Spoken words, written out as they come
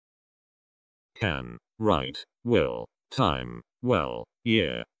can, right, will, time, well,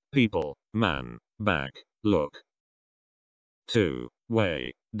 year, people, man, back, look. 2.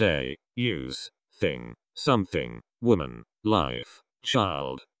 Way, day, use, thing, something, woman, life,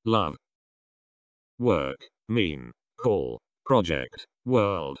 child, love. Work, mean, call, project,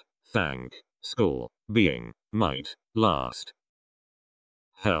 world, thank, school, being, might, last.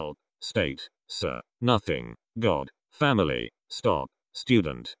 Help, state, sir, nothing, God, family, stop,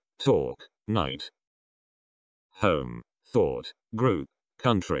 student, talk, night. Home, thought, group,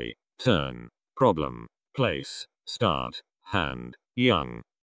 country, turn, problem, place, start, hand, young.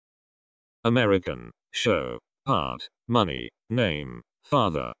 American, show, part, money, name,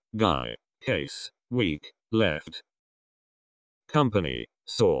 father, guy, case, week, left. Company,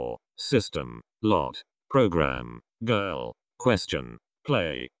 saw, system, lot, program, girl, question,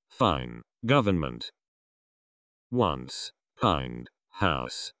 play, fine, government. Once, kind,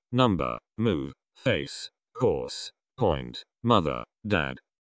 house, number, move, face, course, point, mother, dad.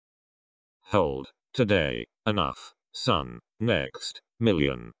 Hold, today, enough, sun, next,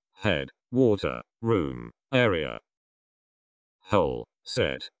 million, head, water, room, area. Whole,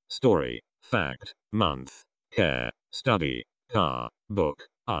 set, story, fact, month, care, study, car, book,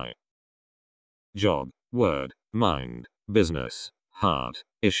 eye. Job, word, mind, business, heart,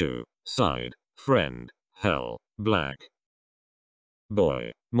 issue, side, friend, hell, black.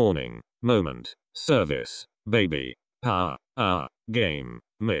 Boy, morning, moment, service, baby, power, hour, game,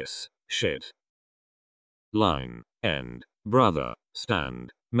 miss, shit. Line, end, brother,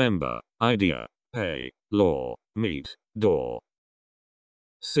 stand, member, idea, pay, law, meet, door.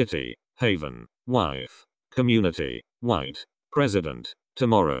 City, haven, wife, community, white, president,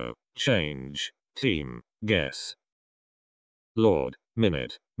 tomorrow, change, team, guess. Lord,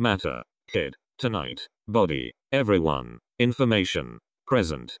 minute, matter, kid, tonight, body, everyone, information,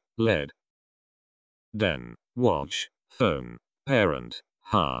 present, lead. Den, watch, phone, parent,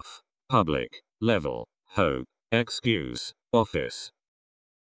 half, public, level, hope, excuse, office.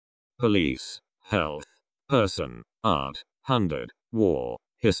 Police, health, person, art, 100, war,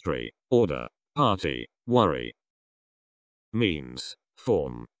 history, order, party, worry. Means,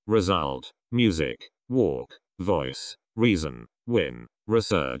 form, result, music, walk, voice, reason, win,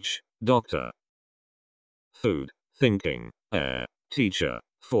 research, doctor. Food, thinking, air, teacher,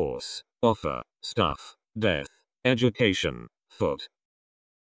 force, offer, stuff, death, education, foot.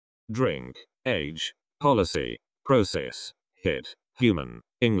 Drink, age, policy, process, hit, human,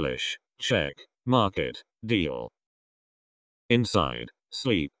 English, check, market, deal. Inside,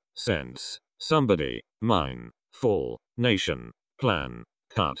 sleep, sense, somebody, mine, fall, nation, plan,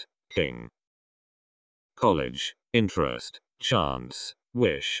 cut, king. College, interest, chance,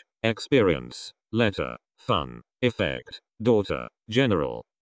 wish, experience, letter, fun, effect, daughter, general.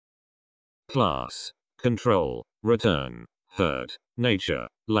 Class, control, return, hurt, nature,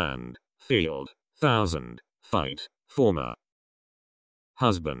 land, field, thousand, fight, former.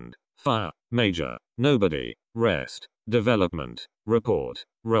 Husband, fire, major, nobody, rest, development, report,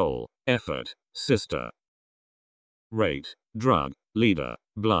 role, effort, sister. Rate, drug, leader,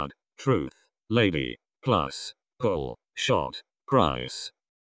 blood, truth, lady, plus, pull, shot, price.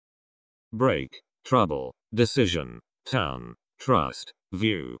 Break, trouble, decision, town, trust,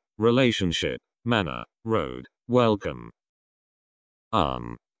 view, relationship, manner, road, welcome.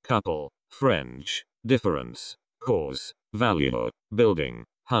 Arm, couple, French, difference, cause, value, building,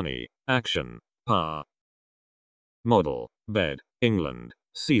 honey, action, par. Model, bed, England,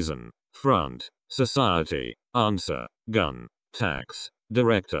 season, front, society, answer, gun, tax,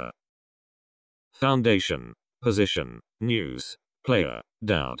 director. Foundation, position, news, player,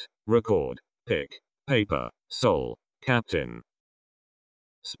 doubt, record, pick, paper, soul, captain.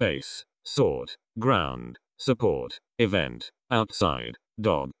 Space, sort, ground, support, event, outside,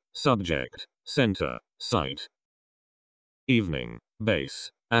 dog, subject, center, site. Evening,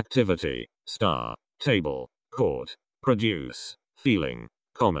 base, activity, star, table, court, produce, feeling,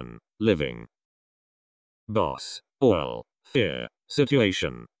 common, living. Boss, oil, fear,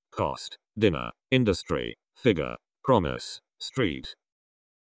 situation, cost, dinner, industry, figure, promise, street.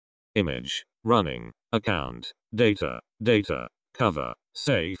 Image, running, account, data, data, cover,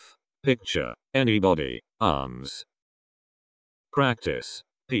 safe, picture, anybody, arms. Practice,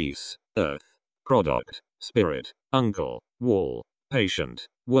 peace, earth, product, spirit, uncle, wall, patient,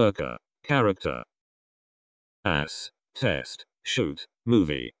 worker, character. Ass, test, shoot,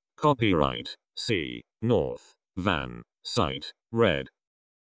 movie, copyright, see, north, van, site, red.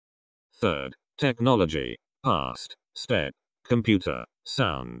 Third, technology, past, step, computer,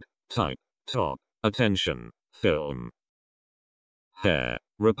 sound, type, top, attention, film. Hair,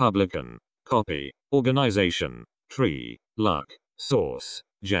 Republican, copy, organization, tree, luck, source,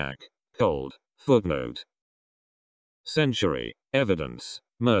 jack, cold, footnote. Century, evidence,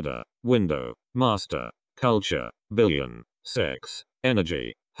 murder, window, master, culture, billion, sex,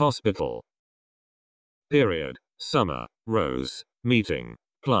 energy, hospital. Period, summer, rose, meeting,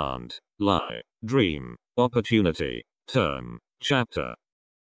 plant, lie, dream, opportunity, term, chapter.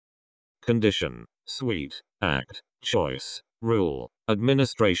 Condition, sweet, act, choice, rule,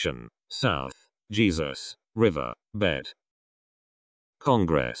 administration, south, Jesus, river, bet.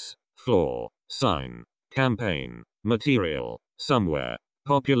 Congress, floor, sign, campaign, material, somewhere,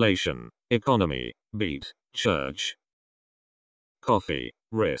 population, economy, beat, church. Coffee,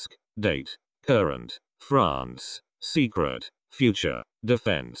 risk, date, current, France, secret, future,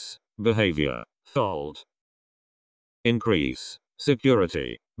 defense, behavior, fault. Increase,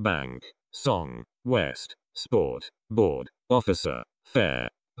 security, bank, song, west, sport, board, officer, fair,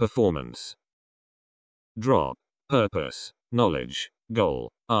 performance. Drop, purpose, knowledge,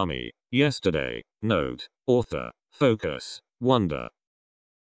 goal, army, yesterday, note, author, focus, wonder.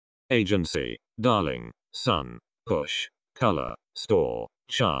 Agency, darling, sun, push, color, store,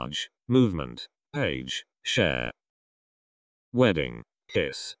 charge, movement, page, share. Wedding,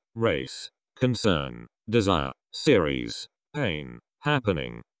 kiss, race, concern, desire, series, pain,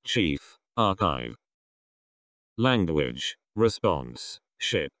 happening, chief, archive. Language, response,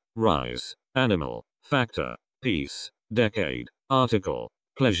 ship, rise, animal, factor, piece, decade, article,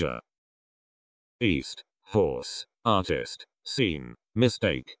 pleasure. East, horse, artist, scene,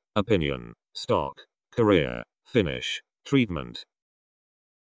 mistake, opinion, stock, career, finish, treatment.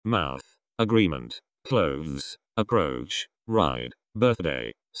 Mouth, agreement, clothes, approach, ride,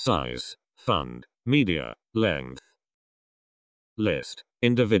 birthday, size, fund, media, length. List,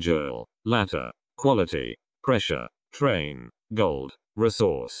 individual, latter, quality, pressure, train, gold,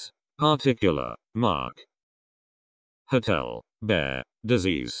 resource, particular, mark. Hotel, bear,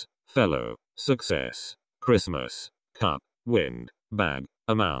 disease, fellow, success, Christmas, cup, wind, bag,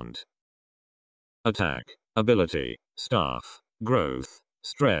 amount. Attack, ability, staff, growth,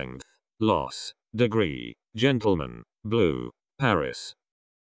 strength, loss, degree, gentleman, blue, Paris.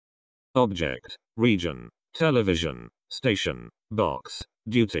 Object, region, television, station, box,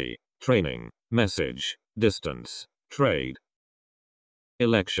 duty, training, message, distance, trade.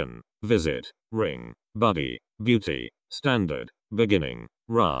 Election, visit, ring, buddy, beauty, standard, beginning,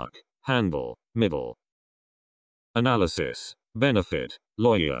 rack, handle, middle. Analysis, benefit,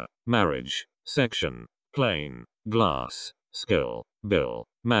 lawyer, marriage, section, plane, glass, skill, bill,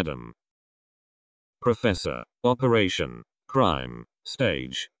 madam. Professor, operation, crime,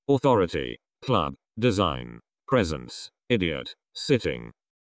 stage, authority, club, design, presence, idiot, sitting.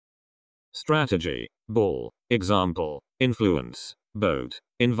 Strategy, ball, example, influence, boat,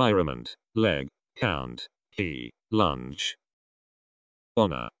 environment, leg, count, key, lunch.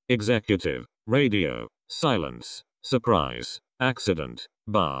 Honor, executive, radio, silence, surprise, accident,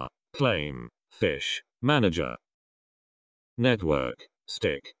 bar, claim, fish, manager. Network,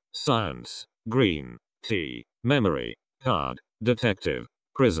 stick, science, green, tea, memory, card, detective,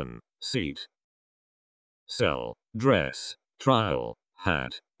 prison, seat. Cell, dress, trial,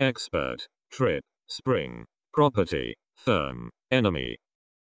 hat, expert, trip, spring, property, firm, enemy.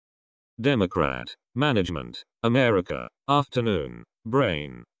 Democrat, management, America, afternoon,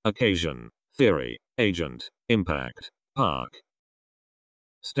 brain, occasion, theory, agent, impact, park.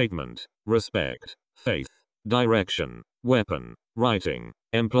 Statement, respect, faith, direction, weapon, writing,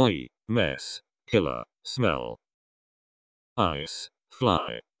 employee, mess, killer, smell. Ice,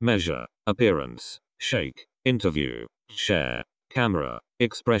 fly, measure, appearance, shake, interview, share, camera,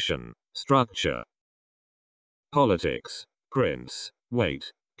 expression, structure. Politics, prince,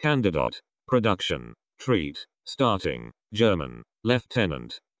 wait, candidate, production, treat, starting, German,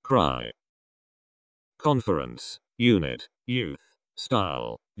 lieutenant, cry. Conference, unit, youth,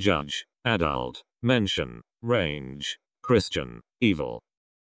 style, judge, adult, mention, range, Christian, evil.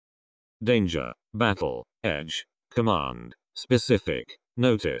 Danger, battle, edge, command, specific,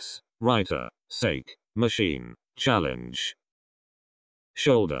 notice, writer, sake, machine, challenge.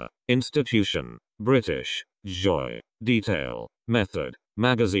 Shoulder, institution, British, joy, detail, method,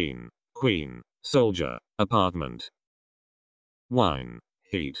 magazine, queen, soldier, apartment. Wine,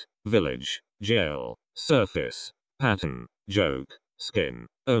 heat, village, jail, surface, pattern, joke, skin,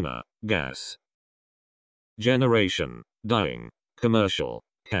 owner, gas. Generation, dying, commercial,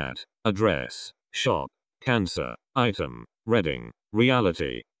 cat, address, shop, cancer, item, reading,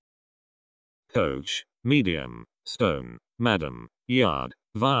 reality. Coach, medium, stone, madam, yard,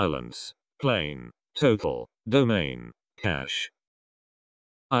 violence, plane, total, domain, cash.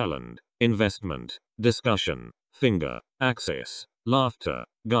 Island, investment, discussion, finger, axis, laughter,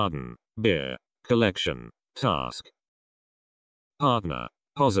 garden, beer, collection, task. Partner,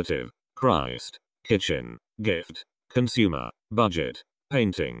 positive, Christ, kitchen, gift, consumer, budget,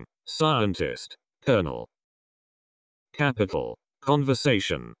 painting, scientist, colonel. Capital,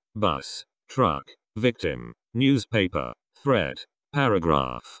 conversation, bus, truck, victim, newspaper, threat,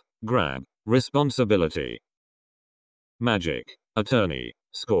 paragraph, grab, responsibility. Magic, attorney,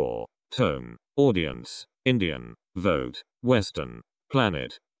 score, tone, audience, Indian, vote, Western,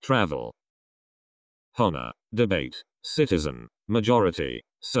 planet, travel. Honor, debate, citizen, majority,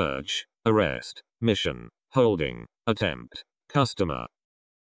 search, arrest, mission, holding, attempt, customer.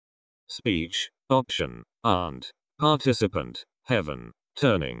 Speech, option, aunt, participant, heaven,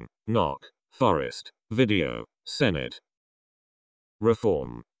 turning, knock, forest, video, senate.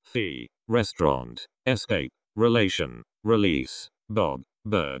 Reform, fee, restaurant, escape, relation, release, bob,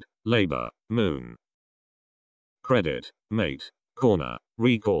 bird, labor, moon. Credit, mate, corner,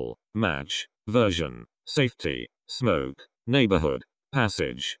 recall, match, version, safety, smoke, neighborhood,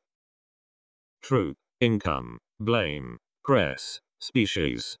 passage. Troop, income, blame, press,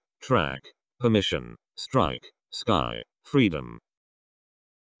 species, track, permission, strike, sky, freedom.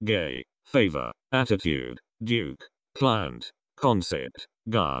 Gay, favor, attitude, duke, client, concept,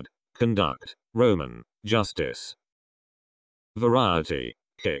 guard, conduct, Roman, justice. Variety,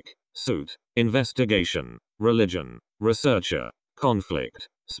 kick, suit, investigation, religion, researcher, conflict,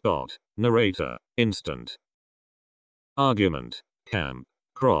 spot, narrator, instant. Argument, camp,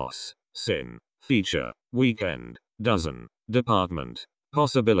 cross, sin, feature, weekend, dozen, department,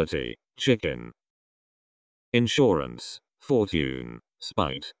 possibility, chicken. Insurance, fortune,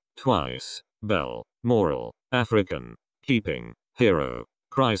 spite, twice, bell, moral, African, keeping, hero,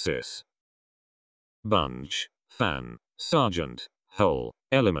 crisis. Bunch, fan, sergeant, whole,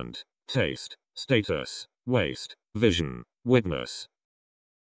 element, taste, status, waste, vision, witness.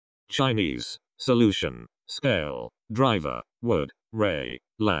 Chinese, solution, scale, driver, wood, ray,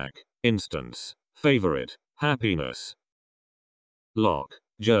 lack, instance, favorite, happiness. Lock,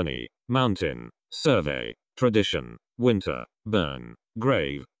 journey, mountain, survey, tradition, winter, burn,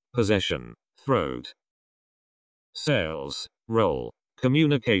 grave, possession, throat. Sales, role,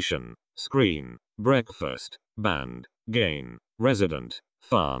 communication, screen, breakfast, band, gain, resident,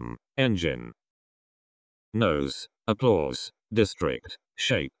 farm, engine. Nose, applause, district,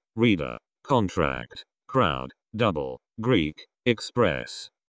 shape, reader, contract, crowd, double, Greek, express.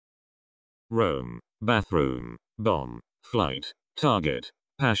 Rome, bathroom, bomb, flight, target,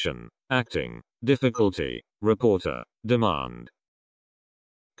 passion, acting, difficulty, reporter, demand.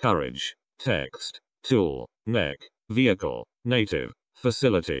 Courage, text, tool, neck, vehicle, native,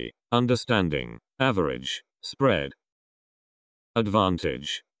 facility, understanding, average, spread.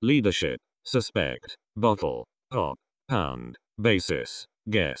 Advantage, leadership, suspect, bottle, pop, pound, basis,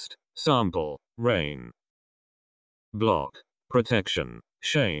 guest, sample, rain. Block, protection,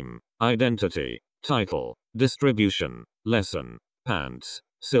 shame, identity, title, distribution, lesson, pants,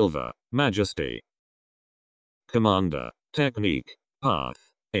 silver, majesty. Commander, technique, path,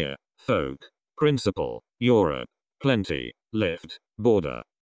 ear, folk, principle, Europe, plenty, lift, border.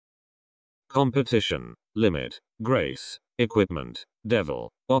 Competition, limit, grace, equipment, devil,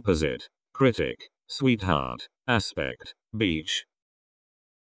 opposite, critic, sweetheart, aspect, beach.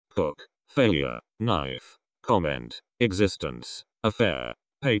 Cook, failure, knife, comment, existence, affair,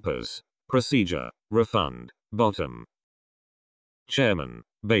 papers, procedure, refund, bottom. Chairman,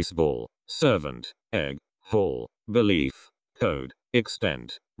 baseball, servant, egg, hall, belief, code,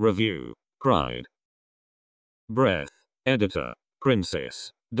 extent, review, pride. Breath, editor,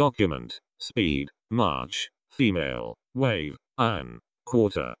 princess, document, speed, march, female, wave, iron,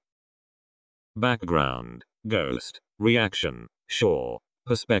 quarter. Background, ghost, reaction, shore,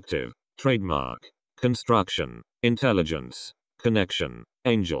 perspective, trademark, construction, intelligence, connection,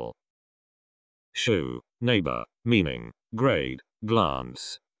 angel. Shoe, neighbor, meaning, grade,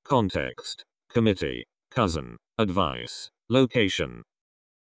 glance, context, committee, cousin, advice, location.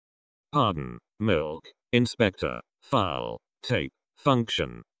 Pardon, milk, inspector, file, tape,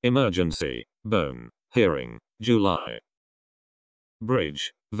 function, emergency, bone, hearing, July.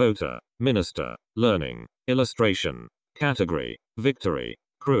 Bridge, voter, minister, learning, illustration, category, victory,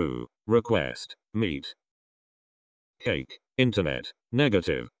 crew, request, meet. Cake, internet,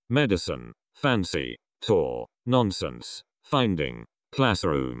 negative, medicine, fancy, tour, nonsense, finding,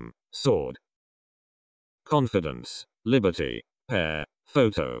 classroom, sword. Confidence, liberty, pair,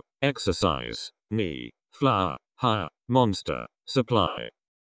 photo, exercise, knee, flower, hire, monster, supply.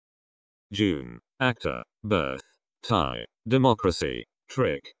 June, actor, birth, tie, democracy,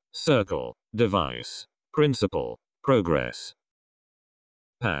 trick, circle, device, principle, progress.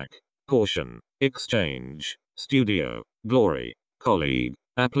 Pack, portion, exchange, studio, glory, colleague,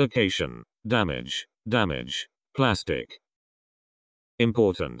 application, damage, plastic.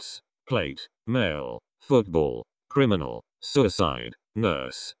 Importance, plate, mail, football, criminal, suicide,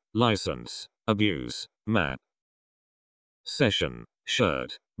 nurse, license, abuse, map. Session,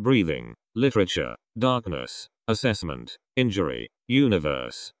 shirt, breathing, literature, darkness, assessment, injury,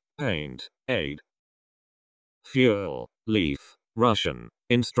 universe, paint, aid. Fuel, leaf, Russian,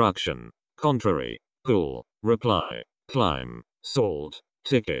 instruction, contrary, pool, reply, climb, salt,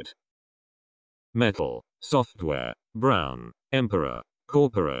 ticket. Metal, software, brown, emperor,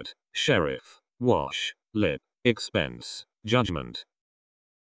 corporate, sheriff, wash, lip, expense, judgment.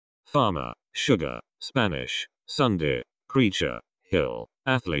 Farmer, sugar, Spanish, Sunday, creature, hill,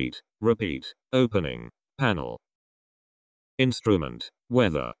 athlete, repeat, opening, panel. Instrument,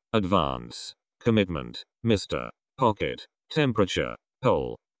 weather, advance, commitment, Mr., pocket, temperature,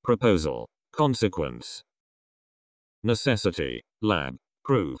 pole, proposal, consequence. Necessity, lab,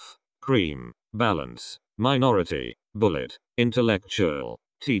 proof, cream, balance, minority, bullet, intellectual,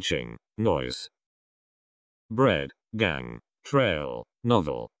 teaching, noise. Bread, gang, trail,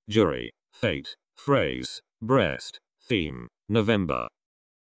 novel, jury, fate, phrase, breast, theme, November.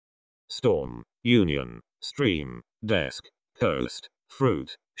 Storm, union, stream, desk, coast,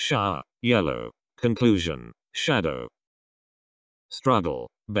 fruit, shower, yellow, conclusion, shadow. Struggle,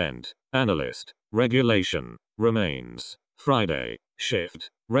 bent, analyst, regulation, remains, Friday, shift,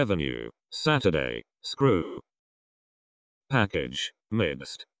 revenue, Saturday, screw. Package,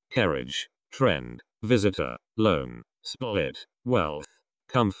 midst, carriage, trend, visitor, loan, split, wealth,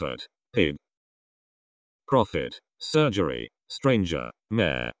 comfort, pig. Profit, surgery, stranger,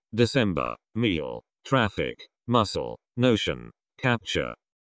 mare, December, meal, traffic, muscle, notion, capture.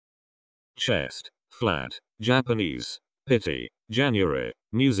 Chest, flat, Japanese, pity, January,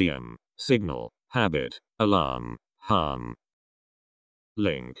 museum, signal, habit, alarm, harm.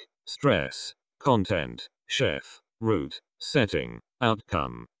 Link, stress, content, chef, route, setting,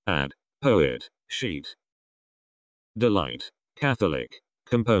 outcome, add, poet, sheet. Delight, Catholic,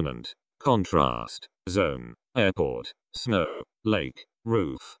 component, contrast, zone, airport, snow, lake,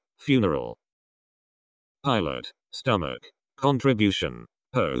 roof, funeral. Pilot, stomach, contribution,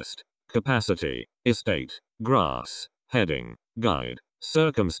 post, capacity, estate, grass, heading, guide,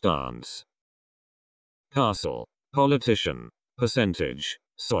 circumstance. Castle, politician, percentage,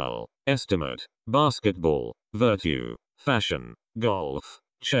 swell, estimate, basketball, virtue, fashion, golf,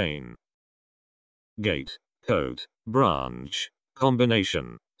 chain. Gate, coat, branch,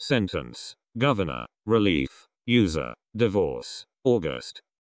 combination, sentence, governor, relief, user, divorce, August.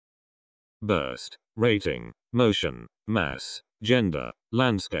 Burst, rating, motion, mass, gender,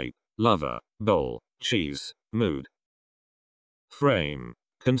 landscape, lover, bowl, cheese, mood. Frame,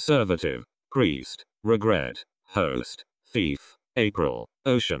 conservative, priest, regret, host, thief, April,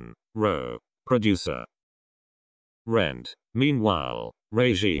 ocean, row, producer. Rent, meanwhile,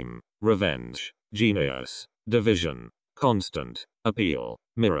 regime, revenge, genius, division, constant, appeal,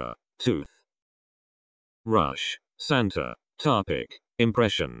 mirror, tooth. Rush, Santa, topic,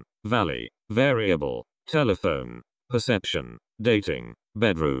 impression, valley, variable, telephone, perception, dating,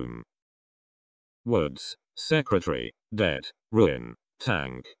 bedroom. Woods, secretary, debt, ruin,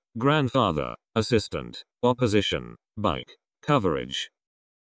 tank, grandfather, assistant, opposition, bike, coverage.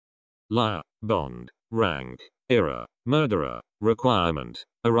 Liar, bond, rank, era, murderer, requirement,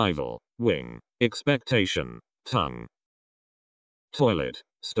 arrival, wing, expectation, tongue. Toilet,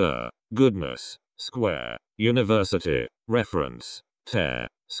 stir, goodness, square, university, reference, tear,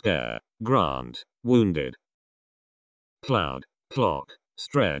 scare, grant, wounded. Cloud, clock,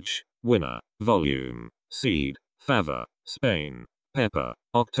 stretch, winner, volume, seed, favor, Spain, pepper,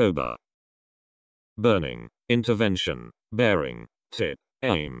 October. Burning, intervention, bearing, tip,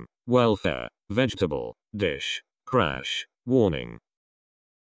 aim, welfare, vegetable, dish, crash, warning.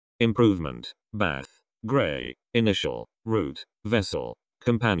 Improvement, bath, gray, initial, root, vessel,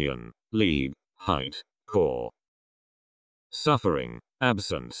 companion, lead, height, core. Suffering,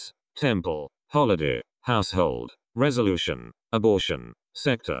 absence, temple, holiday, household, resolution, abortion,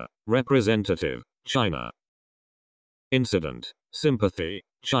 sector, representative, China. Incident, sympathy,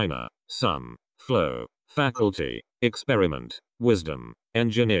 China, sum, flow, faculty, experiment, wisdom,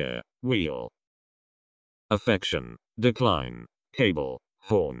 engineer, wheel. Affection, decline, cable,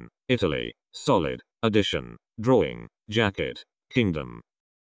 horn, Italy, solid, addition, drawing, jacket, kingdom.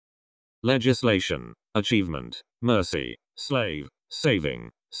 Legislation, achievement, mercy, slave, saving,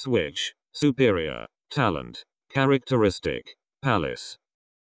 switch, superior, talent, characteristic, palace.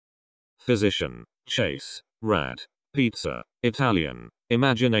 physician, chase, rat, pizza, Italian,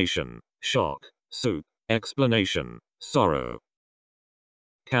 imagination, shock, soup, explanation, sorrow.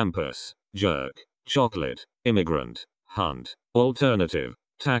 Campus, jerk, chocolate, immigrant, hunt, alternative,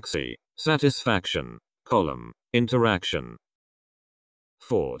 taxi, satisfaction, column, interaction.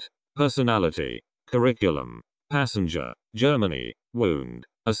 Fort, personality, curriculum, passenger, Germany, wound,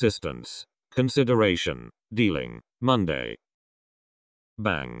 assistance, consideration, dealing, Monday.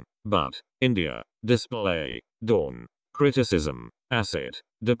 Bang, but, India, display, dawn, criticism, acid,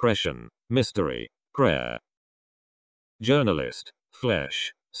 depression, mystery, prayer. Journalist,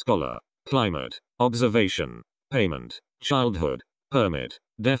 flesh, scholar, climate, observation, payment, childhood, permit,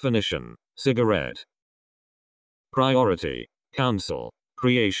 definition, cigarette. Priority, council,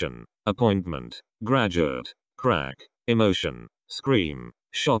 creation, appointment, graduate, crack, emotion, scream,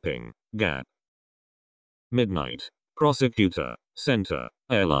 shopping, gap. Midnight, prosecutor, center,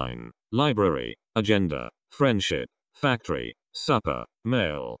 airline, library, agenda, friendship, factory, supper,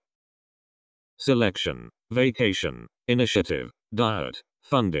 mail. Selection, vacation, initiative, diet,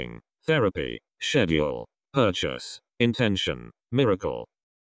 funding, therapy, schedule, purchase, intention, miracle.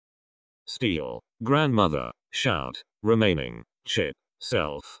 Steal, grandmother, shout, remaining, chip,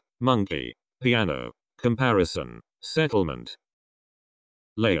 self, monkey, piano, comparison, settlement.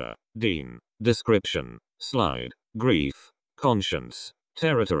 Layer, dean, description, slide, grief, conscience,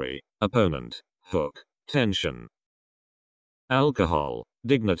 territory, opponent, hook, tension. Alcohol,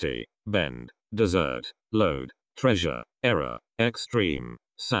 dignity, bend, desert, load, treasure, error, extreme,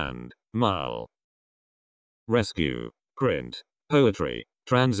 sand, mile. Rescue, print, poetry,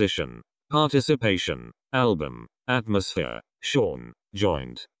 transition, participation, album, atmosphere, shorn,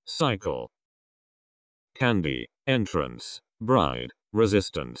 joint, cycle. Candy, entrance, bride,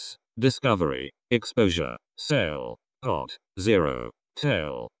 resistance, discovery, exposure, sale, pot, zero,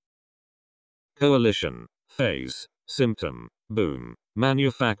 tail. Coalition, phase, symptom, boom,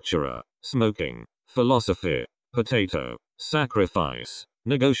 manufacturer, smoking, philosophy, potato, sacrifice,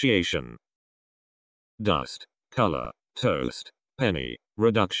 negotiation. Dust, color, toast, penny,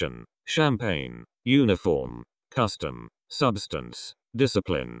 reduction, champagne, uniform, custom, substance,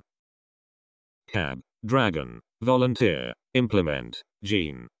 discipline. Cab, dragon, volunteer, implement,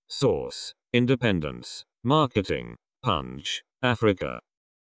 gene, source, independence, marketing, punch, Africa.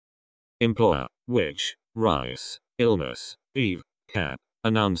 Employer, witch, rice, illness, Eve, cap,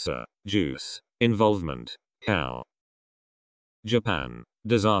 announcer, juice, involvement, cow. Japan,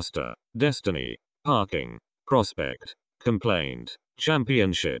 disaster, destiny, parking, prospect, complaint,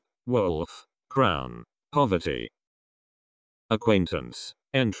 championship, wolf, crown, poverty. Acquaintance,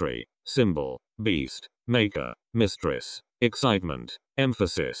 entry, symbol, beast, maker, mistress, excitement,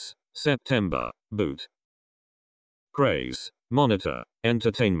 emphasis, September, boot. Praise, monitor,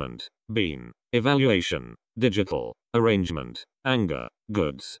 entertainment, bean, evaluation, digital, arrangement, anger,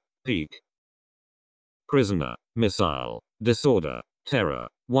 goods, peak. Prisoner, missile, disorder, terror,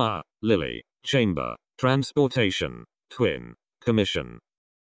 lily, chamber, transportation, twin, commission.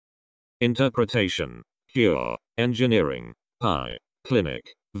 Interpretation, cure, engineering, pie,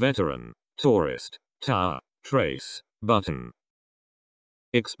 clinic, veteran, tourist, trace, button.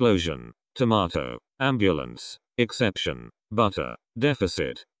 Explosion, tomato, ambulance, exception, butter,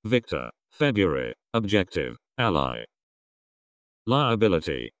 deficit, victor, February, objective, ally.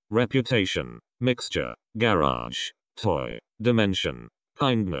 Liability, reputation, mixture, garage, toy, dimension,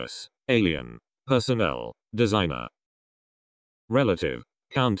 kindness, alien, personnel, designer. Relative,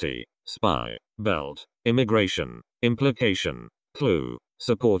 county, spy, belt, immigration, implication, clue,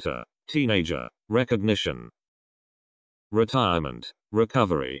 supporter, teenager, recognition. Retirement,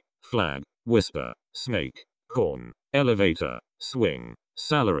 recovery, flag, whisper, snake, corn, elevator, swing,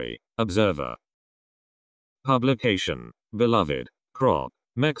 salary, observer. Publication, beloved, crop,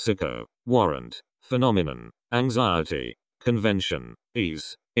 Mexico, warrant, phenomenon, anxiety, convention,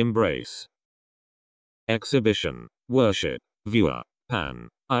 ease, embrace. Exhibition, worship, viewer, pan,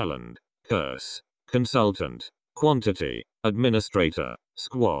 island, curse, consultant, quantity, administrator,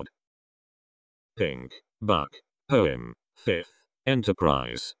 squad. Pink, buck, poem, fifth,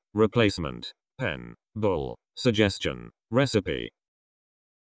 enterprise, replacement, pen, bull, suggestion, recipe.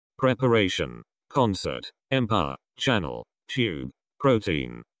 Preparation, concert, empire, channel, tube,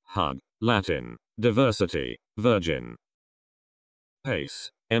 protein, hug, Latin, diversity, virgin.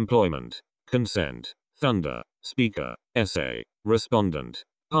 Pace, employment, consent, thunder, speaker, essay, respondent,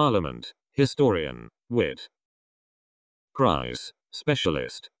 parliament, historian, wit. Prize,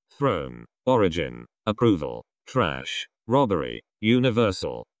 specialist, throne, origin, approval, trash, robbery,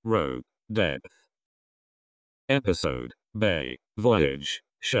 universal, rogue, depth. Episode, bay, voyage,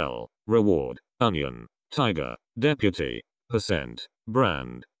 shell, reward, onion, tiger, deputy, percent,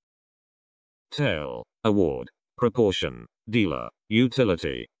 brand. Tail, award, proportion, dealer,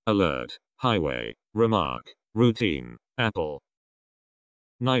 utility, alert, highway, remark, routine, apple.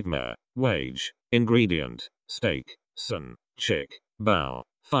 Nightmare, wage, ingredient, steak, sun, chick, bow,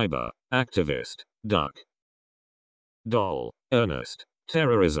 fiber, activist, duck. Doll, earnest,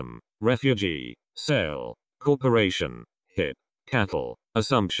 terrorism, refugee, sale, corporation, hit, cattle,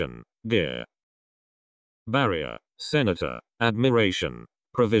 assumption, gear. Barrier, senator, admiration,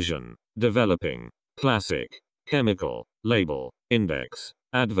 provision, developing, classic, chemical, label, index,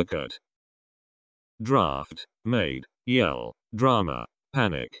 advocate. Draft, made, yell, drama,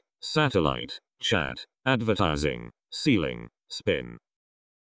 panic, satellite, chat, advertising, ceiling, spin.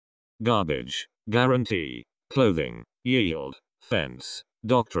 Garbage, guarantee, clothing, yield, fence,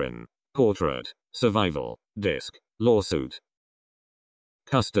 doctrine, portrait, survival, disc, lawsuit.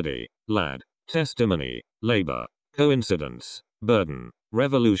 Custody, lad, testimony, labor, coincidence, burden,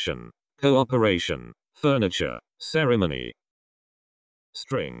 revolution, cooperation, furniture, ceremony.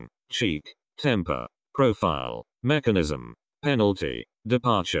 String, cheek, temper, profile, mechanism, penalty,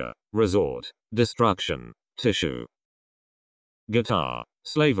 departure, resort, destruction, tissue. Guitar,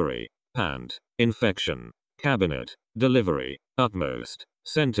 slavery, pant, infection, cabinet, delivery, utmost,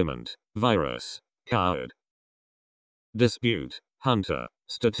 sentiment, virus, coward. Dispute, hunter,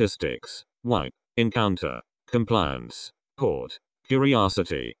 statistics, wipe, encounter, compliance, port,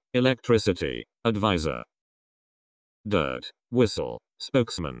 curiosity, electricity, advisor. Dirt, whistle,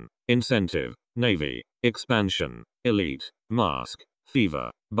 spokesman, incentive, navy, expansion, elite, mask, fever,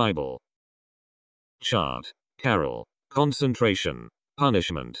 Bible. Chart, carol, concentration,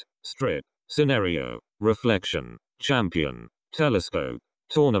 punishment, strip, scenario, reflection, champion, telescope,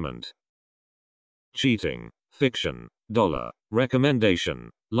 tournament. Cheating, fiction, dollar, recommendation,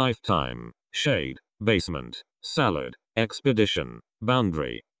 lifetime, shade, basement, salad, expedition,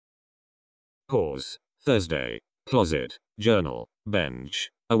 boundary. Pause, Thursday, closet, journal, bench,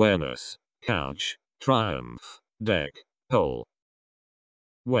 awareness, couch, triumph, deck, pole.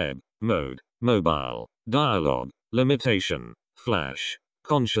 Web, mode, mobile, dialogue, limitation, flash,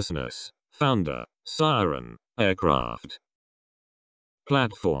 consciousness, founder, siren, aircraft.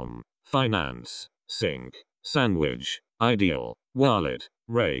 Platform, finance, sink, sandwich, ideal, wallet,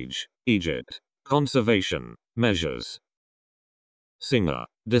 rage, Egypt, conservation, measures. Singer,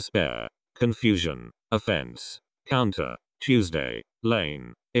 despair, confusion, offense, counter, Tuesday,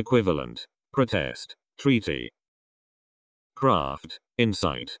 lane, equivalent, protest, treaty. Craft,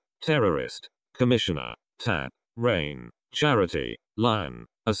 insight, terrorist, commissioner, tap, rain, charity, lion,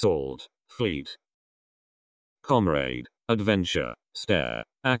 assault, fleet. Comrade, adventure, stare,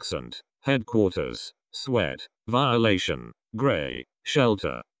 accent, headquarters, sweat, violation, grey,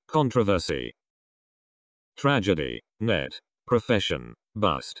 shelter, controversy. Tragedy, net, profession,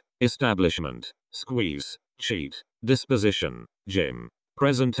 bust, establishment, squeeze, cheat, disposition, gym,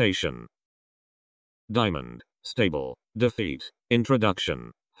 presentation. Diamond, stable, defeat,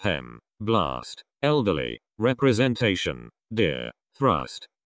 introduction, hem, blast, elderly, representation, deer, thrust.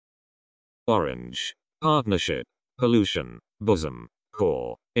 Orange, partnership, pollution, bosom,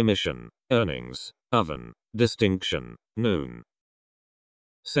 core, emission, earnings, oven, distinction, noon.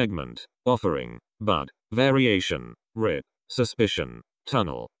 Segment, offering, bud, variation, rip, suspicion,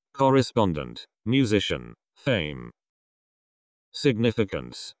 tunnel, correspondent, musician, fame.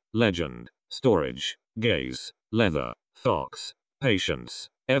 Significance, legend, storage, gaze, leather, fox, patience,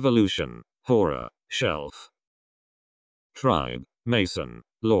 evolution, horror, shelf. Tribe, mason,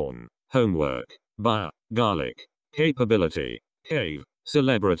 lawn, homework, bar, garlic, capability, cave,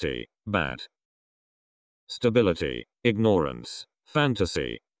 celebrity, bat. Stability, ignorance,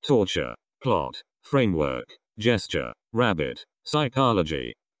 fantasy, torture, plot, framework, gesture, rabbit,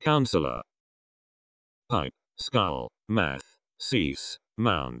 psychology, counselor. Pipe, skull, math, cease,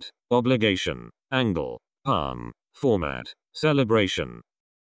 mount, obligation, angle, palm, format, celebration.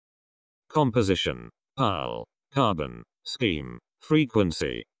 Composition, pile, carbon, scheme,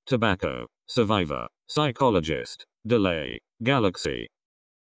 frequency, tobacco, survivor, psychologist, delay, galaxy.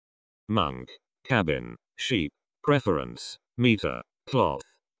 Monk, cabin, sheep, preference, meter, cloth,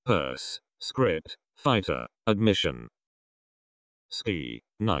 purse, script, fighter, admission. Ski,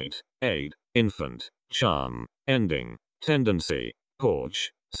 night, aid, infant, charm, ending, tendency,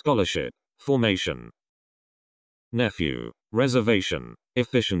 porch, scholarship, formation. Nephew, reservation,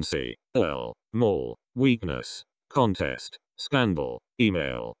 efficiency, earl, mall, weakness, contest, scandal,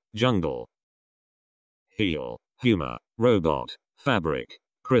 email, jungle. Heel, humor, robot, fabric,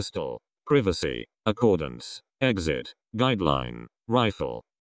 crystal, privacy, accordance, exit, guideline, rifle.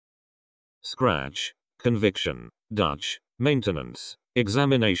 scratch, conviction, Dutch, maintenance,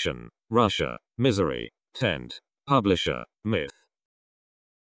 examination, Russia, misery, tent, publisher, myth.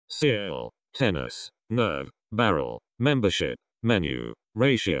 Seal, tennis, nerve, barrel, membership, menu,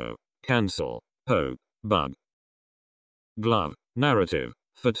 ratio, cancel, poke, bug. Glove, narrative,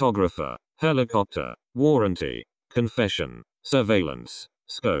 photographer, helicopter, warranty, confession, surveillance,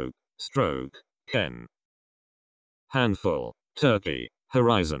 scope, stroke, ken. Handful, turkey,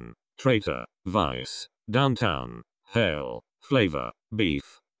 horizon, traitor, vice, downtown, hail, flavor,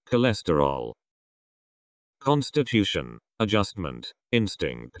 beef, cholesterol. Constitution, adjustment,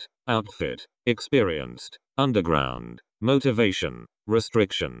 instinct, outfit, experienced, underground, motivation,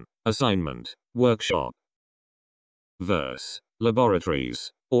 restriction, assignment, workshop. Verse,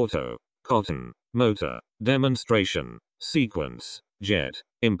 laboratories, auto, cotton, motor, demonstration, sequence, jet,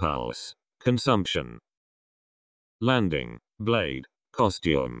 impulse, consumption. Landing, blade,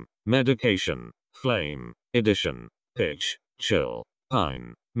 costume, medication, flame, edition, pitch, chill,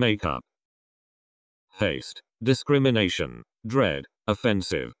 pine, makeup. Haste, discrimination, dread,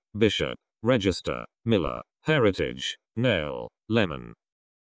 offensive, bishop, register, miller, heritage, nail, lemon.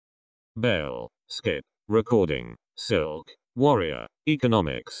 Bail, skip, recording, silk, warrior,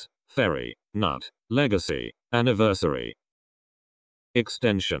 economics, ferry, nut, legacy, anniversary.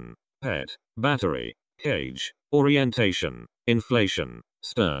 Extension, pet, battery, cage, orientation, inflation,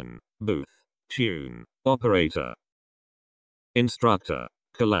 stern, booth, tune, operator. Instructor,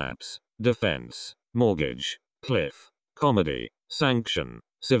 collapse, defense, mortgage, cliff, comedy, sanction,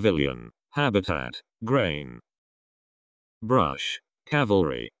 civilian, habitat, grain. Brush,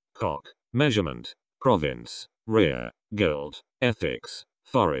 cavalry, cock, measurement, province, rear, guild, ethics,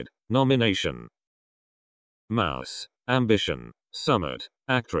 forehead, nomination. Mouse, ambition, summit,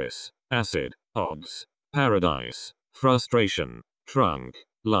 actress, acid, odds, paradise, frustration, trunk,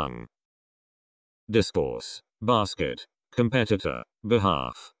 lung. Discourse, basket, competitor,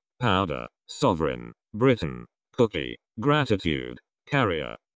 behalf, powder, sovereign, Britain, cookie, gratitude,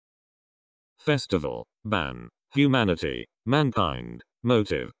 carrier. Festival, ban, humanity, mankind,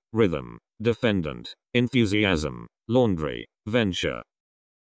 motive, rhythm, defendant, enthusiasm, laundry, venture.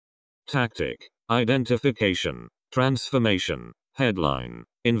 Tactic, identification, transformation, headline,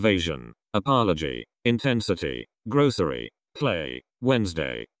 invasion, apology, intensity, grocery, clay,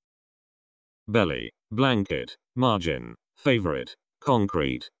 Wednesday. Belly, blanket, margin, favorite,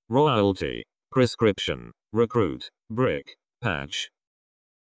 concrete, royalty, prescription, recruit, brick, patch.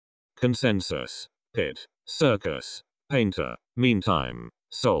 Consensus, pit, circus, painter, meantime,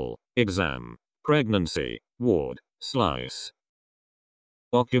 soul, exam, pregnancy, ward, slice.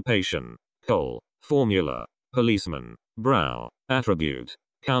 Occupation, coal, formula, policeman, brow, attribute,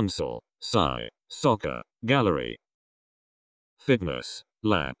 council, sigh, soccer, gallery. Fitness,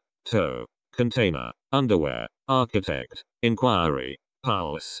 lap, toe, container, underwear, architect, inquiry,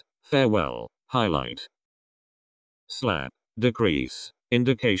 pulse, farewell, highlight. Slap, decrease,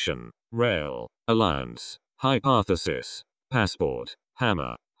 indication, rail, alliance, hypothesis, passport,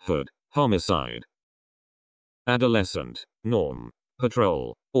 hammer, hood, homicide. Adolescent, norm,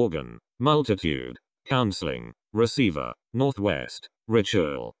 patrol, organ, multitude, counseling, receiver, northwest,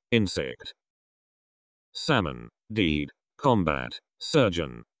 ritual, insect. Salmon, deed, combat,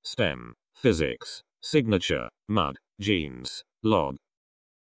 surgeon, stem, physics, signature, mud, jeans, log.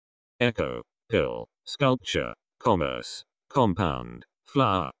 Echo, pill, sculpture, commerce, compound,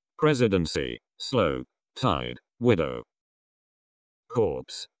 flower, presidency, slope, tide, widow.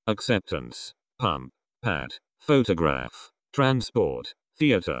 Corpse, acceptance, pump, pat, photograph, transport,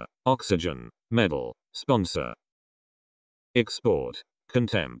 theater, oxygen, medal, sponsor. Export,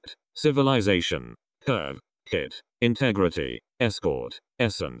 contempt, civilization, curve, kit, integrity, escort,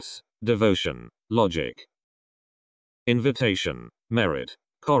 essence, devotion, logic. Invitation, merit,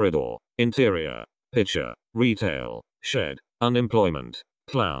 corridor, interior, picture, retail, shed, unemployment,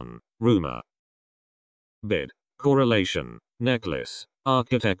 clown, rumor. Bid, correlation, necklace,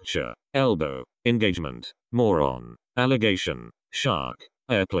 architecture, elbow, engagement, moron, allegation, shark,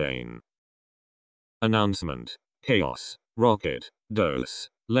 airplane. Announcement, chaos, rocket, dose,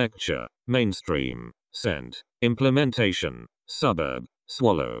 lecture, mainstream, scent, implementation, suburb,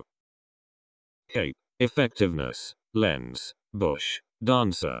 swallow. Cape, effectiveness, lens, bush,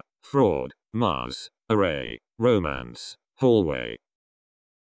 dancer, fraud, Mars, array, romance, hallway.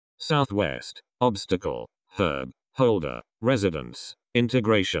 Southwest, obstacle, herb, holder, residence,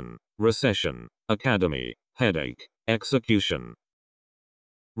 integration, recession, academy, headache, execution.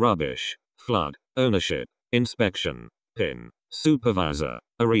 Rubbish, flood, ownership, inspection, pin, supervisor,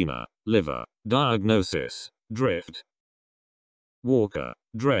 arena, liver, diagnosis, drift. walker,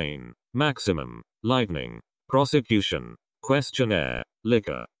 drain, maximum, lightning, prosecution, questionnaire,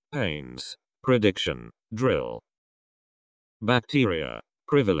 liquor, pains, prediction, drill. Bacteria,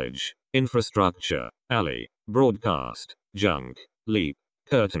 privilege, infrastructure, alley, broadcast, junk, leap,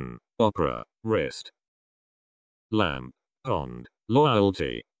 curtain, opera, wrist. Lamp, pond,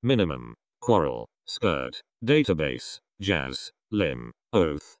 loyalty, minimum, quarrel, skirt, database, jazz, limb,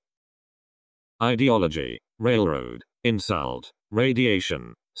 oath. Ideology, railroad, insult,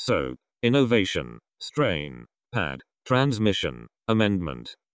 radiation, soap, innovation, strain, pad, transmission,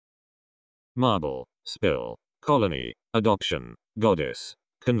 amendment. Marble, spill, colony, adoption, goddess,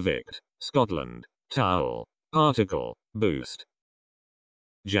 convict, Scotland, towel, particle, boost.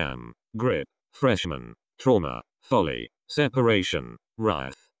 Jam, grip, freshman, trauma, folly, separation,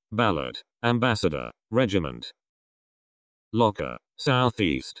 wrath, ballot, ambassador, regiment. Locker,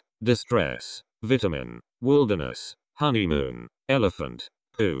 southeast, distress, vitamin, wilderness, honeymoon, elephant,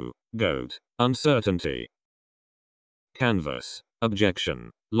 poo, goat, uncertainty. Canvas,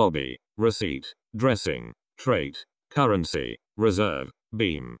 objection, lobby, receipt, dressing, trait, currency, reserve,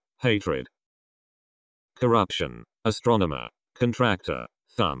 beam, hatred. Corruption, astronomer, contractor,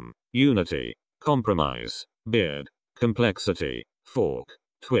 thumb, unity, compromise, beard, complexity, fork,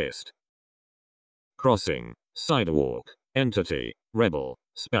 twist. Crossing, sidewalk, entity, rebel,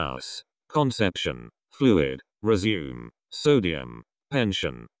 spouse, conception, fluid, resume, sodium,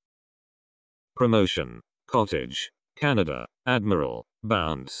 pension. Promotion, cottage, Canada, admiral,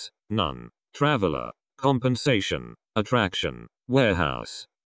 bounce, none, traveler, compensation, attraction, warehouse.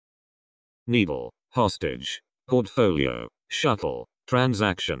 Needle, hostage, portfolio, shuttle,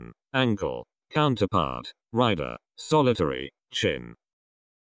 transaction, ankle, counterpart, rider, solitary, chin.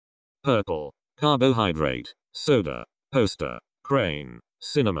 Purple, carbohydrate, soda, poster, crane,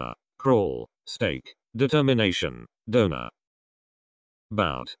 cinema, crawl, stake, determination, donor.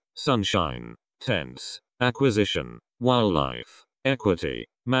 Bout, sunshine, tense, acquisition, wildlife, equity,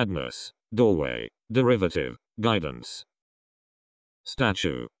 madness, doorway, derivative, guidance.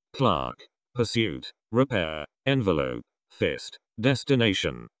 Statue, clerk, pursuit, repair, envelope, fist,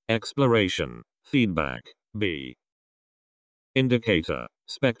 destination, exploration, feedback, bee. Indicator,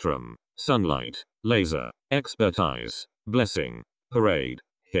 spectrum, sunlight, laser, expertise, blessing, parade,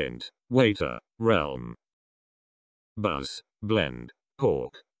 hint, waiter, realm. Buzz, blend,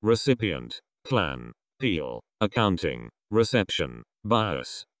 pork, recipient, clan, peel, accounting, reception,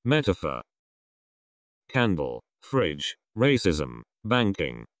 bias, metaphor. Candle, fridge, racism,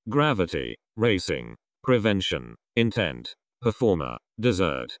 banking, gravity, racing, prevention, intent, performer,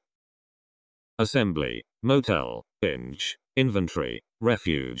 dessert. Assembly, motel, binge, inventory,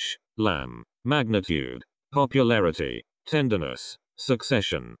 refuge, lamb, magnitude, popularity, tenderness,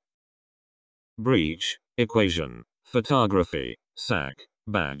 succession. Breach, equation, photography, sack,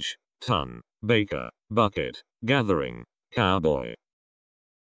 badge, ton, baker, bucket, gathering, cowboy.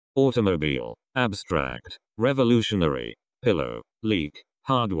 Automobile, abstract, revolutionary, pillow, leak,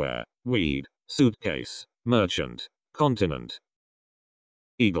 hardware, weed, suitcase, merchant, continent.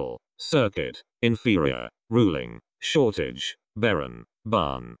 Eagle, circuit, inferior, ruling, shortage, barren,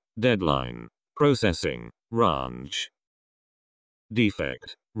 barn, deadline, processing, ranch.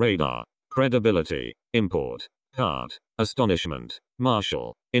 Defect, radar, credibility, import, cart, astonishment,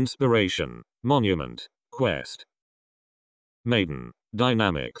 marshal, inspiration, monument, quest. Maiden,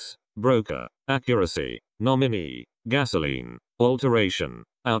 dynamics, broker, accuracy, nominee, gasoline, alteration,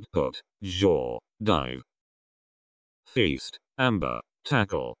 output, jaw, dive. Feast, amber,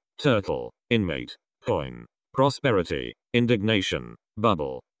 tackle, turtle, inmate, coin, prosperity, indignation,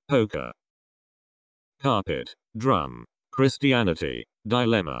 bubble, poker. Carpet, drum, Christianity,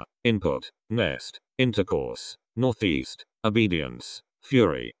 dilemma, input, nest, intercourse, northeast, obedience,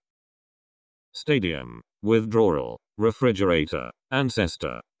 fury. Stadium, withdrawal, refrigerator,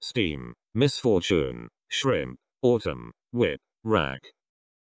 ancestor, steam, misfortune, shrimp, autumn, whip, rack.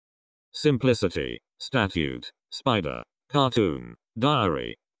 Simplicity, statute, spider, cartoon,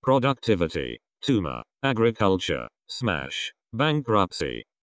 diary, productivity, tumor, agriculture, smash, bankruptcy.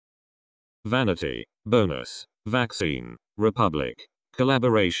 Vanity, bonus, vaccine, republic,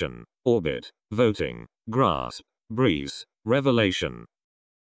 collaboration, orbit, voting, grasp, breeze, revelation.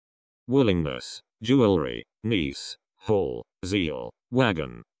 Willingness, jewelry, niece, hall, zeal,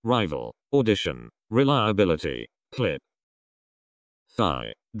 wagon, rival, audition, reliability, clip.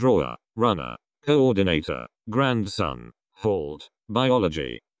 Thigh, drawer, runner, coordinator, grandson, hold,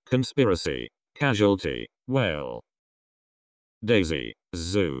 biology, conspiracy, casualty, whale. Daisy,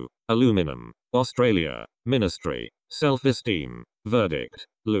 zoo, aluminum, Australia, ministry, self-esteem, verdict,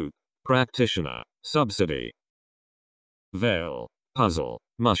 loop, practitioner, subsidy. veil, puzzle,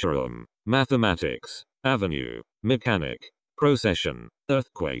 mushroom, mathematics, avenue, mechanic, procession,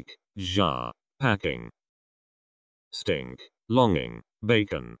 earthquake, jar, packing, stink, longing,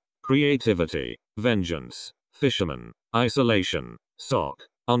 bacon, creativity, vengeance, fisherman, isolation, sock,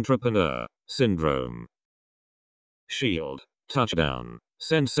 entrepreneur, syndrome, shield, touchdown,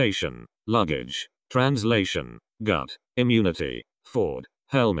 sensation, luggage, translation, gut, immunity, Ford,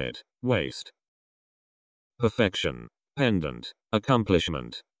 helmet, waist, perfection, pendant,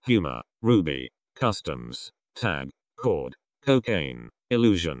 accomplishment, humor, ruby, customs, tag, cord, cocaine,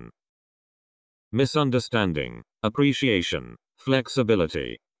 illusion, misunderstanding, appreciation,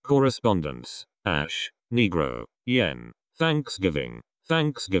 flexibility, correspondence, ash, negro, yen, Thanksgiving,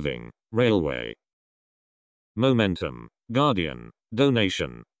 railway, momentum, guardian,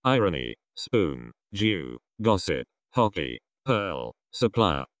 donation, irony, spoon, Jew, gossip, hockey, pearl,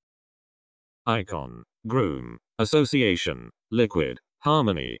 supplier, icon, groom, association, liquid,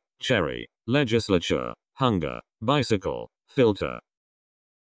 harmony, cherry, legislature, hunger, bicycle, filter,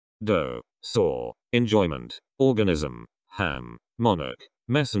 dough, saw, enjoyment, organism, ham, monarch,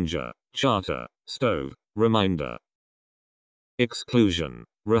 messenger, charter, stove, reminder, exclusion,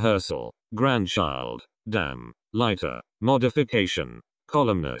 rehearsal, grandchild, dam, lighter, modification,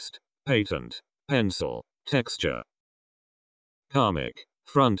 columnist, patent, pencil, texture, karmic,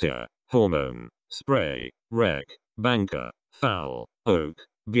 frontier, hormone, spray, wreck, banker, foul, oak,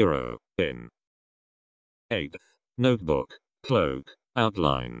 bureau, in. 8th, notebook, cloak,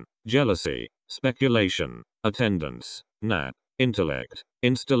 outline, jealousy, speculation, attendance, nap, intellect,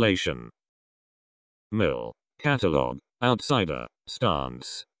 installation, mill, catalog, outsider,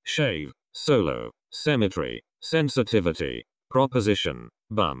 stance, shave, solo, symmetry, sensitivity, proposition,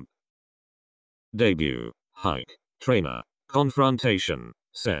 bump, debut, hike, trainer, confrontation,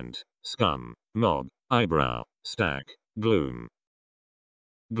 scent, scum, mob, eyebrow, stack, gloom,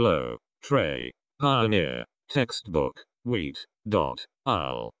 glow, tray, pioneer, textbook, wheat, dot,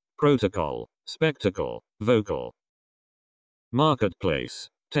 aisle, protocol, spectacle, vocal, marketplace,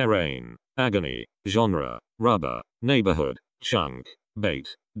 terrain, agony, genre, rubber, neighborhood, chunk, bait,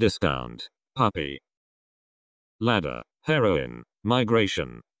 discount, puppy, ladder, heroin,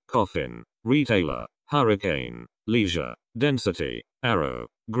 migration, coffin, retailer, hurricane, leisure, density, arrow,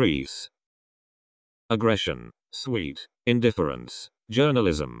 grease, aggression, sweet, indifference,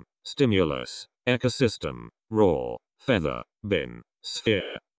 journalism, stimulus, ecosystem, raw, feather, bin,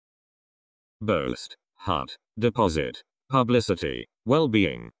 sphere, boast, hut, deposit, publicity,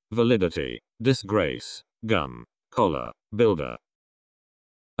 well-being, validity, disgrace, gum, collar, builder,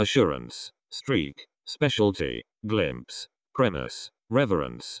 assurance, streak, specialty, glimpse, premise,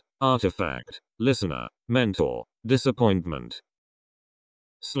 reverence, artifact, listener, mentor, disappointment,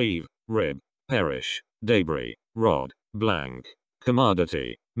 sleeve, rib, perish, debris, rod, blank,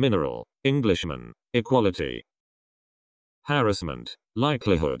 commodity, mineral, Englishman, equality, harassment,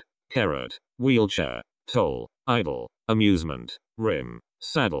 likelihood, carrot, wheelchair, toll, idle, amusement, rim,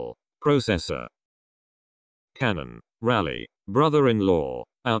 saddle, processor, cannon, rally, brother-in-law,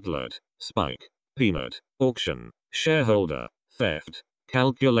 outlet, spike, peanut, auction, shareholder, theft,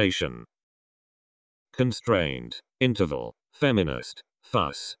 calculation, constraint, interval, feminist,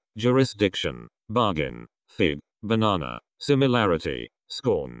 fuss, jurisdiction, bargain, fig, banana, similarity,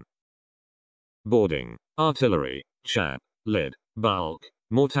 scorn, boarding, artillery, chap, lid, bulk,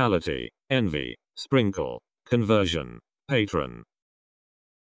 mortality, envy, sprinkle, conversion, patron,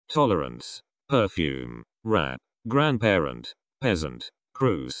 tolerance, perfume, wrap, grandparent, peasant,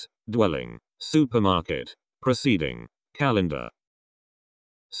 cruise, dwelling, supermarket, proceeding, calendar,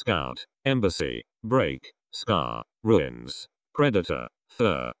 scout, embassy, break, scar, ruins, predator,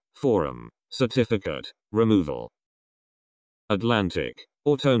 fur, forum, certificate, removal, Atlantic,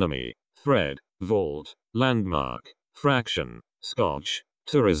 autonomy, thread, vault, landmark, fraction, scotch,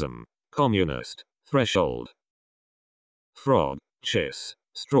 tourism, communist, threshold, frog, chiss,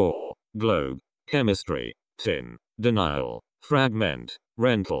 straw, globe, chemistry, tin, denial, fragment,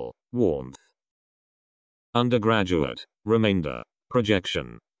 rental, warmth, undergraduate, remainder,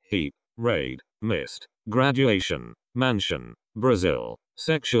 projection, heap, raid, mist, graduation, mansion, Brazil,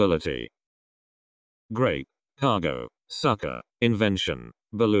 sexuality, grape, cargo, sucker, invention,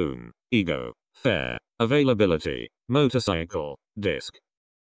 balloon, ego, fair, availability, motorcycle, disc,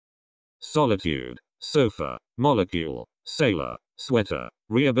 solitude, sofa, molecule, sailor, sweater,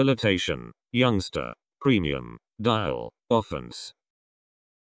 rehabilitation, youngster, premium, dial, offense,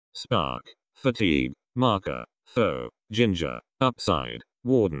 spark, fatigue, marker, foe, ginger, upside,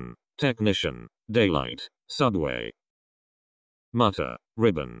 warden, technician, daylight, subway, mutter,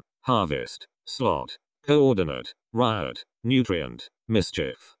 ribbon, harvest, slot, coordinate, riot, nutrient,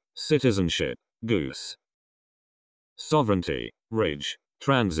 mischief, citizenship, goose. Sovereignty, ridge,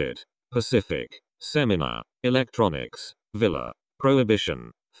 transit, Pacific, seminar, electronics, villa,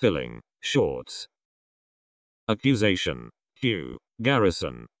 prohibition, filling, shorts. Accusation, queue,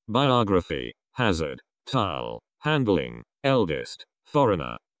 garrison, biography, hazard, tile, handling, eldest,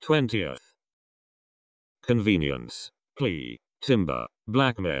 foreigner, 20th. Convenience, plea, timber,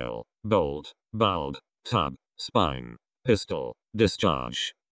 blackmail, bolt, bald, tub, spine, pistol,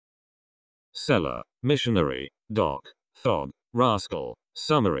 discharge. Seller, missionary, dock, fob, rascal,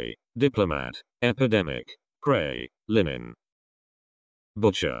 summary, diplomat, epidemic, prey, linen.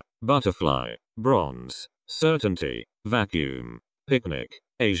 Butcher, butterfly, bronze, certainty, vacuum, picnic,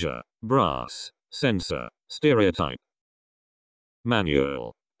 Asia, brass, censor, stereotype.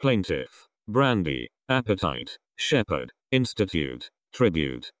 Manual, plaintiff, brandy, appetite, shepherd, institute,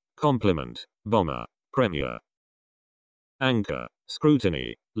 tribute, compliment, bomber, premier. Anchor,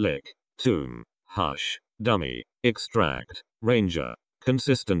 scrutiny, lick, tomb, hush, dummy, extract, ranger,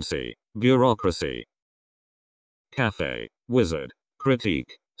 consistency, bureaucracy. Cafe, wizard,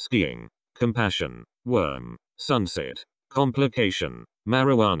 critique, skiing, compassion, worm, sunset, complication,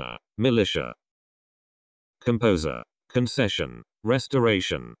 marijuana, militia. Composer, concession,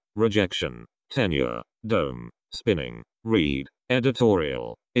 restoration, rejection, tenure, dome, spinning, read,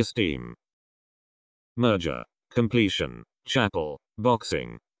 editorial, esteem. Merger, completion, chapel,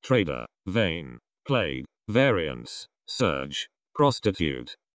 boxing, trader, vein, plague, variance, surge,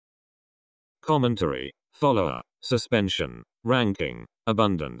 prostitute. Commentary, follower, suspension, ranking,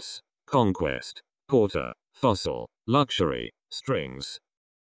 abundance, conquest, porter, fossil, luxury, strings.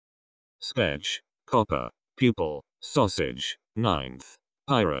 Sketch, copper, pupil, sausage, 9th,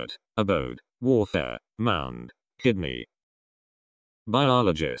 pirate, abode, warfare, mound, kidney.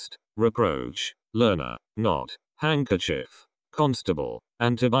 Biologist, reproach, learner, knot, handkerchief, constable,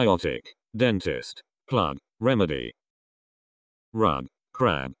 antibiotic, dentist, plug, remedy. Rug,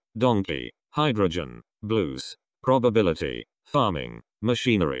 crab, donkey, hydrogen, blues, probability, farming,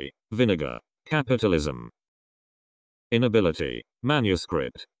 machinery, vinegar, capitalism. Inability,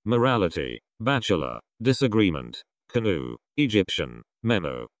 manuscript, morality, bachelor, disagreement, canoe, Egyptian,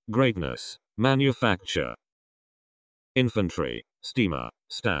 memo, greatness, manufacture. Infantry, steamer,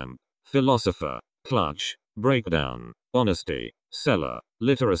 stamp, philosopher, clutch, breakdown, honesty, cellar,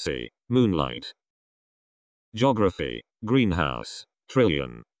 literacy, moonlight. Geography, greenhouse,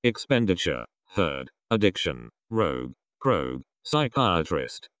 trillion, expenditure, herd, addiction, rogue, probe,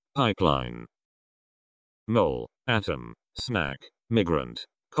 psychiatrist, pipeline. Mole, atom, snack, migrant,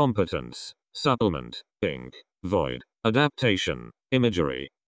 competence, supplement, ink, void, adaptation, imagery.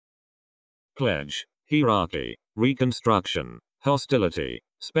 Pledge, hierarchy, reconstruction, hostility,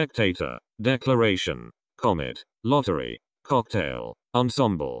 spectator, declaration, comet, lottery, cocktail,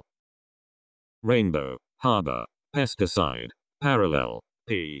 ensemble. Rainbow, harbor, pesticide, parallel,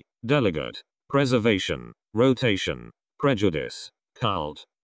 p, delegate, preservation, rotation, prejudice, cult.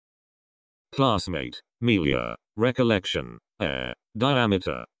 Classmate, milieu, recollection, air,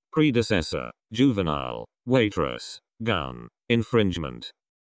 diameter, predecessor, juvenile, waitress, gown, infringement.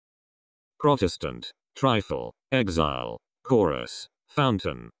 Protestant, trifle, exile, chorus,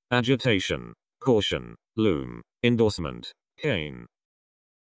 fountain, agitation, caution, loom, endorsement, cane.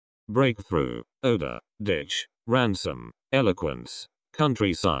 Breakthrough, odor, ditch, ransom, eloquence,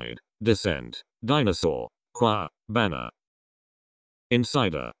 countryside, descent, dinosaur, qua, banner.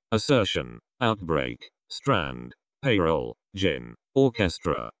 Insider, assertion, outbreak, strand, payroll, gin,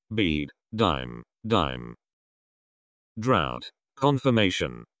 orchestra, bead, dime, dime. Drought,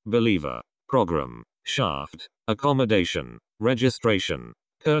 confirmation, believer, program, shaft, accommodation, registration,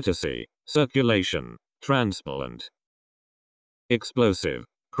 courtesy, circulation, transplant. Explosive,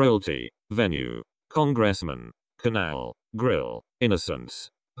 cruelty, venue, congressman, canal, grill, innocence,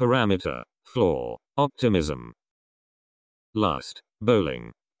 parameter, floor, optimism. Lust,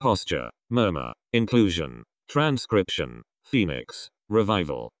 bowling, posture, murmur, inclusion, transcription, phoenix,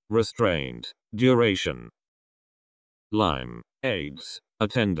 revival, restraint, duration. Lime, AIDS,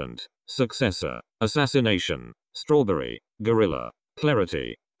 attendant, successor, assassination, strawberry, gorilla,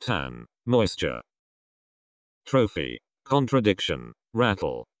 clarity, tan, moisture. Trophy, contradiction,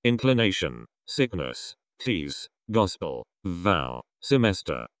 rattle, inclination, sickness, tease, gospel, vow,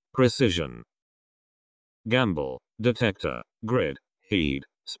 semester, precision. Gamble, detector, grid, heed,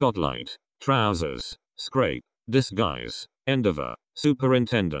 spotlight, trousers, scrape, disguise, endeavor,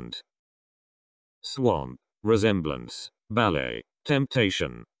 superintendent. Swamp, resemblance, ballet,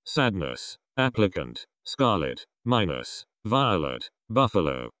 temptation, sadness, applicant, scarlet, minus, violet,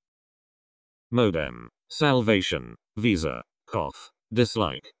 buffalo. modem, salvation, visa, cough,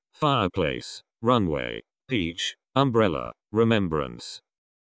 dislike, fireplace, runway, peach, umbrella, remembrance.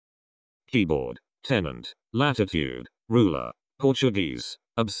 Keyboard, tenant, latitude, ruler, Portuguese,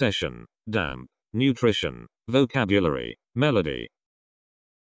 obsession, damp, nutrition, vocabulary, melody.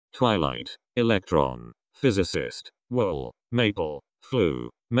 Twilight, electron, physicist, wool, maple, flu,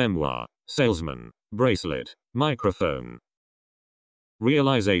 memoir, salesman, bracelet, microphone.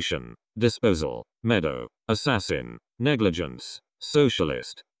 Realization, disposal, meadow, assassin, negligence,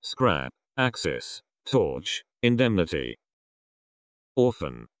 socialist, scrap, axis, torch, indemnity.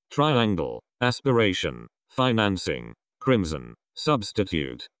 Orphan, triangle, aspiration, financing, crimson,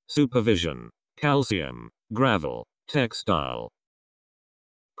 substitute, supervision, calcium, gravel, textile.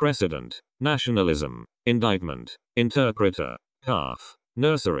 Precedent, nationalism, indictment, interpreter, calf,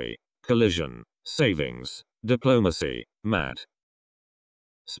 nursery, collision, savings, diplomacy, mat.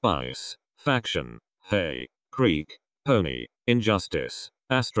 Spice, faction, hay, creek, pony, injustice,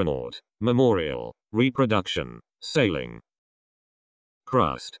 astronaut, memorial, reproduction, sailing.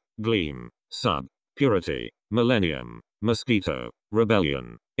 Crust, gleam, sub, purity, millennium, mosquito,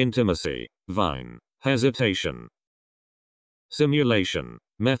 rebellion, intimacy, vine, hesitation. Simulation,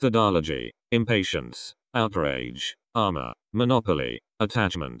 methodology, impatience, outrage, armor, monopoly,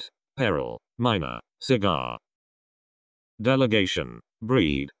 attachment, peril, minor, cigar. Delegation,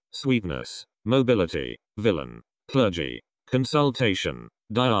 breed, sweetness, mobility, villain, clergy, consultation,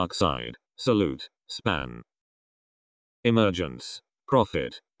 dioxide, salute, span. Emergence,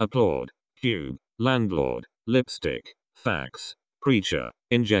 profit, applaud, cube, landlord, lipstick, fax, preacher,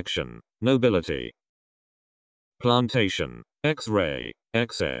 injection, nobility. Plantation, X-ray,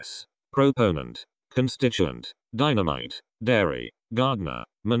 excess, proponent, constituent, dynamite, dairy, gardener,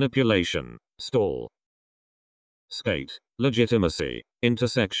 manipulation, stall. Skate, legitimacy,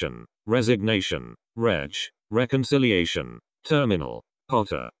 intersection, resignation, wretch, reconciliation, terminal,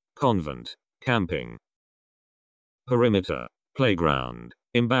 potter, convent, camping. Perimeter, playground,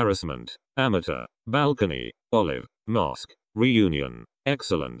 embarrassment, amateur, balcony, olive, mosque, reunion,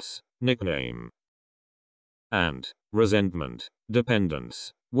 excellence, nickname. Ant, resentment,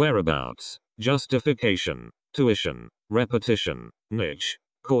 dependence, whereabouts, justification, tuition, repetition, niche,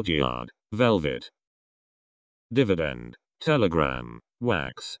 courtyard, velvet. Dividend, telegram,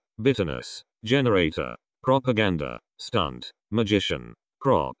 wax, bitterness, generator, propaganda, stunt, magician,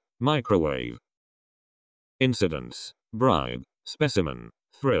 crop, microwave. Incidents, bribe, specimen,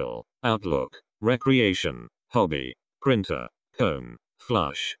 thrill, outlook, recreation, hobby, printer, cone,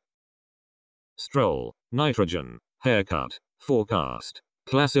 flush. Stroll, nitrogen, haircut, forecast,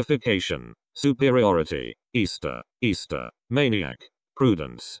 classification, superiority, Easter, maniac,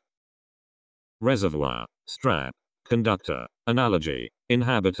 prudence. Reservoir, strap, conductor, analogy,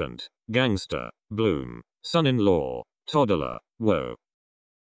 inhabitant, gangster, bloom, son-in-law, toddler, woe.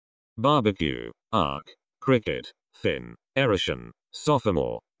 Barbecue, arc, cricket, fin, erection,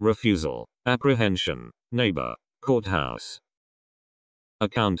 sophomore, refusal, apprehension, neighbor, courthouse.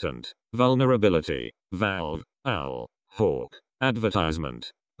 Accountant, vulnerability, valve, owl, hawk,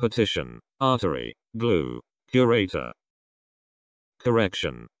 advertisement, petition, artery, glue, curator.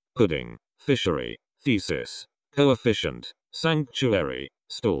 Correction, pudding, fishery, thesis, coefficient, sanctuary,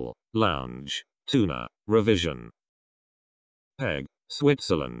 stool, lounge, tuna, revision. Peg,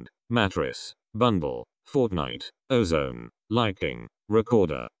 Switzerland, mattress, bundle, fortnight, ozone, liking,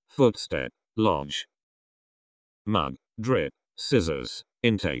 recorder, footstep, lodge. Mug, drip, scissors,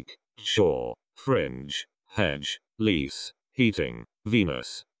 intake, shore, fringe, hedge, lease, heating,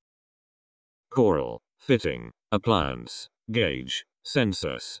 Venus. Choral, fitting, appliance, gauge,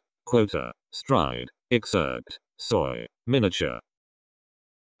 census, quota, stride, excerpt, soy, miniature.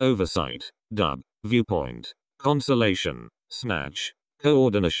 Oversight, dub, viewpoint, consolation, snatch,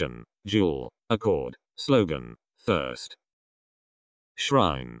 coordination, jewel, accord, slogan, thirst.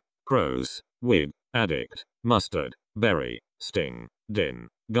 Shrine, prose, wig, addict, mustard, berry, sting, din,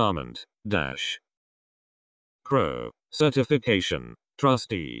 garment, dash. Crow, certification,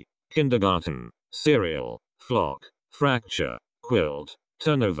 trustee, kindergarten, cereal, flock, fracture, quilt,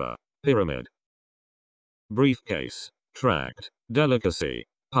 turnover, pyramid. Briefcase, tract, delicacy,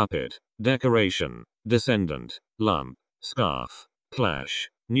 puppet, decoration, descendant, lump, scarf, clash,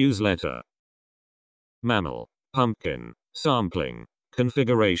 newsletter. Mammal, pumpkin, sampling,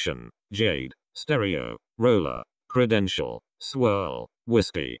 configuration, jade, stereo, roller, credential, swirl,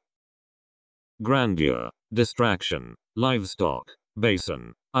 whiskey. Grandeur, distraction, livestock,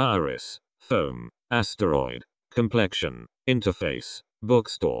 basin, iris, foam, asteroid, complexion, interface,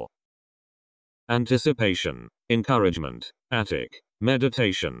 bookstore. Anticipation, encouragement, attic,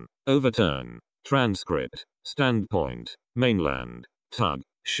 meditation, overturn, transcript, standpoint, mainland, tug,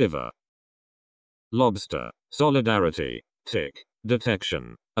 shiver. Lobster, solidarity, tick,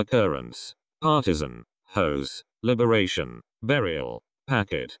 detection, occurrence, partisan, hose, liberation, burial,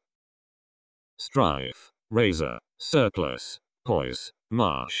 packet. Strife, razor, surplus, poise,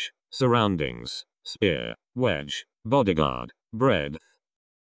 marsh, surroundings, spear, wedge, bodyguard, breadth.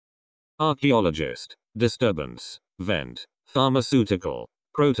 Archaeologist, disturbance, vent, pharmaceutical,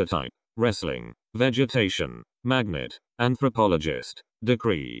 prototype, wrestling, vegetation, magnet, anthropologist,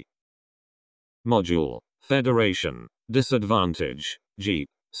 decree. Module, federation, disadvantage, jeep,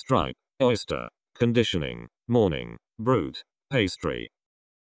 stripe, oyster, conditioning, morning, brute, pastry.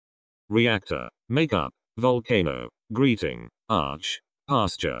 Reactor, makeup, volcano, greeting, arch,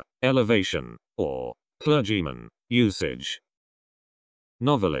 pasture, elevation, or, clergyman, usage.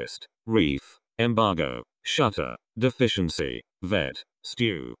 Novelist, reef, embargo, shutter, deficiency, vet,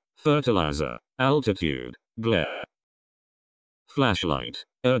 stew, fertilizer, altitude, glare. Flashlight,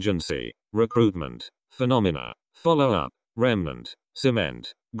 urgency, recruitment, phenomena, follow-up, remnant,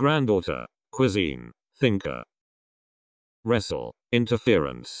 cement, granddaughter, cuisine, thinker. Wrestle,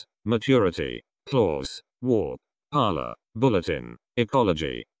 interference, maturity, clause, warp, parlor, bulletin,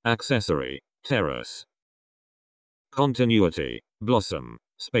 ecology, accessory, terrace. Continuity, blossom,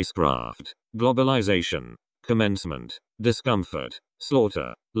 spacecraft, globalization, commencement, discomfort,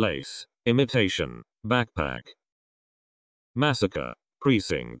 slaughter, lace, imitation, backpack. Massacre,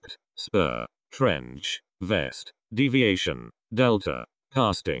 precinct, spur, trench, vest, deviation, delta,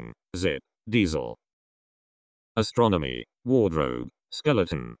 casting, zip, diesel. Astronomy, wardrobe,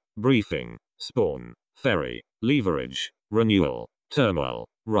 skeleton, briefing, spawn, ferry, leverage, renewal, turmoil,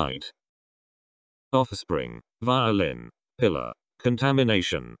 right. Offspring, violin, pillar,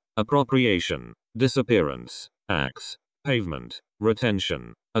 contamination, appropriation, disappearance, axe, pavement,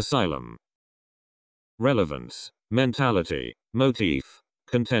 retention, asylum. Relevance, mentality, motif,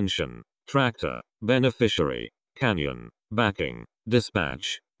 contention, tractor, beneficiary, canyon, backing,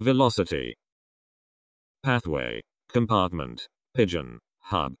 dispatch, velocity. Pathway, compartment, pigeon,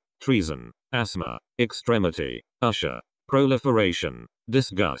 hub, treason, asthma, extremity, usher, proliferation,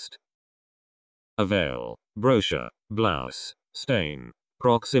 disgust. Avail, brochure, blouse, stain,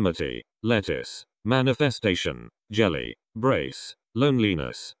 proximity, lettuce, manifestation, jelly, brace,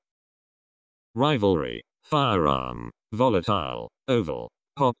 loneliness. Rivalry, firearm, volatile, oval,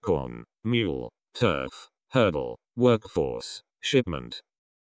 popcorn, mule, turf, hurdle, workforce, shipment.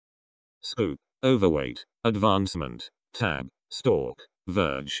 Scoop, overweight, advancement, tab, stalk,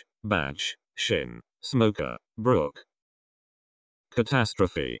 verge, batch, shin, smoker, brook.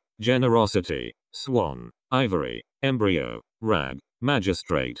 Catastrophe, generosity, swan, ivory, embryo, rag,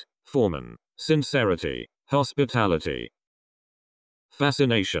 magistrate, foreman, sincerity, hospitality.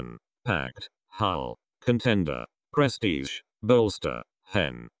 Fascination, pact, hull, contender, prestige, bolster,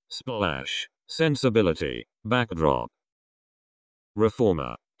 hen, splash, sensibility, backdrop.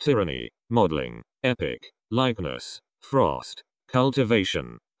 Reformer, tyranny, modeling, epic, likeness, frost,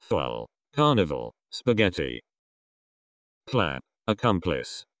 cultivation, foal, carnival, spaghetti. Clap,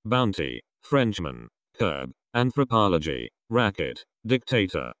 accomplice, bounty, Frenchman, curb, anthropology, racket,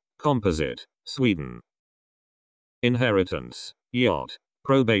 dictator, composite, Sweden. Inheritance, yacht,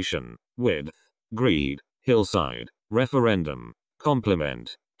 probation, width, greed, hillside, referendum,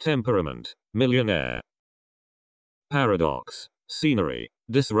 compliment, temperament, millionaire. Paradox, scenery,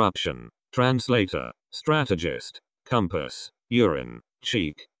 disruption, translator, strategist, compass, urine,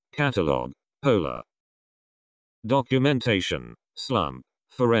 cheek, catalog, polar. Documentation, slump,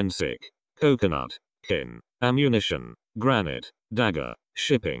 forensic, coconut, kin, ammunition, granite, dagger,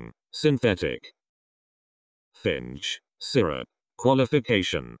 shipping, synthetic. Finch, syrup,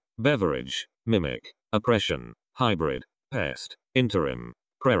 qualification, beverage, mimic, oppression, hybrid, pest, interim,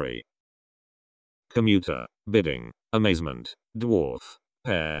 prairie. Commuter, bidding, amazement, dwarf,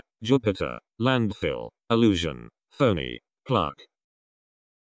 pair, Jupiter, landfill, illusion, phony, pluck.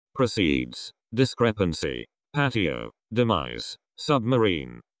 Proceeds, discrepancy, patio, demise,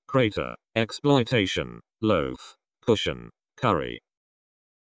 submarine, crater, exploitation, loaf, cushion, curry.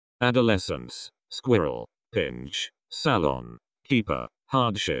 Adolescence, squirrel, pinch, salon, keeper,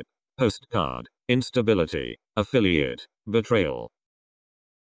 hardship, postcard, instability, affiliate, betrayal.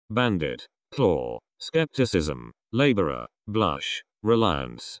 Bandit, claw, skepticism, laborer, blush,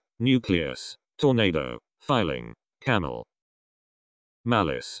 reliance, nucleus, tornado, filing, camel.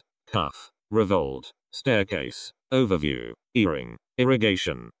 Malice, cuff, revolt, staircase, overview, earring,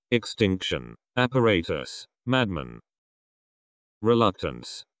 irrigation, extinction, apparatus, madman.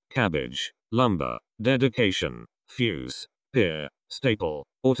 Reluctance, cabbage, lumber, dedication, fuse, peer, staple,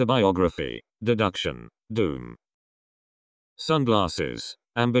 autobiography, deduction, doom. Sunglasses,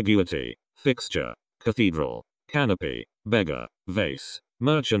 ambiguity, fixture, cathedral, canopy, beggar, vase,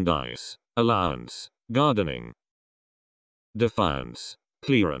 merchandise, allowance, gardening. Defiance,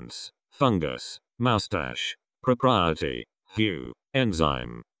 clearance, fungus, moustache, propriety, hue,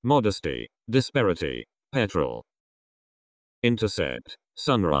 enzyme, modesty, disparity, petrol. Intersect,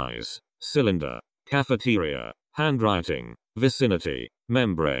 sunrise, cylinder, cafeteria, handwriting, vicinity,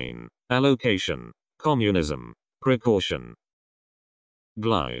 membrane, allocation, communism, precaution.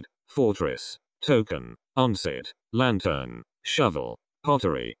 Glide, fortress, token, onset, lantern, shovel,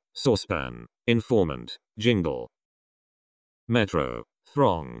 pottery, saucepan, informant, jingle. Metro,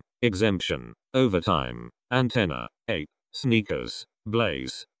 throng, exemption, overtime, antenna, ape, sneakers,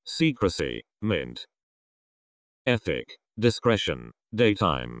 blaze, secrecy, mint. Ethic, discretion,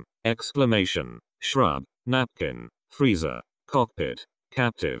 daytime, exclamation, shrub, napkin, freezer, cockpit,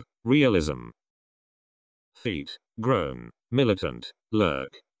 captive, realism. Feet, groan, militant,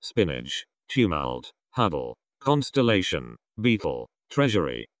 lurk, spinach, tumult, huddle, constellation, beetle,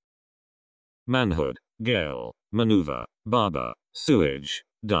 treasury. Manhood, gale, maneuver, barber, sewage,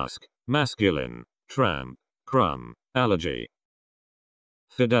 dusk, masculine, tramp, crumb, allergy.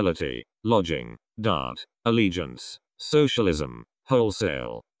 Fidelity, lodging, dart, allegiance, socialism,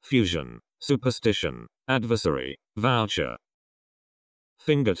 wholesale, fusion, superstition, adversary, voucher.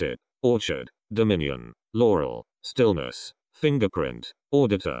 Fingertip, orchard, dominion, laurel, stillness, fingerprint,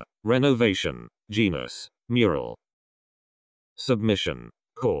 auditor, renovation, genus, mural. Submission,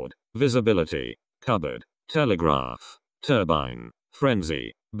 cord, visibility, cupboard, telegraph, turbine,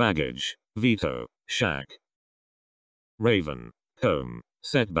 frenzy, baggage, veto, shack. Raven, comb,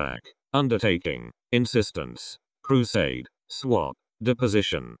 setback, undertaking, insistence, crusade, swap,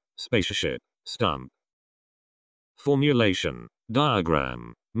 deposition, spaceship, stump. Formulation,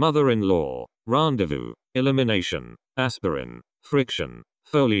 diagram, mother-in-law, rendezvous, elimination, aspirin, friction,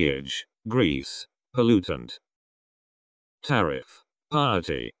 foliage, grease, pollutant. Tariff,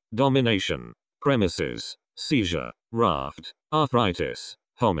 piety, domination, premises, seizure, raft, arthritis,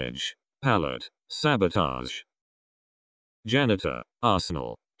 homage, palate, sabotage. Janitor,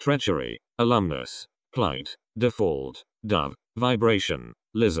 arsenal, treachery, alumnus, plight, default, dove, vibration,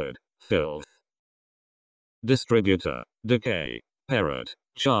 lizard, filth. Distributor, decay, parrot,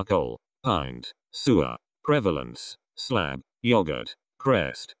 charcoal, pint, sewer, prevalence, slab, yogurt,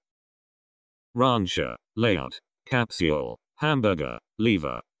 crest. Rancher, layout, capsule, hamburger,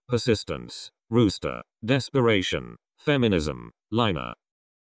 lever, persistence, rooster, desperation, feminism, liner.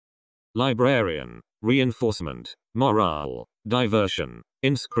 Librarian, reinforcement, morale, diversion,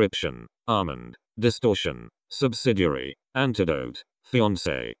 inscription, almond, distortion, subsidiary, antidote,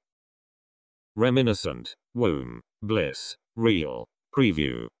 fiancé. Reminiscent, womb, bliss, real,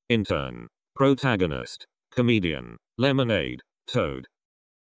 preview, intern, protagonist, comedian, lemonade, toad.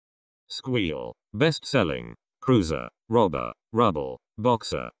 Squeal, best-selling, cruiser, robber, rubble,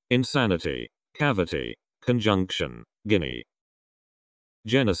 boxer, insanity, cavity, conjunction, guinea.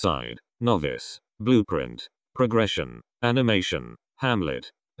 Genocide, novice, blueprint, progression, animation,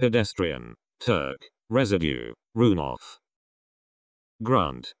 Hamlet, pedestrian, Turk, residue, runoff.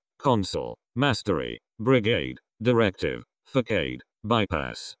 Grunt, consul, mastery, brigade, directive, facade,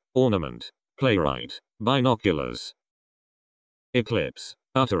 bypass, ornament, playwright, binoculars. Eclipse,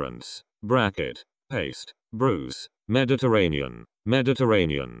 utterance, bracket, paste, bruise, Mediterranean,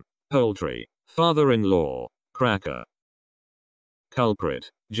 Mediterranean, poultry, father-in-law, cracker.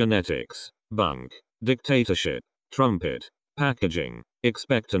 Culprit, genetics, bunk, dictatorship, trumpet, packaging,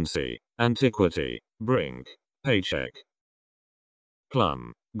 expectancy, antiquity, brink, paycheck.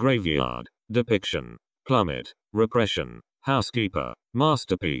 Plum, graveyard, depiction, plummet, repression, housekeeper,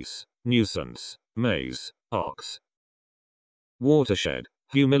 masterpiece, nuisance, maze, ox. Watershed,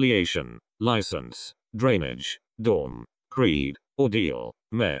 humiliation, license, drainage, dorm, creed, ordeal,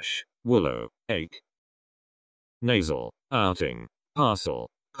 mesh, willow, ache. Nasal, outing, parcel,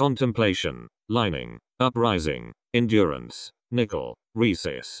 contemplation, lining, uprising, endurance, nickel,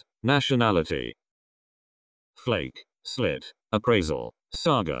 recess, nationality. Flake, slit, appraisal,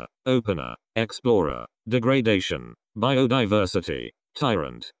 saga, opener, explorer, degradation, biodiversity,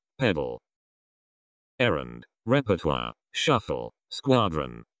 tyrant, pedal. Errand, repertoire, shuffle,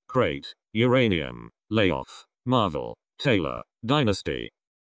 squadron, crate, uranium, layoff, marvel, tailor, dynasty.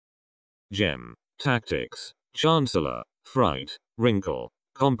 Gem, tactics, chancellor, fright, wrinkle,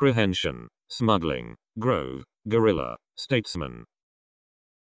 comprehension, smuggling, grove, guerrilla, statesman.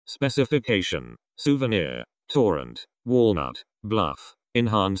 Specification, souvenir, torrent, walnut, bluff,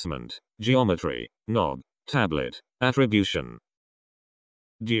 enhancement, geometry, knob, tablet, attribution.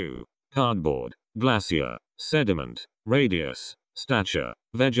 dew, cardboard, glacier, sediment, radius, stature,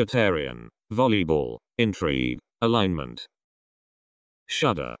 vegetarian, volleyball, intrigue, alignment.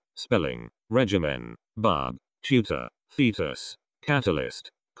 Shudder, spelling, regimen, barb, tutor, fetus, catalyst,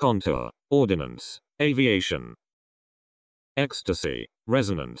 contour, ordinance, aviation. Ecstasy,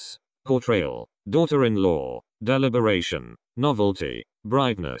 resonance, portrayal, daughter-in-law, deliberation, novelty,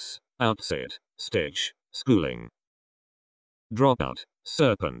 brightness, outset, stitch, schooling. Dropout,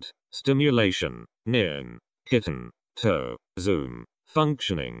 serpent, stimulation, neon, kitten, toe, zoom,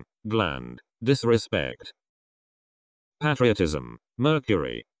 functioning, gland, disrespect. Patriotism,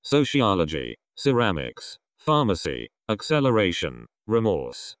 mercury, sociology, ceramics, pharmacy, acceleration,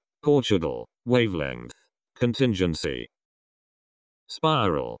 remorse, Portugal, wavelength, contingency.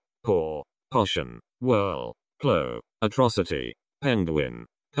 Spiral, paw, potion, whirl, plow, atrocity, penguin,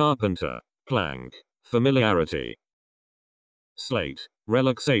 carpenter, plank, familiarity. Slate,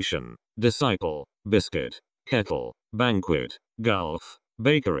 relaxation, disciple, biscuit, kettle, banquet, gulf,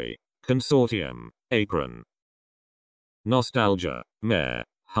 bakery, consortium, apron. Nostalgia, mare,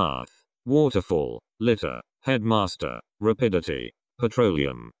 hearth, waterfall, litter, headmaster, rapidity,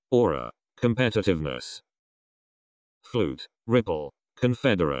 petroleum, aura, competitiveness. Flute, ripple,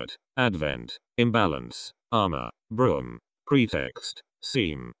 confederate, advent, imbalance, armor, broom, pretext,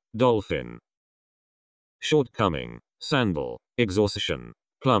 seam, dolphin. Shortcoming, sandal, exhaustion,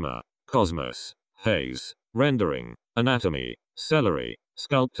 plumber, cosmos, haze, rendering, anatomy, celery,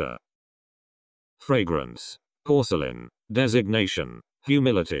 sculptor. Fragrance, porcelain, designation,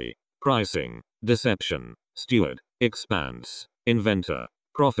 humility, pricing, deception, steward, expanse, inventor,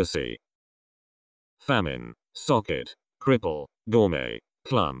 prophecy. Famine, socket, cripple, gourmet,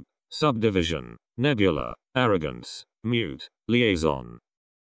 clump, subdivision, nebula, arrogance, mute, liaison.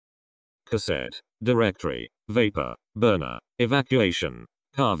 Cassette, directory, vapor, burner, evacuation,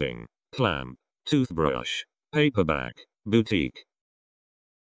 carving, clamp, toothbrush, paperback, boutique.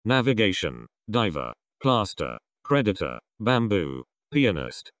 Navigation, diver, plaster, creditor, bamboo,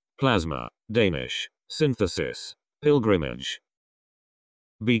 pianist, plasma, Danish, synthesis, pilgrimage.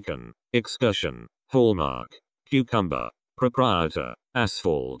 Beacon, excursion, hallmark, cucumber, proprietor,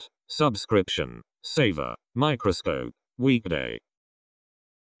 asphalt, subscription, saver, microscope, weekday.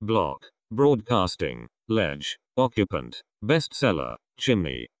 Block, broadcasting, ledge, occupant, bestseller,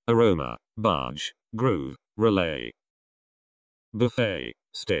 chimney, aroma, barge, groove, relay. Buffet,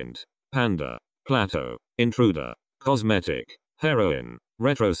 stint, panda, plateau, intruder, cosmetic, heroine,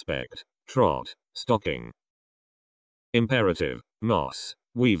 retrospect, trot, stocking. Imperative, moss,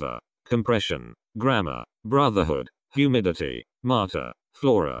 weaver, compression, grammar, brotherhood, humidity, martyr,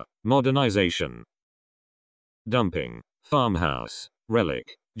 flora, modernization. Dumping, farmhouse, relic,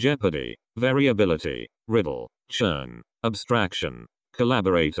 jeopardy, variability, riddle, churn, abstraction,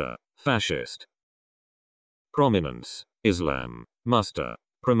 collaborator, fascist. Prominence, Islam, muster,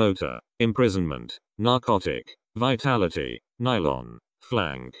 promoter, imprisonment, narcotic, vitality, nylon,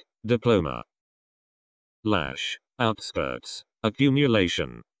 flank, diploma. Lash, outskirts,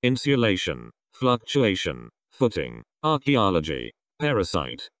 accumulation, insulation, fluctuation, footing, archaeology,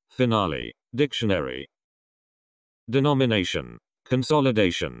 parasite, finale, dictionary. Denomination,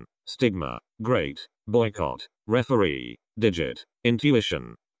 consolidation, stigma, great, boycott, referee, digit,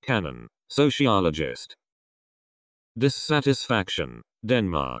 intuition, canon, sociologist. Dissatisfaction,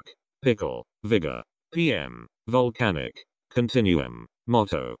 Denmark, pickle, vigor, PM, volcanic, continuum,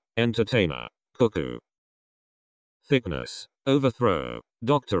 motto, entertainer, cuckoo. Thickness, overthrow,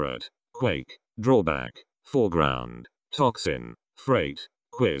 doctorate, quake, drawback, foreground, toxin, freight,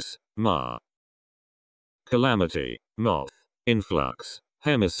 quiz, mar. Calamity, moth, influx,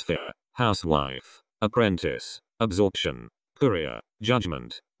 hemisphere, housewife, apprentice, absorption, courier,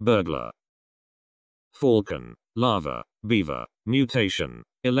 judgment, burglar. Falcon, lava, beaver, mutation,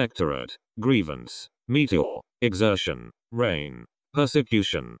 electorate, grievance, meteor, exertion, rain,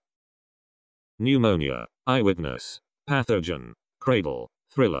 persecution. Pneumonia, eyewitness, pathogen, cradle,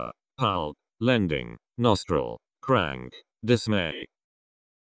 thriller, pulp, lending, nostril, crank, dismay.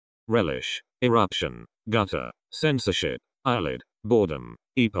 Relish, eruption, gutter, censorship, eyelid, boredom,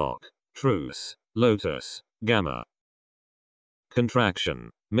 epoch, truce, lotus, gamma. Contraction,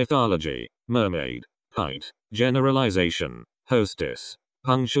 mythology, mermaid, kite, generalization, hostess,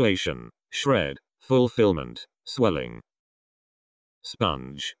 punctuation, shred, fulfillment, swelling.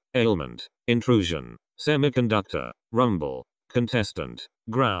 Sponge, ailment, intrusion, semiconductor, rumble, contestant,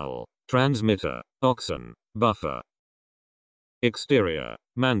 growl, transmitter, oxen, buffer. Exterior,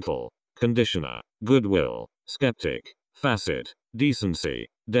 mantle, conditioner, goodwill, skeptic, facet, decency,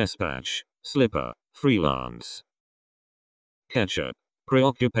 despatch, slipper, freelance. Ketchup,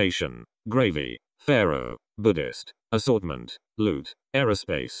 preoccupation, gravy, pharaoh, Buddhist, assortment, loot,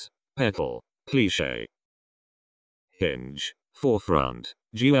 aerospace, petal, cliché. Hinge, forefront,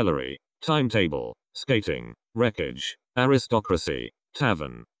 jewelry, timetable, skating, wreckage, aristocracy,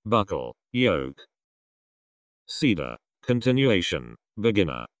 tavern, buckle, yoke. Cedar, continuation,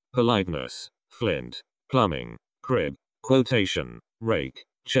 beginner, politeness, flint, plumbing, crib, quotation, rake,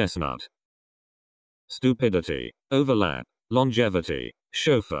 chestnut. Stupidity, overlap, longevity,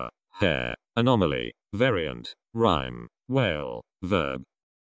 chauffeur, hair, anomaly, variant, rhyme, whale, verb.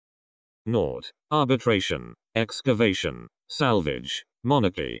 Naught, arbitration, excavation, salvage,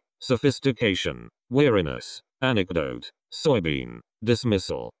 monarchy, sophistication, weariness, anecdote, soybean,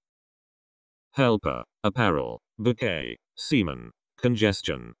 dismissal. Helper, apparel, bouquet, semen,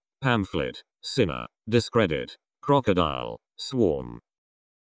 congestion, pamphlet, sinner, discredit, crocodile, swarm.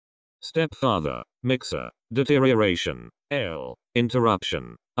 Stepfather, mixer, deterioration, ale,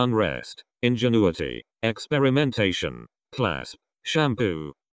 interruption, unrest, ingenuity, experimentation, clasp,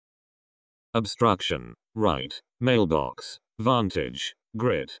 shampoo. Obstruction, right, mailbox, vantage,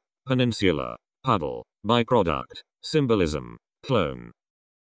 grit, peninsula, puddle, byproduct, symbolism, clone.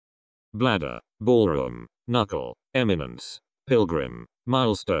 Bladder, ballroom, knuckle, eminence, pilgrim,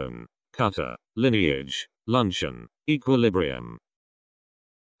 milestone, cutter, lineage, luncheon, equilibrium.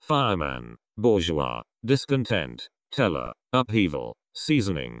 Fireman, bourgeois, discontent, teller, upheaval,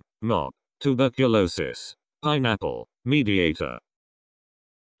 seasoning, mop, tuberculosis, pineapple, mediator.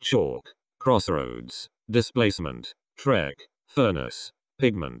 Chalk, crossroads, displacement, trek, furnace,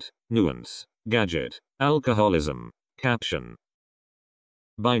 pigment, nuance, gadget, alcoholism, caption.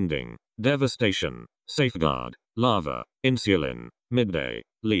 Binding, devastation, safeguard, lava, insulin, midday,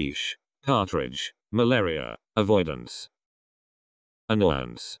 leash, cartridge, malaria, avoidance.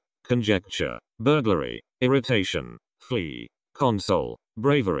 Annoyance, conjecture, burglary, irritation, flee, console,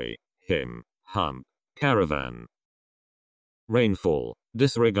 bravery, hymn, hump, caravan. Rainfall,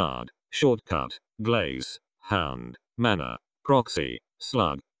 disregard, shortcut, glaze, hound, manner, proxy,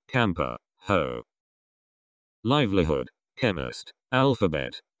 slug, camper, hoe. Livelihood, chemist,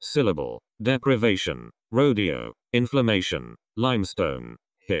 alphabet, syllable, deprivation, rodeo, inflammation, limestone,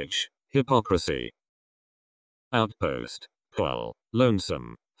 hitch, hypocrisy. Outpost, quell,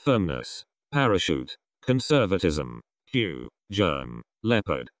 lonesome, firmness, parachute, conservatism, cue, germ,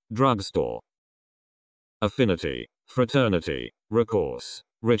 leopard, drugstore. Affinity, fraternity, recourse,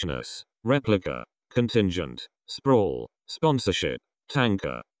 richness, replica, contingent, sprawl, sponsorship,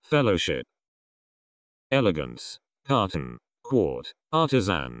 tanker, fellowship. Elegance, carton, quart,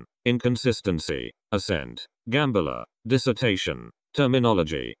 artisan, inconsistency, assent, gambler, dissertation,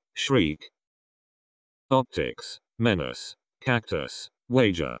 terminology, shriek. Optics, menace, cactus,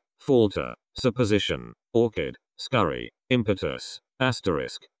 wager, falter, supposition, orchid, scurry, impetus,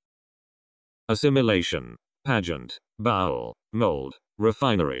 asterisk. Assimilation, pageant, bowel, mold,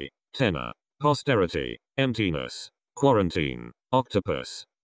 refinery, tenor, posterity, emptiness, quarantine, octopus.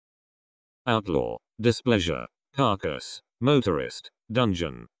 Outlaw, displeasure, carcass, motorist,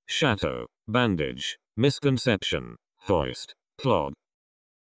 dungeon, chateau, bandage, misconception, hoist, clog.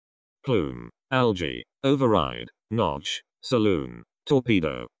 Plume, algae, override, notch, saloon,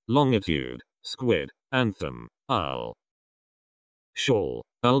 torpedo, longitude, squid, anthem, owl. Shawl,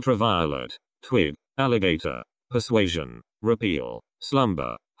 ultraviolet, twig, alligator, persuasion, repeal,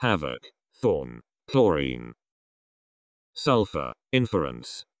 slumber, havoc, thorn, chlorine. Sulfur,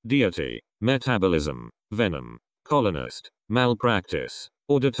 inference, deity, metabolism, venom, colonist, malpractice,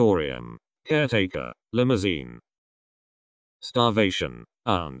 auditorium, caretaker, limousine. Starvation,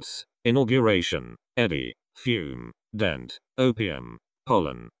 ounce, inauguration, eddy, fume, dent, opium,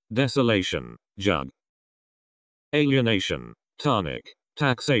 pollen, desolation, jug. Alienation, tonic,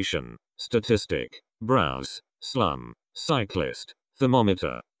 taxation, statistic, browse, slum, cyclist,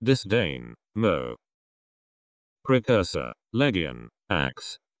 thermometer, disdain, mo. Precursor, legion,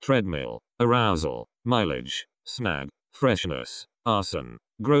 axe, treadmill, arousal, mileage, snag, freshness, arson,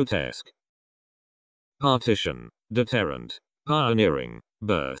 grotesque. Partition, deterrent, pioneering,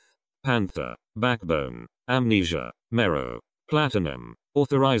 birth, panther, backbone, amnesia, marrow, platinum,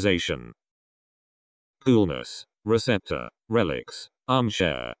 authorization. Coolness, receptor, relics,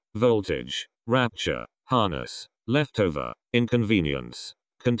 armchair, voltage, rapture, harness, leftover, inconvenience,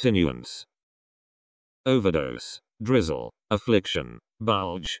 continuance. Overdose, drizzle, affliction,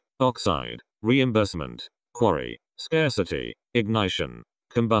 bulge, oxide, reimbursement, quarry, scarcity, ignition,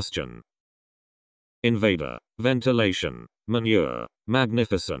 combustion. Invader, ventilation, manure,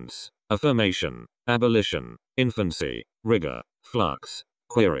 magnificence, affirmation, abolition, infancy, rigor, flux,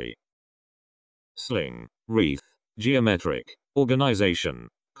 query. Sling, wreath, geometric, organization,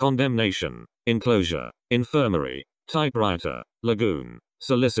 condemnation, enclosure, infirmary, typewriter, lagoon,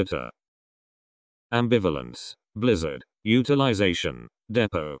 solicitor. Ambivalence, blizzard, utilization,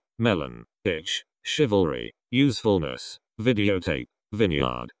 depot, melon, itch, chivalry, usefulness, videotape,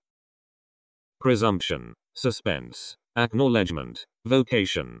 vineyard. Presumption, suspense, acknowledgement,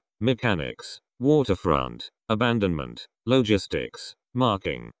 vocation, mechanics, waterfront, abandonment, logistics,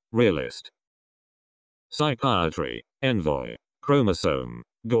 marking, realist. Psychiatry, envoy, chromosome,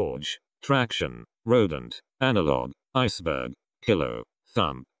 gorge, traction, rodent, analog, iceberg, kilo,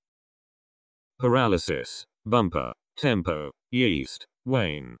 thump. Paralysis, bumper, tempo, yeast,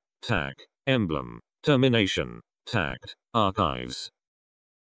 wane, tack, emblem, termination, tact, archives.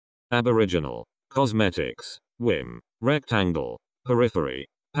 Aboriginal, cosmetics, whim, rectangle, periphery,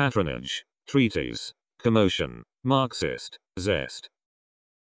 patronage, treatise, commotion, Marxist, zest.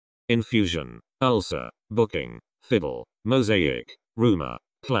 Infusion, ulcer, booking, fiddle, mosaic, rumor,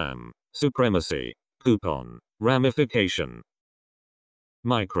 clam, supremacy, coupon, ramification.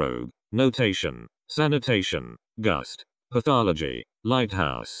 Microbe, notation, sanitation, gust, pathology,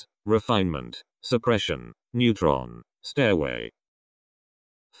 lighthouse, refinement, suppression, neutron, stairway.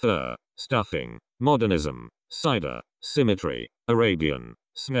 Fur, stuffing, modernism, cider, symmetry, Arabian,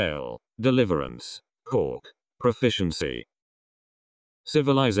 snail, deliverance, cork, proficiency.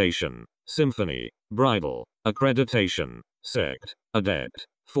 Civilization, symphony, bridal, accreditation, sect, adept,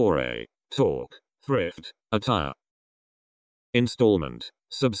 foray, talk, thrift, attire. Installment,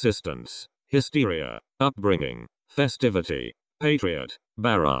 subsistence, hysteria, upbringing, festivity, patriot,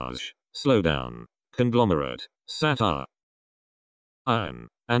 barrage, slowdown, conglomerate, satire. Iron,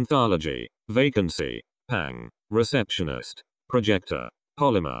 anthology, vacancy, pang, receptionist, projector,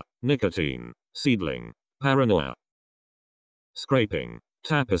 polymer, nicotine, seedling, paranoia. Scraping,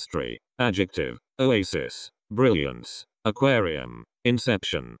 tapestry, adjective, oasis, brilliance, aquarium,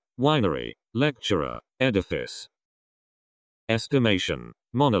 inception, winery, lecturer, edifice. Estimation,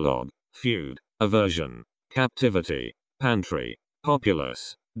 monologue, feud, aversion, captivity, pantry,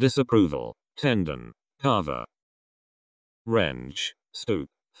 populace, disapproval, tendon, carver. Wrench, stoop,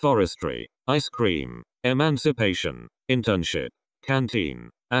 forestry, ice cream, emancipation, internship, canteen,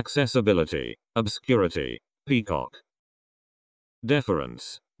 accessibility, obscurity, peacock.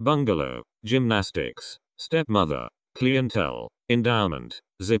 Deference, bungalow, gymnastics, stepmother, clientele, endowment,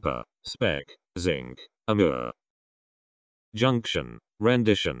 zipper, spec, zinc, amur. Junction,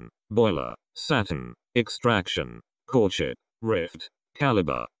 rendition, boiler, satin, extraction, courtship, rift,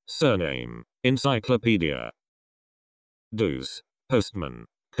 caliber, surname, encyclopedia. Dues, postman,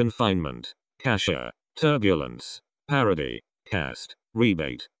 confinement, cashier, turbulence, parody, cast,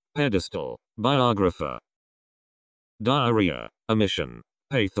 rebate, pedestal, biographer. Diarrhea, omission,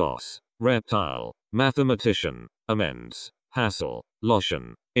 pathos, reptile, mathematician, amends, hassle,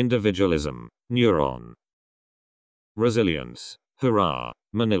 lotion, individualism, neuron. Resilience, hurrah,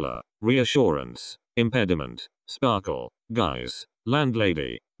 Manila, reassurance, impediment, sparkle, guise,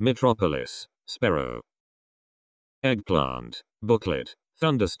 landlady, metropolis, sparrow. Eggplant, booklet,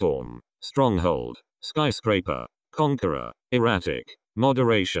 thunderstorm, stronghold, skyscraper, conqueror, erratic,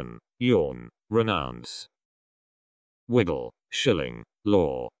 moderation, yawn, renounce. Wiggle, shilling,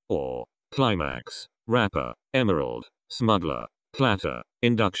 law, or, climax, rapper, emerald, smuggler, clatter,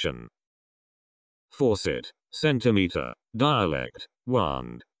 induction. Faucet, centimeter, dialect,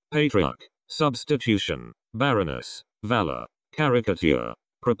 wand, patriarch, substitution, baroness, valor, caricature,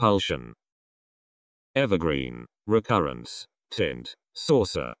 propulsion. Evergreen, recurrence, tint,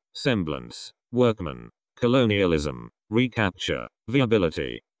 saucer, semblance, workman, colonialism, recapture,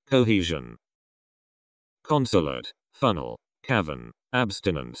 viability, cohesion. Consulate, funnel, cavern,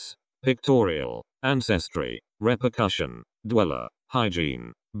 abstinence, pictorial, ancestry, repercussion, dweller,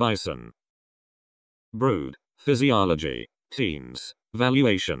 hygiene, bison. Brood, physiology, teens,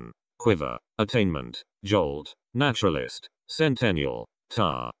 valuation, quiver, attainment, jolt, naturalist, centennial,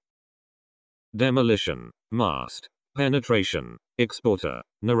 tar. Demolition, mast, penetration, exporter,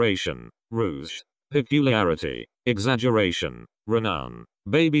 narration, rouge, peculiarity, exaggeration, renown,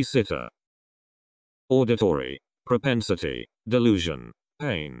 babysitter. Auditory, propensity, delusion,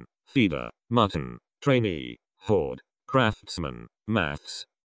 pain, feeder, mutton, trainee, horde, craftsman, maths.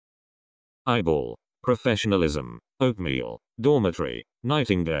 Eyeball, professionalism, oatmeal, dormitory,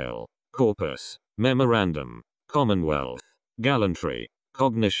 nightingale, corpus, memorandum, commonwealth, gallantry,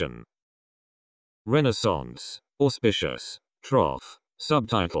 cognition. Renaissance, auspicious, trough,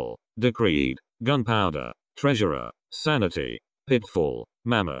 subtitle, decreed, gunpowder, treasurer, sanity, pitfall,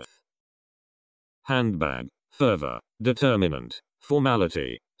 mammoth. Handbag, fervor, determinant,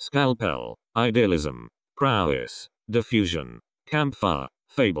 formality, scalpel, idealism, prowess, diffusion, campfire,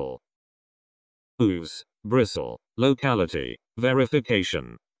 fable. Ooze, bristle, locality,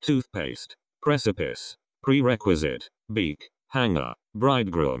 verification, toothpaste, precipice, prerequisite, beak, hanger,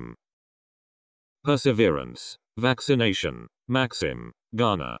 bridegroom. Perseverance, vaccination, maxim,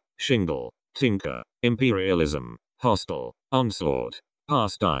 garner, shingle, tinker, imperialism, hostile, onslaught,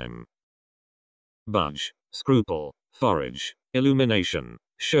 pastime. Budge, scruple, forage, illumination,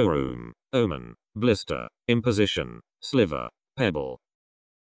 showroom, omen, blister, imposition, sliver, pebble.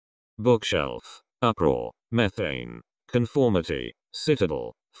 Bookshelf, uproar, methane, conformity,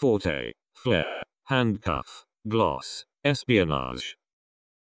 citadel, forte, flare, handcuff, gloss, espionage.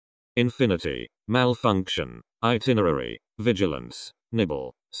 Infinity, malfunction, itinerary, vigilance,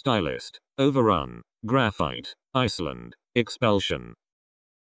 nibble, stylist, overrun, graphite, Iceland, expulsion.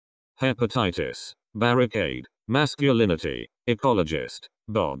 Hepatitis, barricade, masculinity, ecologist,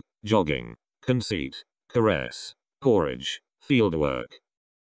 bog, jogging, conceit, caress, porridge, fieldwork.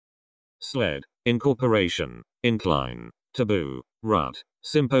 Sled, incorporation, incline, taboo, rut,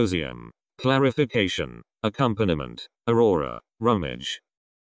 symposium, clarification, accompaniment, aurora, rummage.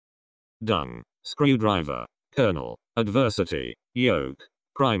 Dung, screwdriver, kernel, adversity, yoke,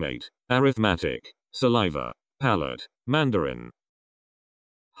 primate, arithmetic, saliva, palate, mandarin.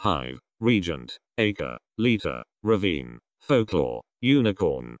 Hive, regent, acre, liter, ravine, folklore,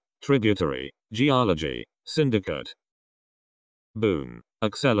 unicorn, tributary, geology, syndicate. Boon,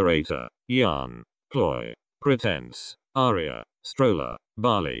 accelerator, yarn, ploy, pretense, aria, stroller,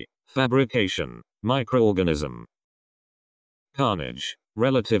 barley, fabrication, microorganism. Carnage,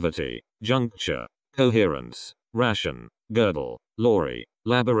 relativity, juncture, coherence, ration, girdle, lorry,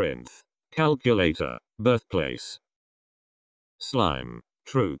 labyrinth, calculator, birthplace. Slime,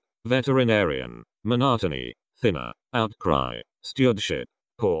 troop, veterinarian, monotony, thinner, outcry, stewardship,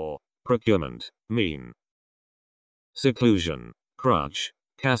 poor, procurement, mean. Seclusion, crutch,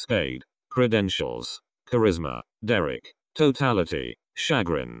 cascade, credentials, charisma, derrick, totality,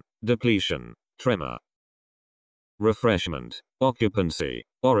 chagrin, depletion, tremor. Refreshment, occupancy,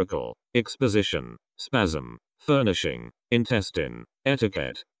 oracle, exposition, spasm, furnishing, intestine,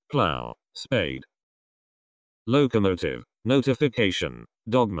 etiquette, plow, spade. Locomotive, notification,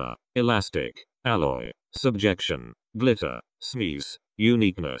 dogma, elastic, alloy, subjection, glitter, sneeze,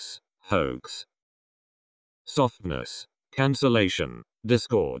 uniqueness, hoax. Softness, cancellation,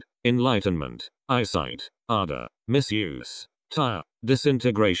 discord, enlightenment, eyesight, ardor, misuse, tire,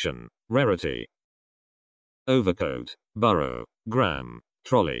 disintegration, rarity. Overcoat, burrow, gram,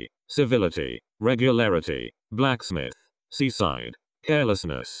 trolley, civility, regularity, blacksmith, seaside,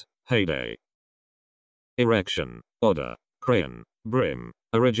 carelessness, heyday. Erection, order, crayon, brim,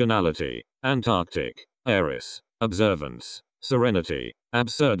 originality, Antarctic, heiress, observance, serenity,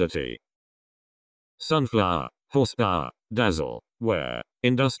 absurdity. Sunflower, horsepower, dazzle, wear,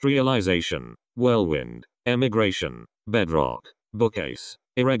 industrialization, whirlwind, emigration, bedrock, bookcase,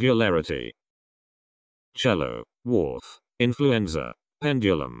 irregularity. Cello, wharf, influenza,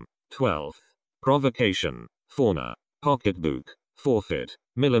 pendulum, 12th, provocation, fauna, pocketbook, forfeit,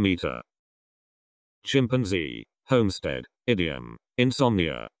 millimeter. Chimpanzee, homestead, idiom,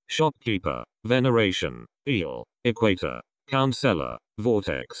 insomnia, shopkeeper, veneration, eel, equator, counselor,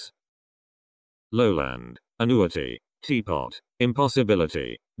 vortex. Lowland, annuity, teapot,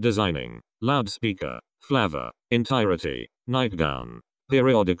 impossibility, designing, loudspeaker, flavor, entirety, nightgown,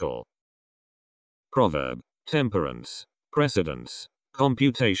 periodical. Proverb, temperance, precedence,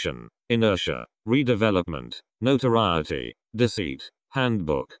 computation, inertia, redevelopment, notoriety, deceit,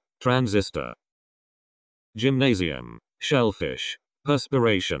 handbook, transistor. Gymnasium, shellfish,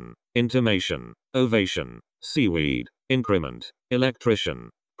 perspiration, intimation, ovation, seaweed, increment, electrician,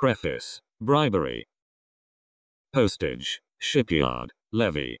 preface, bribery. Postage, shipyard,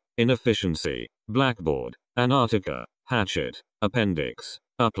 levy, inefficiency, blackboard, Antarctica, hatchet, appendix,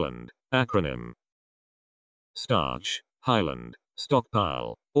 upland, acronym. Starch, highland,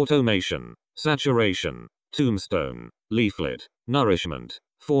 stockpile, automation, saturation, tombstone, leaflet, nourishment,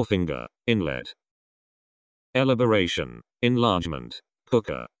 forefinger, inlet. Elaboration, enlargement,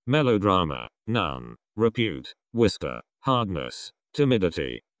 cooker, melodrama, noun, repute, whisker, hardness,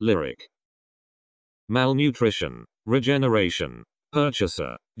 timidity, lyric. Malnutrition, regeneration,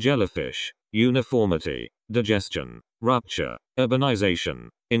 purchaser, jellyfish, uniformity, digestion, rupture, urbanization,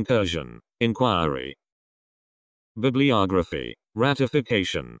 incursion, inquiry. Bibliography,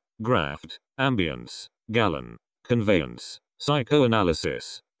 ratification, graft, ambience, gallon, conveyance,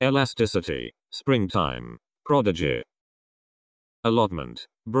 psychoanalysis, elasticity, springtime, prodigy. Allotment,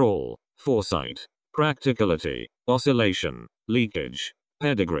 brawl, foresight, practicality, oscillation, leakage,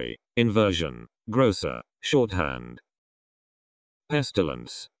 pedigree, inversion, grocer, shorthand.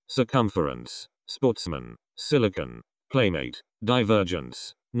 Pestilence, circumference, sportsman, silicon, playmate,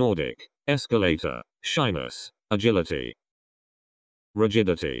 divergence, Nordic, escalator, shyness, agility.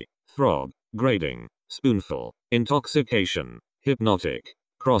 Rigidity, throb, grading, spoonful, intoxication, hypnotic,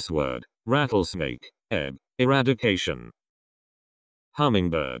 crossword, rattlesnake, ebb, eradication.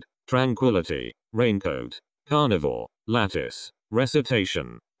 Hummingbird, tranquility, raincoat, carnivore, lattice,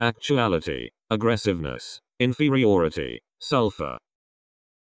 recitation, actuality, aggressiveness, inferiority, sulfur.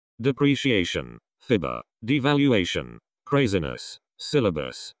 Depreciation, fibber, devaluation, craziness,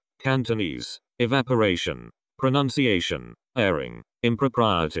 syllabus, Cantonese, evaporation, pronunciation, erring,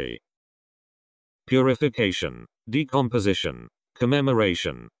 impropriety. Purification, decomposition,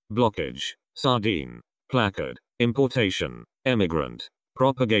 commemoration, blockage, sardine, placard, importation, emigrant,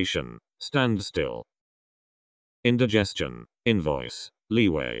 propagation, standstill. Indigestion, invoice,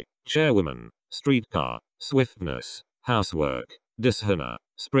 leeway, chairwoman, streetcar, swiftness, housework, dishonor,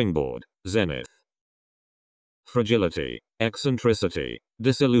 springboard, zenith. Fragility, eccentricity,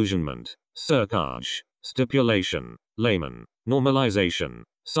 disillusionment, surcharge, stipulation, layman, normalization,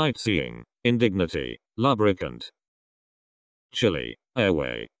 sightseeing, indignity, lubricant. Chili,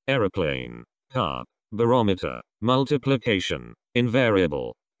 airway, aeroplane, carp, barometer, multiplication,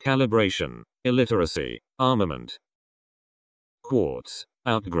 invariable, calibration, illiteracy, armament. Quartz,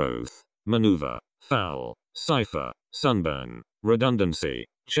 outgrowth, maneuver, foul, cipher, sunburn, redundancy,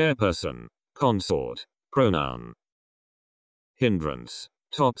 chairperson, consort, pronoun. Hindrance,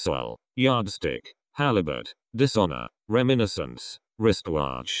 topsoil, yardstick, halibut, dishonor, reminiscence,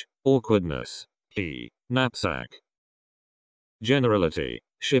 wristwatch, awkwardness, key, knapsack. Generality,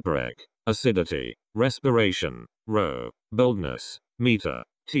 shipwreck, acidity, respiration, row, boldness, meter,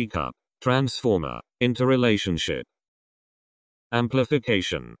 teacup, transformer, interrelationship.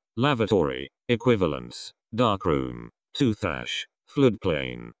 Amplification, lavatory, equivalence, darkroom, toothash,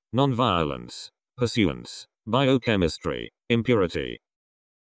 floodplain, nonviolence, pursuance, biochemistry, impurity.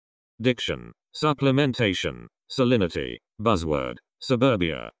 Diction, supplementation, salinity, buzzword,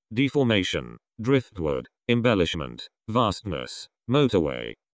 suburbia, deformation, driftwood, embellishment, vastness,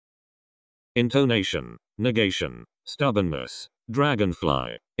 motorway. Intonation, negation, stubbornness,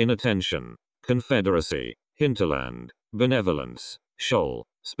 dragonfly, inattention, confederacy, hinterland, benevolence, shoal,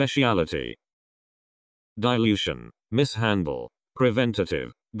 speciality. Dilution, mishandle,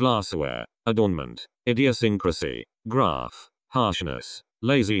 preventative, glassware, adornment, idiosyncrasy, graph, harshness,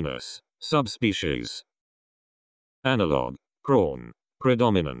 laziness, subspecies. Analog, prawn,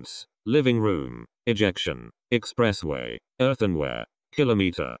 predominance, living room, ejection, expressway, earthenware,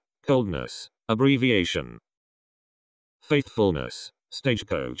 kilometer, coldness, abbreviation. Faithfulness,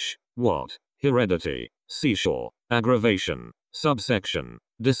 stagecoach, what, heredity, seashore, aggravation, subsection,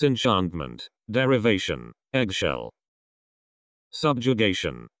 disenchantment, derivation, eggshell.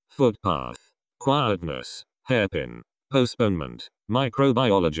 Subjugation, footpath, quietness, hairpin, postponement,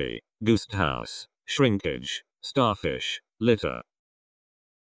 microbiology, goosthouse, shrinkage, starfish, litter.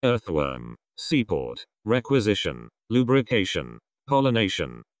 Earthworm, seaport, requisition, lubrication,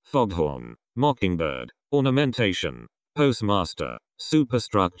 pollination, foghorn, mockingbird, ornamentation, postmaster,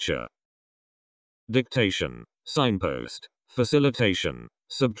 superstructure. Dictation, signpost, facilitation,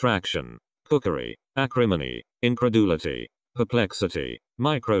 subtraction, cookery, acrimony, incredulity, perplexity,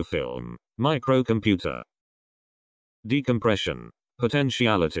 microfilm, microcomputer. Decompression,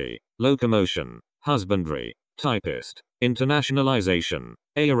 potentiality, locomotion, husbandry, typist, internationalization,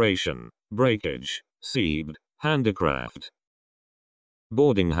 aeration, breakage, seed, handicraft.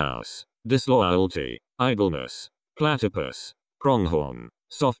 Boarding house, disloyalty, idleness, platypus, pronghorn,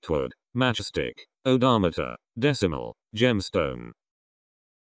 softwood, matchstick, odometer, decimal, gemstone.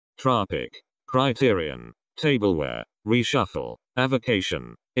 Tropic, criterion, tableware, reshuffle,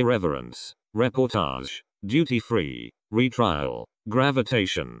 avocation, irreverence, reportage, duty-free, retrial,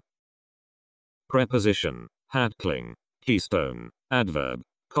 gravitation. Preposition, hatkling, keystone, adverb,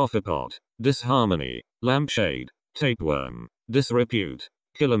 coffeepot, disharmony, lampshade, tapeworm, disrepute,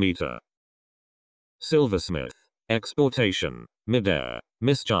 kilometer. Silversmith, exportation, midair,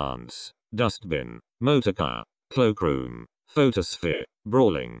 mischance, dustbin, motorcar, cloakroom, photosphere,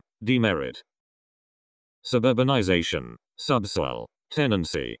 brawling, demerit. Suburbanization, subsoil,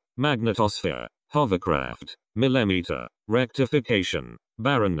 tenancy, magnetosphere, hovercraft, millimeter, rectification,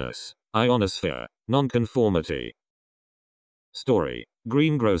 barrenness, ionosphere, nonconformity. Story,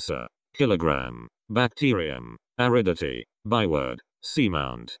 greengrocer, kilogram, bacterium, aridity, byword,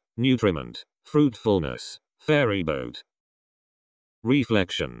 seamount, nutriment, fruitfulness, ferryboat.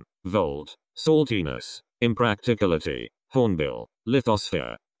 Reflection, volt, saltiness, impracticality, hornbill,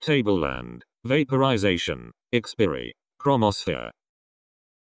 lithosphere, tableland, vaporization, expiry, chromosphere.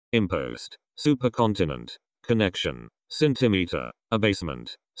 Impost, supercontinent, connection, centimeter,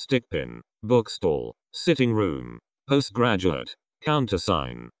 abasement, stickpin, bookstall, sitting room, postgraduate,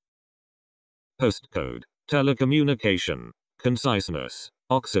 countersign. Postcode, telecommunication, conciseness,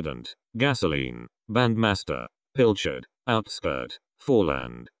 occident, gasoline, bandmaster, pilchard, outskirt,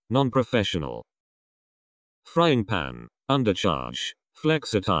 foreland, non-professional. Frying pan, undercharge,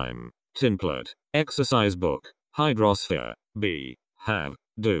 flexitime, tinplate, exercise book, hydrosphere, be, have,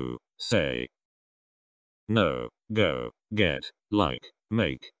 do, say. Know, go, get, like,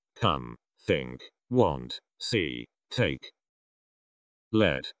 make, come, think, want, see, take.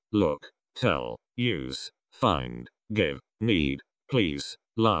 Let, look, tell, use, find, give, need, please,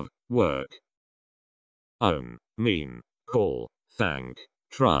 love, work. Own, mean, call, thank,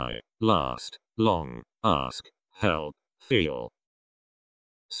 try, last, long, ask, help, feel.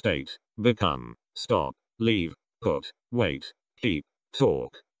 State, become, stop, leave, put, wait, keep,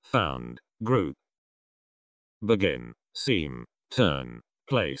 talk, found, group. Begin, seem, turn,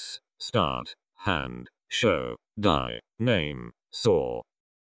 place, start, hand, show, die, name, saw.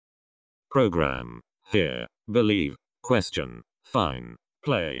 Program, hear, believe, question, fine,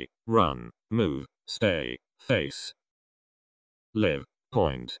 play, run, move, stay, face. Live,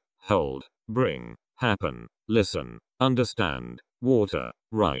 point, hold, bring, happen, listen, understand, water,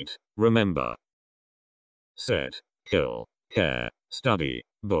 write, remember. Set, kill, care, study,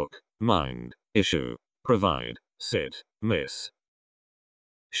 book, mind, issue, provide, sit, miss.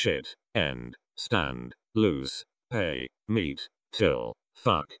 Shit, end, stand, lose, pay, meet, till,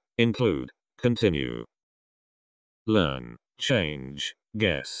 fuck, include, continue. Learn, change,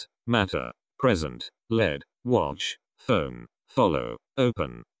 guess, matter, present, lead, watch, phone, follow,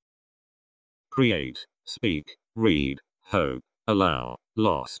 open. Create, speak, read, hope, allow,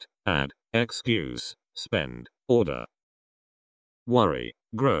 lost, add, excuse, spend, order. Worry,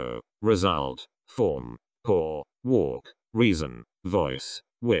 grow, result, form, pour, walk, reason, voice,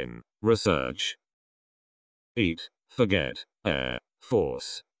 win, research. Eat, forget, air,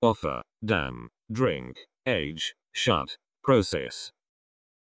 force, offer, dam, drink, age, shut, process.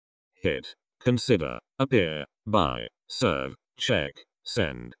 Hit, consider, appear, buy, serve, check,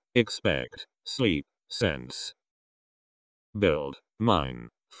 send, expect, sleep, sense. Build, mine,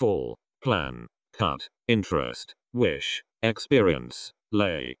 fall, plan, cut, interest, wish, experience,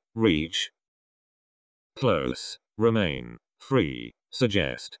 lay, reach. Close, remain, free,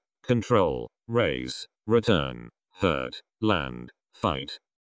 suggest, control, raise, return, hurt, land, fight.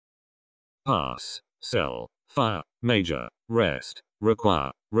 Pass, sell, fire, major, rest,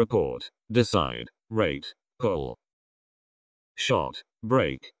 require, report, decide, rate, pull. Shot,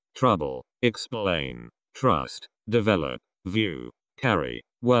 break, trouble, explain, trust, develop, view, carry,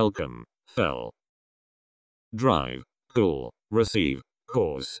 welcome, fell. Drive, cool, receive,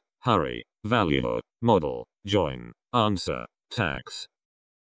 cause, hurry, value, model, join, answer, tax.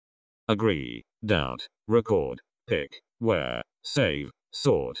 Agree, doubt, record, pick, where, save,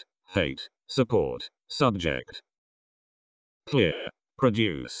 sort, hate, support, subject. Clear,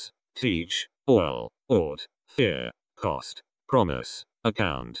 produce, teach, oil, ought, fear, cost, promise,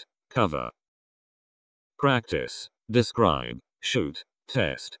 account, cover. Practice, describe, shoot,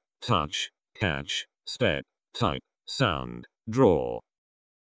 test, touch, catch, step, type, sound, draw.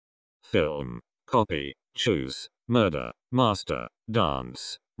 Film, copy, choose, murder, master,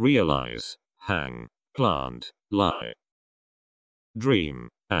 dance, realize, hang, plant, lie. Dream,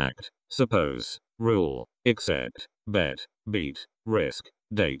 act, suppose, rule, accept, bet, beat, risk,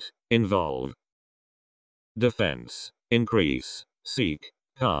 date, involve. Defense, increase, seek,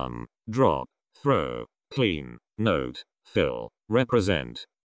 calm, drop, throw, clean, note, fill, represent.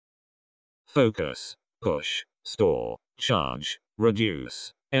 Focus, push, store, charge,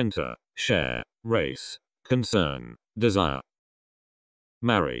 reduce, enter, share, race, concern, desire.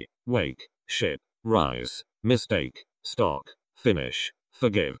 Marry, wake, ship, rise, mistake, stock, finish,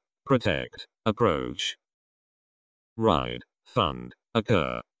 forgive, protect, approach. Ride, fund,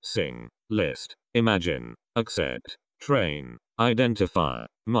 occur, sing, list, imagine, accept, train, identify,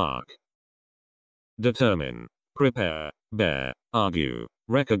 mark. Determine, prepare, bear, argue,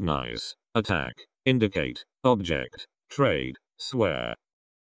 recognize, attack, indicate, object, trade, swear.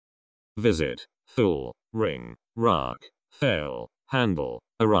 Visit, fool, ring, rack, fail, handle,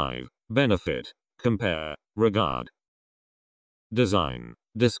 arrive, benefit, compare, regard. Design,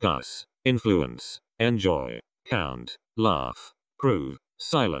 discuss, influence, enjoy, count, laugh, prove,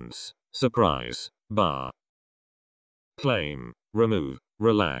 silence, surprise, bar. Claim, remove,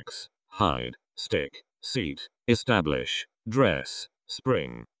 relax, hide, stick, seat, establish, dress,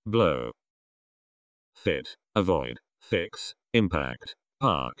 spring, blow. fit, avoid, fix, impact,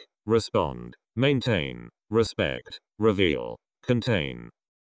 park, respond, maintain, respect, reveal, contain.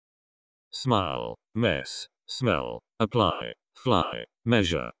 Smile, mess, smell, apply, fly,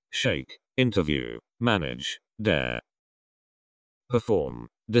 measure, shake, interview, manage, dare. Perform,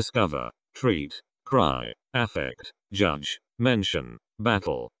 discover, treat, cry, affect, judge, mention,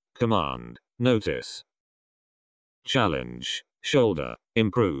 battle, command, notice. Challenge, shoulder,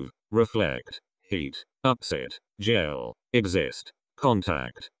 improve, reflect, heat, upset, jail, exist,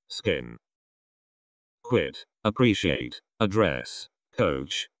 contact, skin. Quit, appreciate, address,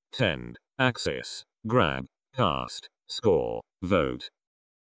 coach, tend, access, grab, cast, score, vote.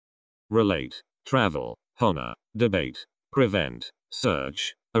 Relate, travel, honor, debate, prevent,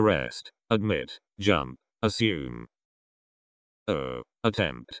 search, arrest, admit, jump, assume.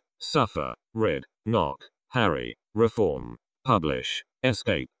 Attempt, suffer, rid, knock, harry, reform, publish,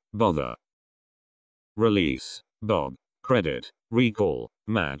 escape, bother. Release, bob, credit, recall,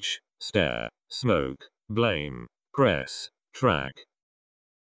 match, stare, smoke, blame, press, track.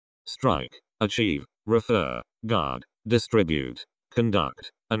 Strike, achieve, refer, guard, distribute,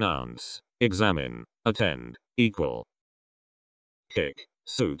 conduct, announce, examine, attend, equal. Kick,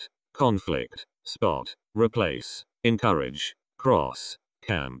 suit, conflict, spot, replace, encourage, cross,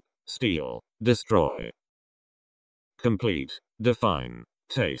 camp, steal, destroy. Complete, define,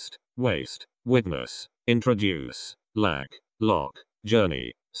 taste, waste, witness, introduce, lack, lock,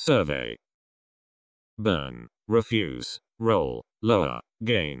 journey, survey. Burn, refuse, roll, lower,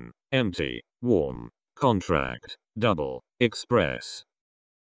 gain, empty, warm, contract, double, express.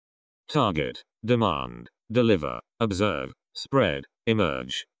 Target, demand, deliver, observe, spread,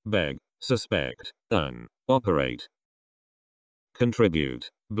 emerge, beg, suspect, earn, operate. Contribute,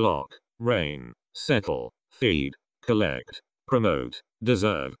 block, reign, settle, feed, collect, promote,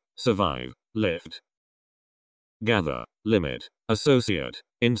 deserve, survive, lift. Gather, limit, associate,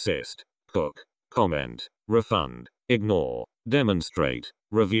 insist, cook, comment, refund, ignore, demonstrate,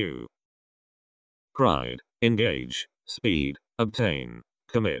 review. Pride, engage, speed, obtain,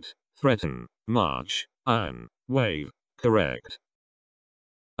 commit, threaten, march, earn, wave, correct.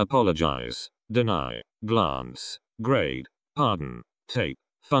 Apologize, deny, glance, grade, pardon, tape,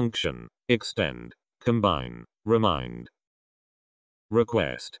 function, extend, combine, remind.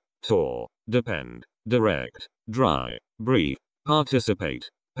 Request, tour, depend, direct, dry, brief, participate,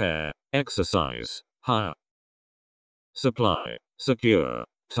 pair, exercise, hire. Supply, secure,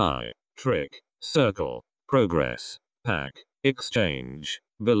 tie, trick, circle, progress, pack, exchange,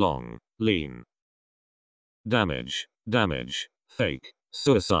 belong, lean. Damage, fake,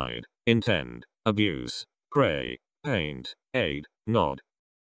 suicide, intend, abuse, pray, paint, aid, nod.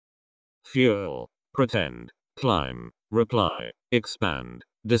 Fuel, pretend, climb, reply, expand,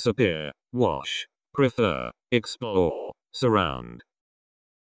 disappear, wash, prefer, explore, surround.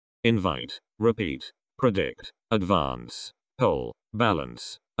 Invite, repeat, predict, advance, poll,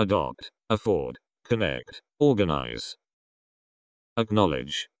 balance, adopt, afford, connect, organize.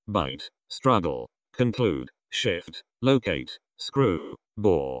 Acknowledge, bite, struggle, conclude, shift, locate, screw,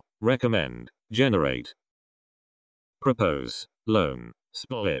 bore, recommend, generate. Propose, loan,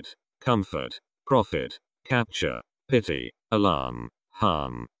 split, comfort, profit, capture, pity, alarm,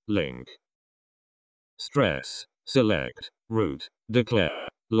 harm, link. Stress, select, route, declare,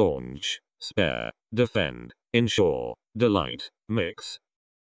 launch, spare, defend, ensure, delight, mix.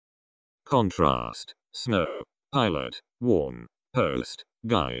 Contrast, snow, pilot, warn, post,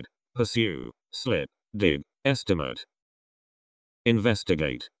 guide, pursue, slip, dig, estimate.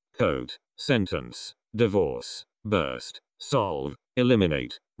 Investigate, code, sentence, divorce, burst, solve,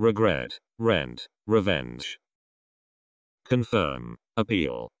 eliminate, regret, rent, revenge. Confirm,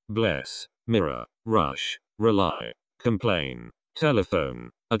 appeal, bless, mirror, rush, rely, complain, telephone,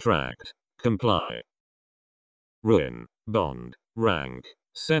 attract, comply. Ruin, bond, rank,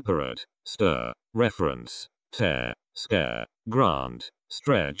 separate, stir, reference, tear, scare, grant,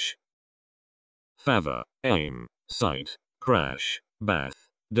 stretch. Favor, aim, sight, crash,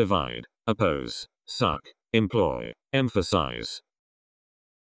 bath, divide, oppose, suck, employ, emphasize.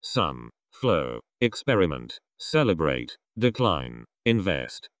 Sum, flow, experiment, celebrate, decline,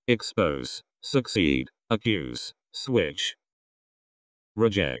 invest, expose, succeed, accuse, switch.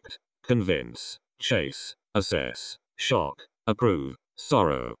 Reject, convince, chase, assess, shock, approve,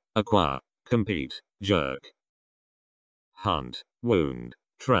 sorrow, acquire, compete, jerk. Hunt, wound,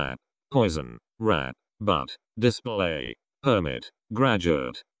 trap, poison, wrap, butt, display, permit,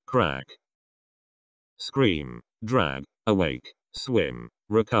 graduate, crack. Scream, drag, awake, swim,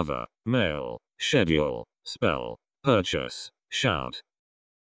 recover, mail, schedule, spell, purchase, shout.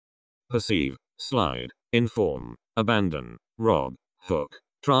 Perceive, slide, inform, abandon, rob, hook,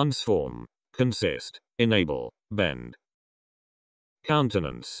 transform, consist, enable, bend.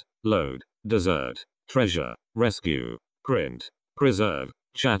 Countenance, load, desert, treasure, rescue, print, preserve,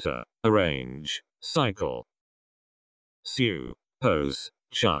 chatter, arrange, cycle. Sue, pose,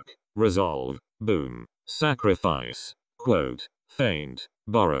 chuck, resolve, boom, sacrifice, quote, faint,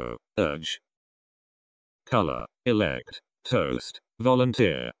 borrow, urge. Color, elect, toast,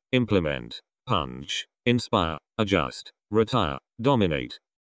 volunteer, implement, punch, inspire, adjust, retire, dominate.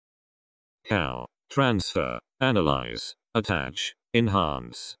 Cow, transfer, analyze, attach,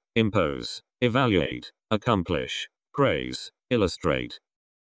 enhance, impose, evaluate, accomplish, praise, illustrate.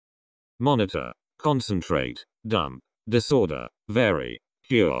 Monitor, concentrate, dump, disorder, vary,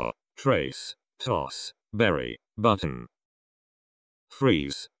 cure, trace, toss, bury, button.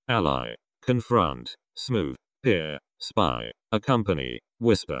 Freeze, ally, confront, smooth, peer, spy, accompany,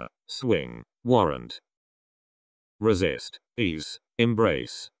 whisper, swing, warrant. Resist, ease,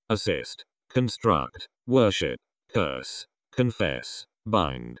 embrace, assist, construct, worship, curse, confess,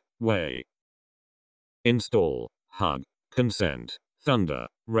 bind, weigh. Install, hug, consent, thunder,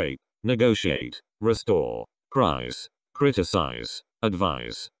 rape, negotiate, restore, prize, criticize,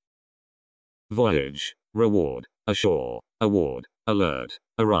 advise. Voyage, reward, assure, award, alert,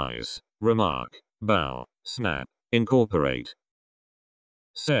 arise, remark, bow, snap, incorporate.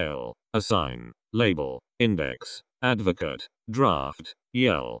 Sale, assign, label, index, advocate, draft,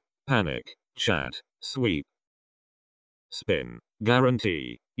 yell, panic, chat, sweep. Spin,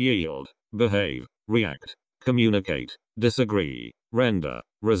 guarantee, yield, behave, react, communicate, disagree, render,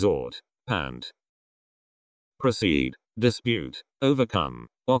 resort, pant. Proceed, dispute, overcome,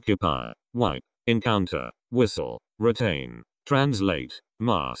 occupy, wipe, encounter, whistle, retain, translate,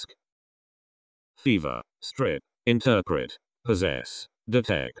 mask. Fever, strip, interpret, possess,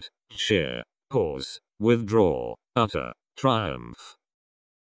 detect, cheer, pause, withdraw, utter, triumph.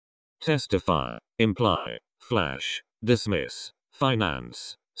 Testify, imply, flash, dismiss,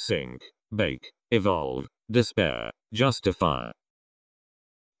 finance, sink, bake, evolve, despair, justify.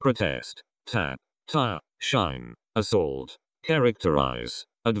 Protest, tap, tire, shine, assault, characterize,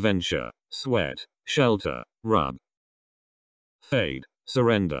 adventure, sweat, shelter, rub. Fade,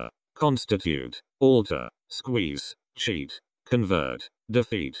 surrender, constitute, alter, squeeze, cheat, convert,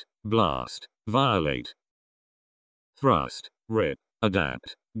 defeat, blast, violate. Thrust, rip,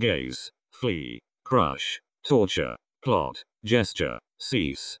 adapt, gaze, flee, crush, torture, plot, gesture,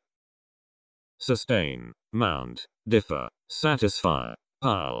 cease. Sustain, mount, differ, satisfy,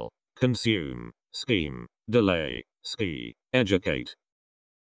 pile, consume, scheme, delay, ski, educate.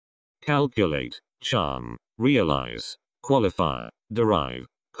 Calculate, charm, realize, qualify, derive,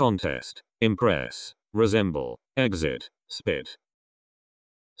 contest, impress, resemble, exit, spit.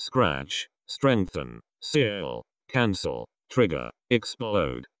 Scratch, strengthen, seal, cancel, trigger,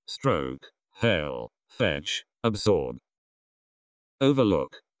 explode, stroke, hail, fetch, absorb.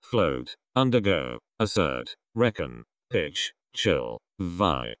 Overlook, float, undergo, assert, reckon, pitch, chill,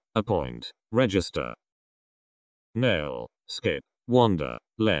 vie, appoint, register. Nail, skip, wander,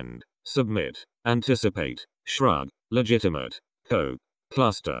 lend, submit, anticipate, shrug, legitimate, cope,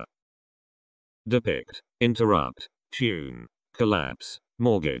 cluster. Depict, interrupt, tune, collapse,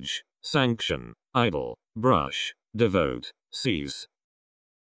 mortgage, sanction, idle, brush, devote, seize.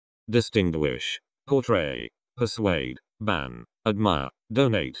 Distinguish, portray, persuade, ban, admire,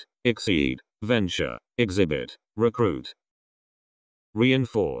 donate, exceed, venture, exhibit, recruit.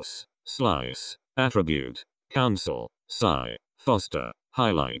 Reinforce, slice, attribute, counsel, sigh, foster,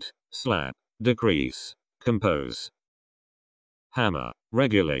 highlight, slap, decrease, compose. Hammer,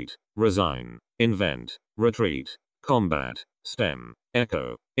 regulate, resign, invent, retreat, combat, stem,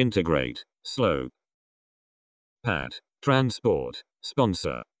 echo, integrate, slope. Pat, transport,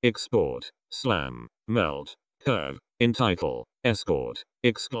 sponsor, export, slam, melt, curve, entitle, escort,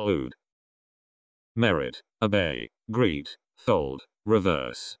 exclude. Merit, obey, greet, fold,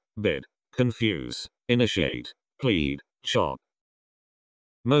 reverse, bid, confuse, initiate, plead, chop.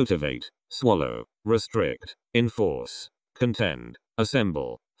 Motivate, swallow, restrict, enforce, contend,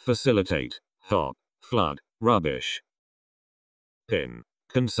 assemble, facilitate, hop, flood, rubbish. Pin,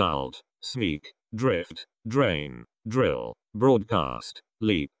 consult, sneak, drift, drain, drill, broadcast,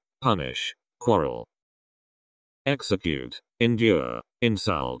 leap, punish, quarrel. Execute, endure,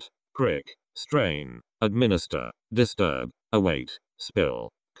 insult, prick, strain, administer, disturb, await, spill,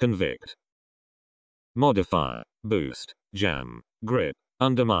 convict. Modify, boost, jam, grip,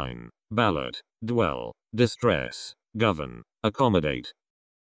 undermine, ballot, dwell, distress, govern, accommodate.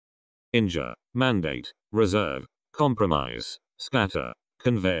 Injure, mandate, reserve, compromise, scatter,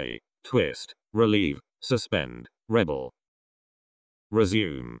 convey, twist, relieve, suspend, rebel.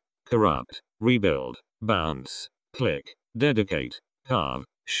 Resume, corrupt, rebuild, bounce, click, dedicate, carve,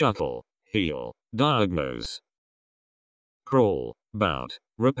 shuttle, heal, diagnose. Crawl, bout,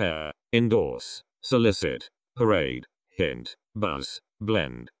 repair, endorse, solicit, parade, hint, buzz,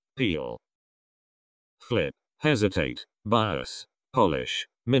 blend, peel. Flip, hesitate, bias, polish,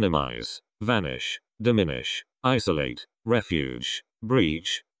 minimize, vanish, diminish, isolate, refuge,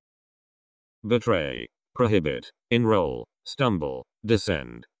 breach. Betray, prohibit, enroll, stumble,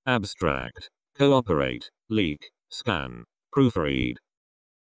 descend, abstract, cooperate, leak, scan, proofread.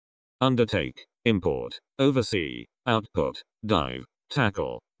 Undertake, import, oversee, output, dive,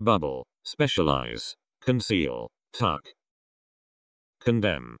 tackle, bubble, specialize, conceal, tuck.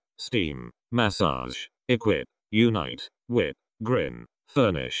 Condemn, steam, massage, equip, unite, whip, grin,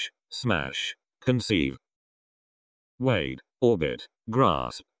 furnish, smash, conceive. Wade, orbit,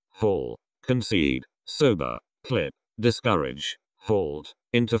 grasp, haul, concede, sober, clip, discourage, halt,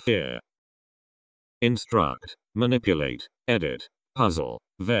 interfere. Instruct, manipulate, edit, puzzle,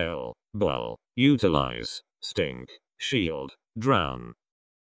 veil, boil, utilize, stink, shield, drown.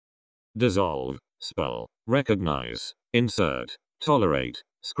 Dissolve, spell, recognize, insert, tolerate,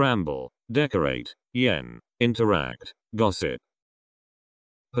 scramble, decorate, yen, interact, gossip.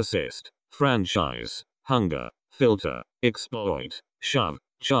 Persist, franchise, hunger, filter, exploit, shove,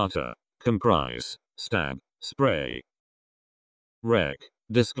 charter, comprise, stab, spray. Wreck,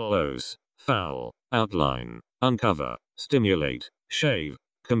 disclose, foul, outline, uncover, stimulate, shave,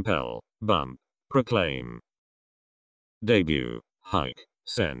 compel, bump, proclaim. Debut, hike,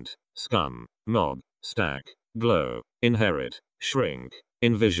 scent, scum, mob, stack, glow, inherit, shrink,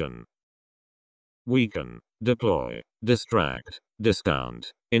 envision. Weaken, deploy, distract,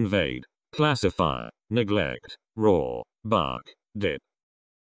 discount, invade, classify, neglect, raw, bark, dip.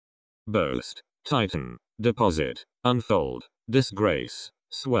 Boast, tighten, deposit, unfold, disgrace,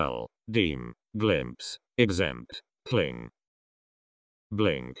 swell, deem, glimpse, exempt, cling.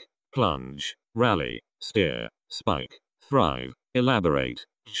 Blink, plunge, rally, steer, spike, thrive, elaborate,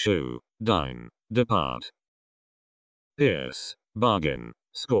 chew, dine, depart. Pierce, bargain,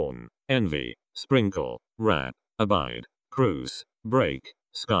 scorn, envy, sprinkle, wrap, abide, cruise, break,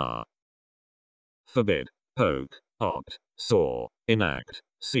 scar. Forbid, poke, opt, saw, enact,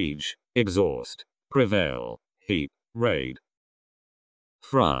 siege, exhaust, prevail, heap, raid.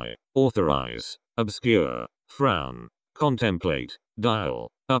 Fry, authorize, obscure, frown, contemplate, dial,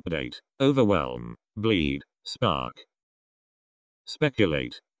 update, overwhelm, bleed, spark.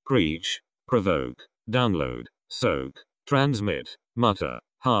 Speculate, preach, provoke, download, soak, transmit, mutter,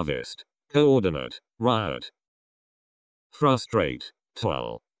 harvest, coordinate, riot. Frustrate,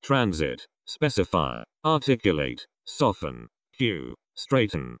 twirl, transit, specify, articulate, soften, cue,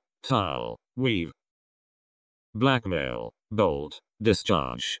 straighten, tile, weave. Blackmail, bolt,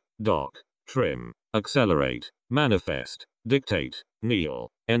 discharge, dock, trim, accelerate, manifest, dictate, kneel,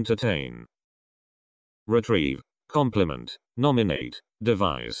 entertain. Retrieve, complement, nominate,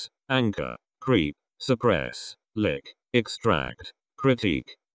 devise, anchor, creep, suppress, lick, extract,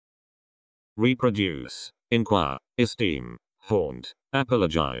 critique. Reproduce, inquire, esteem, haunt,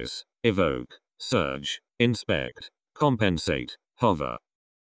 apologize, evoke, surge, inspect, compensate, hover.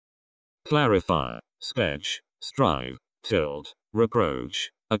 Clarify, sketch, strive, tilt,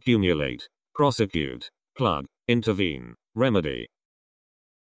 reproach, accumulate, prosecute, plug, intervene, remedy.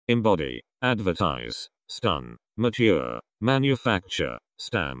 Embody, advertise, stun, mature, manufacture,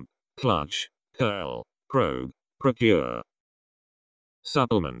 stamp, clutch, curl, probe, procure.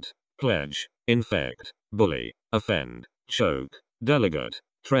 Supplement, pledge, infect, bully, offend, choke, delegate,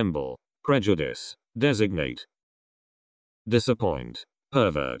 tremble, prejudice, designate. Disappoint,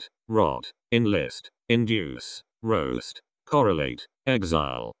 pervert, rot, enlist, induce, roast, correlate,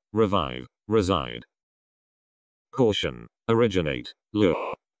 exile, revive, reside. Caution, originate,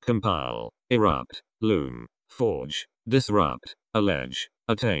 lure, compile, erupt, loom, forge, disrupt, allege,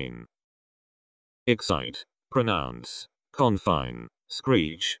 attain. Excite, pronounce, confine,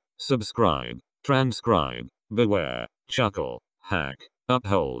 screech, subscribe, transcribe, beware, chuckle, hack,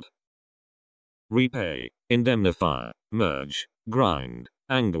 uphold. Repay, indemnify, merge, grind,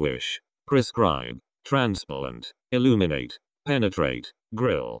 anguish, prescribe, transplant, illuminate, penetrate,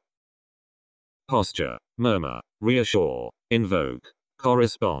 grill. Posture, murmur, reassure, invoke,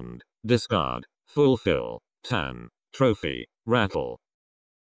 correspond, discard, fulfill, tan, trophy, rattle.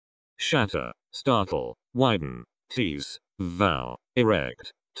 Shatter, startle, widen, tease, vow,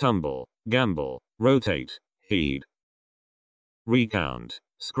 erect, tumble, gamble, rotate, heed. Recount,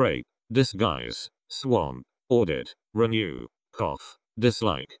 scrape, disguise, swamp, audit, renew, cough,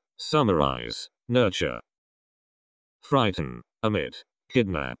 dislike, summarize, nurture. Frighten, omit,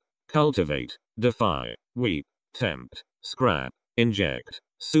 kidnap, cultivate, defy, weep, tempt, scrap, inject,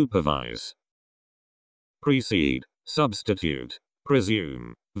 supervise. Precede, substitute,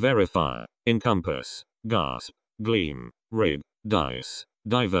 presume, verify, encompass, gasp, gleam, rid, dice,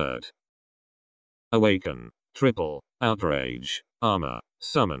 divert. Awaken, triple, outrage, armor,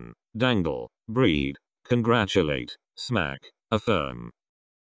 summon, dangle, breed, congratulate, smack, affirm.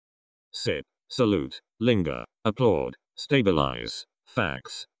 Sip, salute, linger, applaud, stabilize,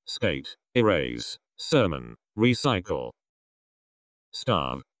 fax, skate, erase, sermon, recycle.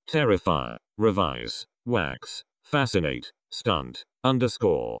 Starve, terrify, revise, wax, fascinate, stunt,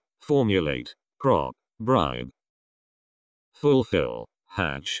 underscore, formulate, crop, bribe. Fulfill,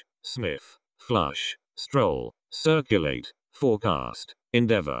 hatch, sniff, flush, stroll, circulate, forecast,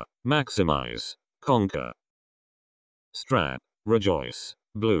 endeavor, maximize, conquer. Strap, rejoice,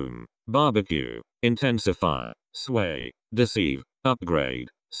 bloom, barbecue, intensify, sway, deceive, upgrade,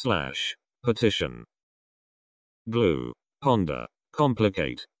 slash, petition. Glue, ponder,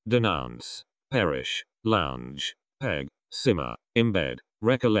 complicate, denounce, perish, lounge, peg, simmer, embed,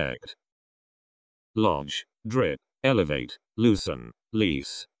 recollect. Lodge, drip, elevate, loosen,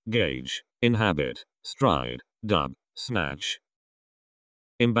 lease, gauge, inhabit, stride, dub, snatch.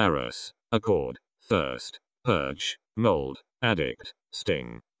 Embarrass, accord, thirst, purge, mold, addict,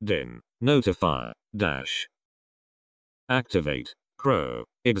 sting, din, notify, dash. Activate, crow,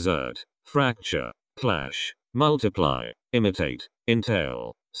 exert, fracture, clash, multiply, imitate,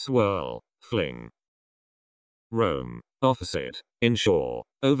 entail, swirl, fling. Roam, offset, insure,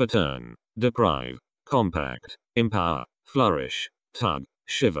 overturn, deprive, compact, empower, flourish, tug,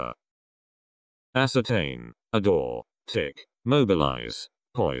 shiver. Ascertain, adore, tick, mobilize,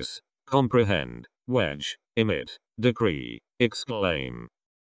 poise, comprehend, wedge, emit, decree, exclaim.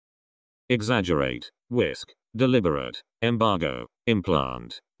 Exaggerate, whisk, deliberate, embargo,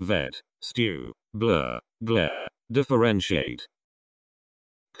 implant, vet, stew, blur, glare, differentiate.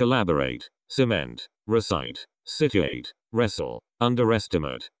 Collaborate, cement, recite, situate, wrestle,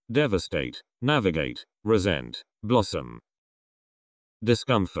 underestimate, devastate, navigate, resent, blossom.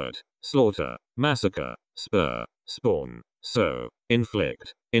 Discomfort, slaughter, massacre, spur, spawn, sow,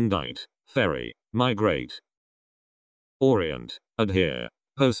 inflict, indict, ferry, migrate. Orient, adhere,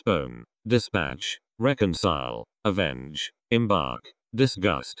 postpone, dispatch, reconcile, avenge, embark,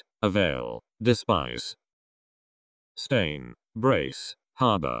 disgust, avail, despise. Stain, brace,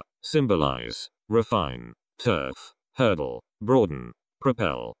 harbor, symbolize, refine, turf, hurdle, broaden,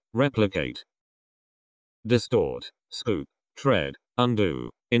 propel, replicate. Distort, scoop, tread,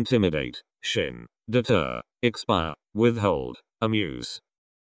 undo, intimidate, shin, deter, expire, withhold, amuse.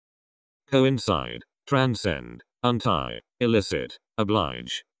 Coincide, transcend, untie, elicit,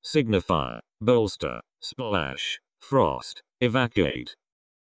 oblige, signify, bolster, splash, frost, evacuate.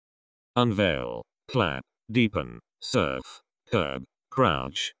 Unveil, clap, deepen, surf, curb,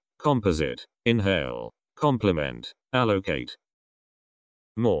 crouch, composite, inhale, complement, allocate.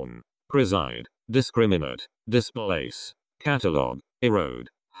 Mourn, preside, discriminate, displace, catalogue, erode,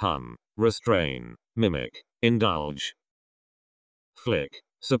 hum, restrain, mimic, indulge. Flick,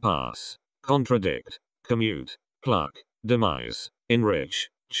 surpass, contradict, commute, pluck, demise, enrich,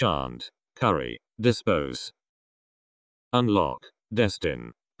 chant, curry, dispose. Unlock,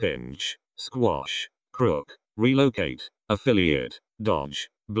 destine, pinch, squash, crook, relocate, affiliate, dodge,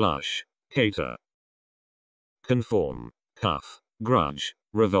 blush, cater. Conform, cuff, grudge,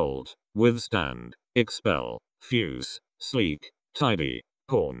 revolt, withstand, expel, fuse, sleek, tidy,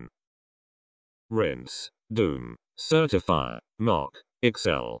 pawn. Rinse, doom, certify, mock,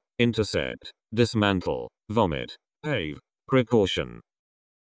 excel, intercept, dismantle, vomit, pave, precaution.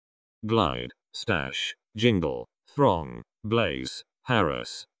 Glide, stash, jingle, throng, blaze,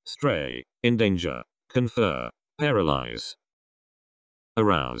 harass, stray, endanger, confer, paralyze.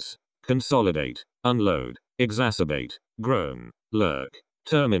 Arouse, consolidate, unload, exacerbate, groan, lurk,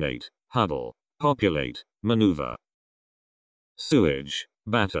 terminate, huddle, populate, maneuver. Sewage,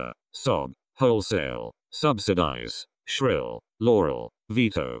 batter, sob, wholesale, subsidize, shrill, laurel,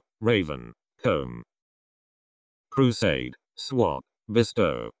 veto, raven, comb. Crusade, swap,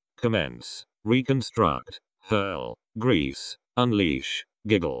 bestow, commence, reconstruct, hurl, grease, unleash,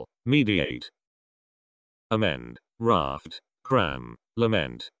 giggle, mediate. Amend, raft, cram,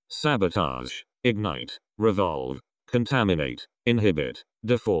 lament, sabotage, ignite, revolve, contaminate, inhibit,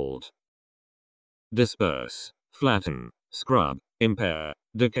 default. Disperse, flatten, scrub, impair,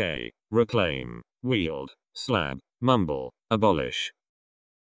 decay, reclaim, wield, slab, mumble, abolish.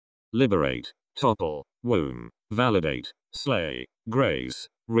 Liberate, topple, womb, validate, slay, graze,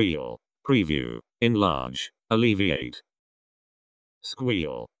 reel, preview, enlarge, alleviate.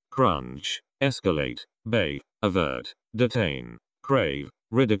 Squeal, crunch, escalate, bait, avert, detain, crave,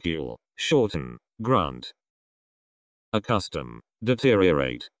 ridicule, shorten, grunt. Accustom,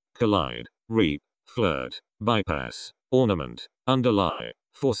 deteriorate, collide, reap, flirt, bypass, ornament, underlie,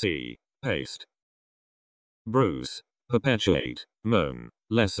 foresee, paste. Bruise, perpetuate, moan,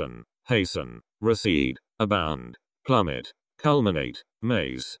 lessen, hasten, recede, abound, plummet, culminate,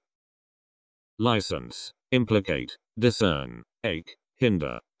 maze. License, implicate, discern, ache,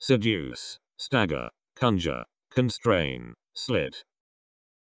 hinder, seduce, stagger, conjure, constrain, slit.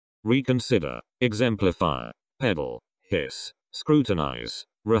 Reconsider, exemplify, peddle, hiss, scrutinize,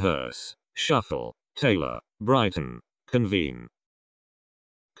 rehearse, shuffle, tailor, brighten, convene.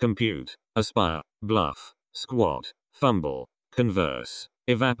 Compute, aspire, bluff, squat, fumble, converse,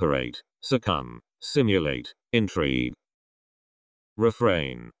 evaporate, succumb, simulate, intrigue.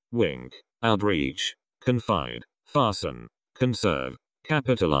 Refrain, wink, outreach, confide, fasten, conserve,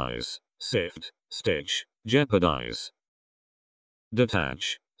 capitalize, sift, stitch, jeopardize.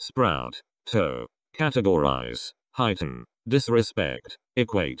 Detach, sprout, tow, categorize, heighten, disrespect,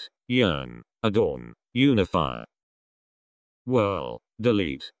 equate, yearn, adorn, unify. Whirl,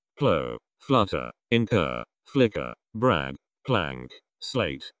 delete, plow, flutter, incur, flicker, brag, plank,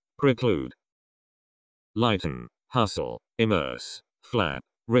 slate, preclude. Lighten, hustle, immerse, flap,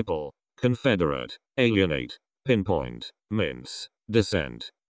 ripple, confederate, alienate, pinpoint, mince,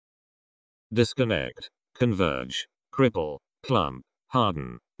 descent. Disconnect, converge, cripple, clump,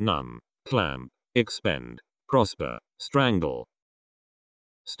 harden, numb, clamp, expend, prosper, strangle.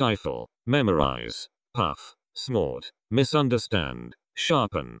 Stifle, memorize, puff, snort, misunderstand,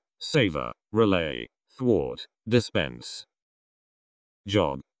 sharpen, savor, relay, thwart, dispense.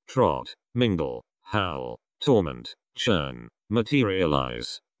 Jog, trot, mingle, howl, torment, churn,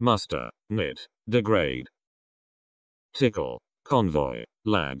 materialize, muster, knit, degrade. Tickle, convoy,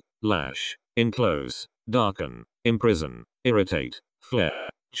 lag, lash, enclose, darken, imprison, irritate, flare,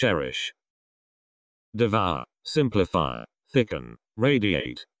 cherish. Devour, simplify, thicken,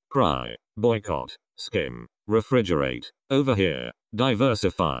 radiate, pry, boycott, skim, refrigerate, overhear,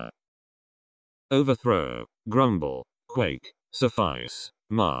 diversify. Overthrow, grumble, quake, suffice,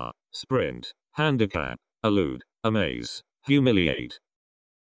 mar, sprint, handicap, elude, amaze, humiliate.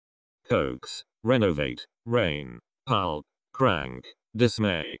 Coax, renovate, reign, pulp, crank,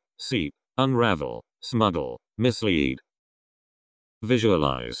 dismay, seep, unravel, smuggle, mislead.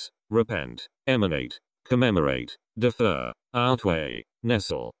 Visualize, repent, emanate, commemorate, defer, outweigh,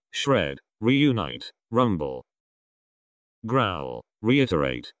 nestle, shred, reunite, rumble. Growl,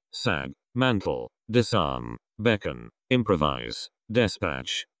 reiterate, sag, mantle, disarm, beckon, improvise,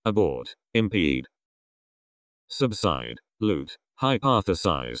 despatch, abort, impede. Subside, loot,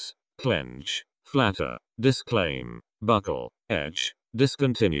 hypothesize, clench, flatter, disclaim, buckle, etch,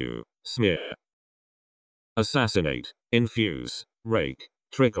 discontinue, smear. Assassinate, infuse, rake,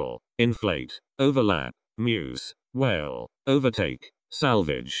 trickle, inflate, overlap, muse, wail, overtake,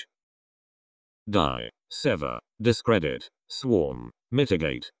 salvage. Die, sever, discredit, swarm,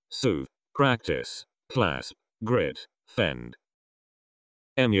 mitigate, soothe, practice, clasp, grit, fend.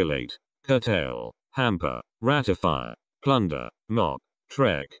 Emulate, curtail, hamper, ratify, plunder, mock,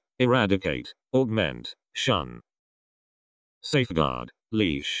 trek, eradicate, augment, shun. Safeguard,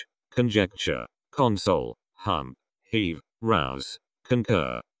 leash, conjecture, console, hump, heave, rouse,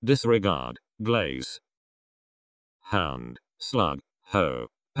 concur, disregard, glaze. Hound, slug, hoe,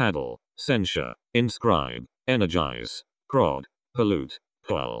 paddle, censure, inscribe, energize, prod, pollute,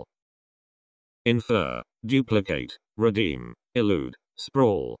 quell. Infer, duplicate, redeem, elude,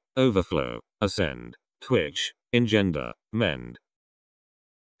 sprawl, overflow, ascend, twitch, engender, mend.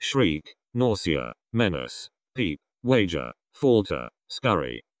 Shriek, nausea, menace, peep, wager, falter,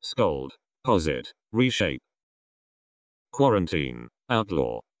 scurry, scold, posit, reshape. Quarantine,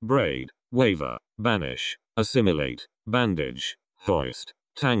 outlaw, braid, waver, banish, assimilate, bandage, hoist,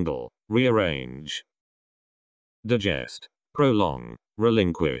 tangle, rearrange. Digest, prolong,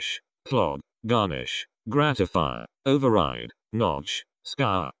 relinquish, clog, garnish, gratify, override, notch,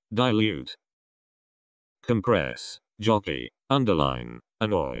 scar, dilute. Compress, jockey, underline,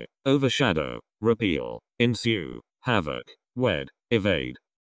 annoy, overshadow, repeal, ensue, havoc, wed, evade.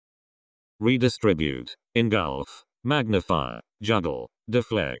 Redistribute, engulf, magnify, juggle,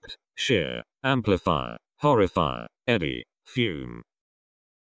 deflect, shear, amplify, horrify, eddy, fume.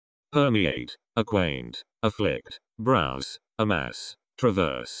 Permeate, acquaint, afflict, browse, amass,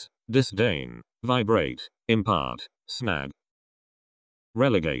 traverse, disdain, vibrate, impart, snag.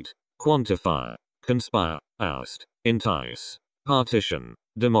 Relegate, quantify, conspire, oust, entice, partition,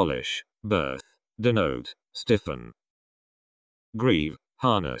 demolish, birth, denote, stiffen. Grieve,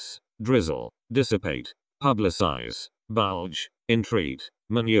 harness, drizzle, dissipate, publicize, bulge, entreat,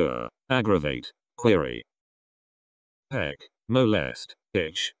 manure, aggravate, query. Peck, molest,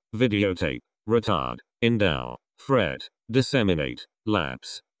 itch, videotape, retard, endow, fret, disseminate,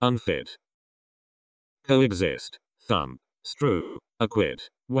 lapse, unfit. Coexist, thump, strew, acquit,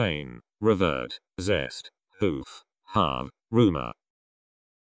 wane, revert, zest, hoof, halve, rumor.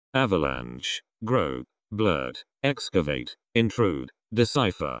 Avalanche, grope, blurt, excavate, intrude,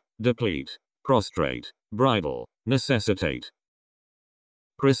 decipher, deplete, prostrate, bridle, necessitate.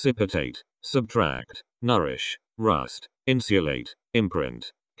 Precipitate, subtract, nourish, rust, insulate,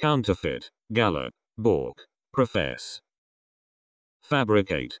 imprint, counterfeit, gallop, balk, profess.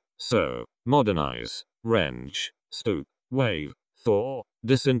 Fabricate, sew, modernize, wrench, stoop, wave, thaw,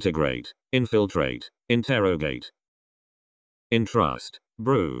 disintegrate, infiltrate, interrogate. Entrust,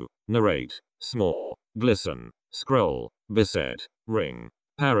 brew, narrate, small, glisten, scroll, beset, ring,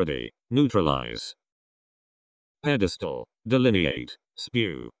 parody, neutralize. Pedestal, delineate,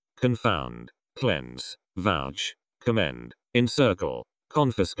 spew, confound, cleanse, vouch, commend, encircle,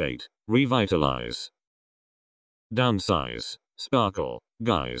 confiscate, revitalize. Downsize, sparkle,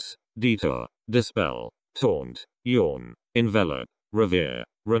 guise, detour, dispel, taunt, yawn, envelop, revere,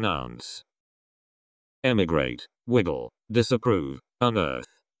 renounce. Emigrate, wiggle, disapprove, unearth,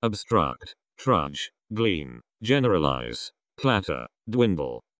 obstruct, trudge, glean, generalize, clatter,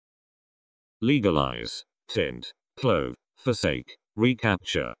 dwindle. Legalize, tint, clove, forsake,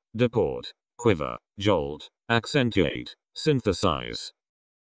 recapture, deport, quiver, jolt, accentuate, synthesize.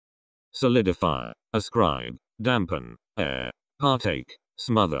 Solidify, ascribe, dampen, air, partake,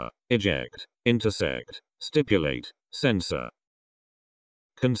 smother, eject, intersect, stipulate, censor.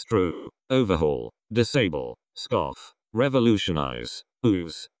 Construe, overhaul, disable, scoff, revolutionize,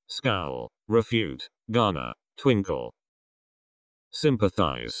 ooze, scowl, refute, garner, twinkle.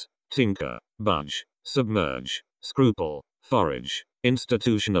 Sympathize, tinker, budge, submerge, scruple, forage,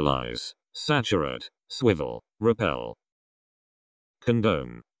 institutionalize, saturate, swivel, repel.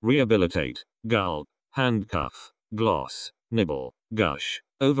 Condone, rehabilitate, gulp, handcuff, gloss, nibble, gush,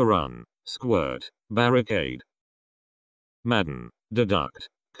 overrun, squirt, barricade. Madden, deduct,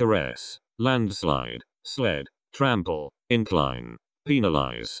 caress, landslide, sled, trample, incline,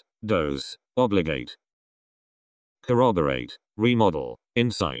 penalize, dose, obligate. Corroborate, remodel,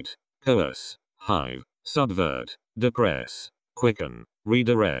 incite, coerce, hive, subvert, depress, quicken,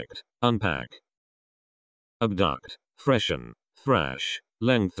 redirect, unpack. Abduct, freshen, thrash,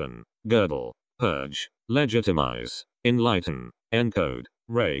 lengthen, girdle, purge, legitimize, enlighten, encode,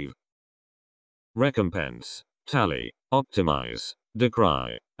 rave. Recompense, tally, optimize,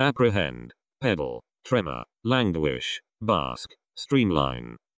 decry, apprehend, pedal, tremor, languish, bask,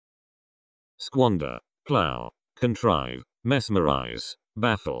 streamline. Squander, plow, contrive, mesmerize,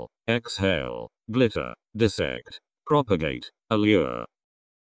 baffle, exhale, glitter, dissect, propagate, allure.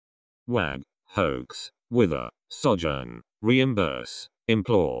 Wag, hoax, wither, sojourn, reimburse,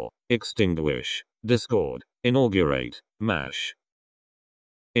 implore, extinguish, discord, inaugurate, mash.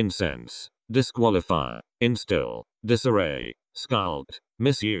 Incense, disqualify, instill, disarray, sculpt,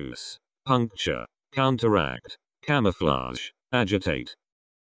 misuse, puncture, counteract, camouflage, agitate.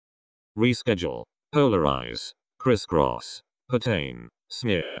 Reschedule, polarize, crisscross, pertain,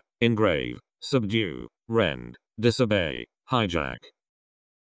 smear, engrave, subdue, rend, disobey, hijack.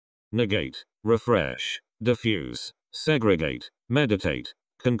 Negate, refresh, diffuse, segregate, meditate,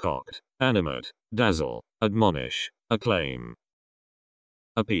 concoct, animate, dazzle, admonish, acclaim.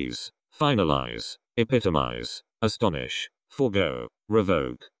 Appease, finalize, epitomize, astonish, forego,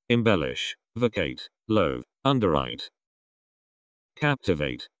 revoke, embellish, vacate, loathe, underwrite.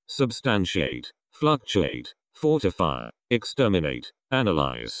 Captivate, substantiate, fluctuate, fortify, exterminate,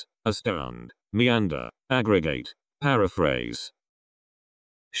 analyze, astound, meander, aggregate, paraphrase.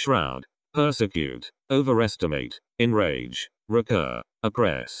 Shroud, persecute, overestimate, enrage, recur,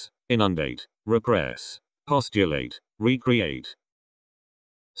 oppress, inundate, repress, postulate, recreate.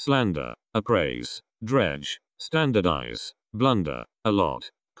 Slander, appraise, dredge, standardize, blunder,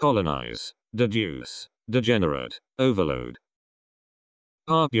 allot, colonize, deduce, degenerate, overload.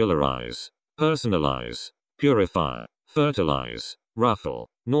 Popularize, personalize, purify, fertilize, ruffle,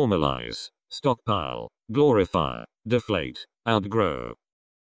 normalize, stockpile, glorify, deflate, outgrow.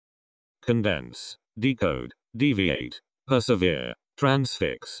 Condense, decode, deviate, persevere,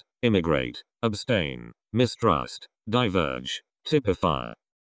 transfix, immigrate, abstain, mistrust, diverge, typify.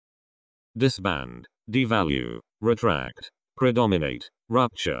 Disband, devalue, retract, predominate,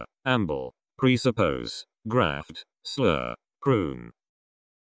 rupture, amble, presuppose, graft, slur, prune.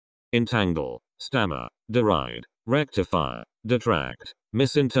 entangle, stammer, deride, rectify, detract,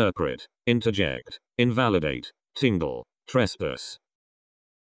 misinterpret, interject, invalidate, tingle, trespass.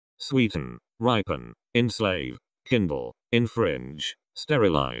 Sweeten, ripen, enslave, kindle, infringe,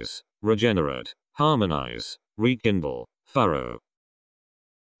 sterilize, regenerate, harmonize, rekindle, furrow.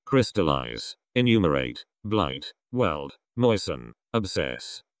 Crystallize, enumerate, blight, weld, moisten,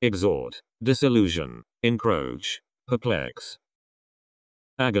 obsess, exhort, disillusion, encroach, perplex.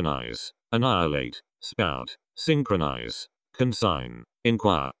 Agonize, annihilate, spout, synchronize, consign,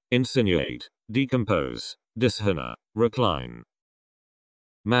 inquire, insinuate, decompose, dishonor, recline.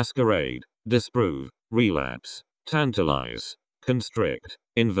 Masquerade, disprove, relapse, tantalize, constrict,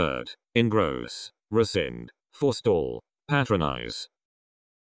 invert, engross, rescind, forestall, patronize.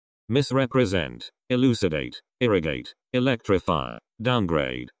 Misrepresent, elucidate, irrigate, electrify,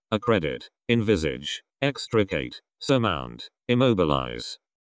 downgrade, accredit, envisage, extricate, surmount, immobilize.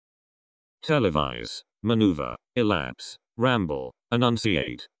 Televise, maneuver, elapse, ramble,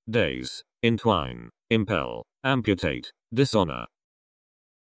 enunciate, daze, entwine, impel, amputate, dishonor.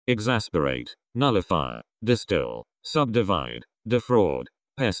 Exasperate, nullify, distill, subdivide, defraud,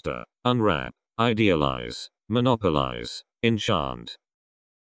 pester, unwrap, idealize, monopolize, enchant.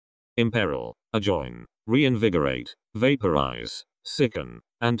 Imperil, adjoin, reinvigorate, vaporize, sicken,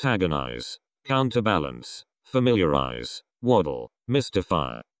 antagonize, counterbalance, familiarize, waddle,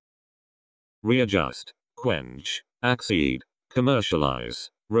 mystify. Readjust, quench, accede, commercialize,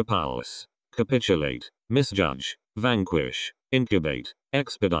 repulse, capitulate, misjudge, vanquish, incubate,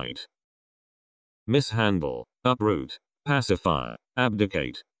 expedite. Mishandle, uproot, pacify,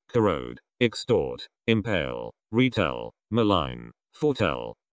 abdicate, corrode, extort, impale, retell, malign,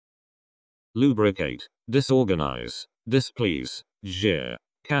 foretell. Lubricate, disorganize, displease, jeer,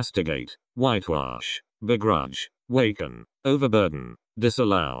 castigate, whitewash, begrudge, waken, overburden,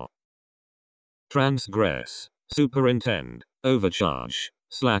 disallow. Transgress, superintend, overcharge,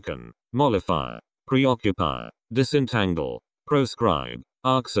 slacken, mollify, preoccupy, disentangle, proscribe,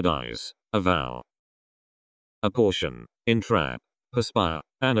 oxidize, avow. Apportion, entrap, perspire,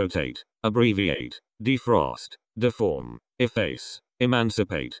 annotate, abbreviate, defrost, deform, efface,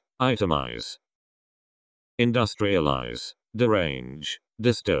 emancipate, itemize. Industrialize, derange,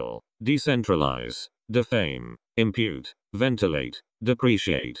 distill, decentralize, defame, impute, ventilate,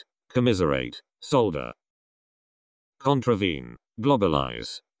 depreciate, commiserate, solder. Contravene,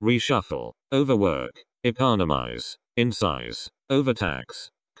 globalize, reshuffle, overwork, economize, incise, overtax,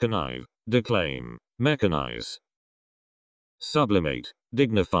 connive, declaim, mechanize. Sublimate,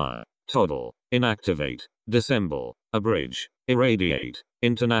 dignify, toddle, inactivate, dissemble, abridge, irradiate,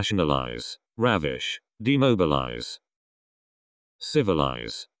 internationalize, ravish, demobilize.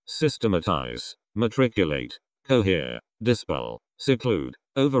 Civilize, systematize, matriculate, cohere, dispel, seclude,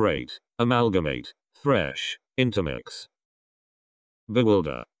 overrate, amalgamate, thresh, intermix.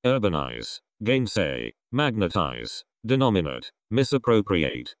 Bewilder, urbanize, gainsay, magnetize, denominate,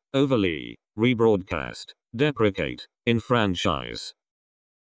 misappropriate, overlay, rebroadcast, deprecate, enfranchise.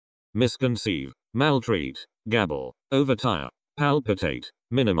 Misconceive, maltreat, gabble, overtire, palpitate,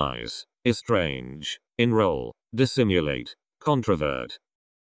 minimize, estrange, enroll, dissimulate, controvert.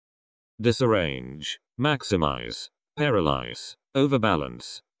 Disarrange, maximize, paralyze,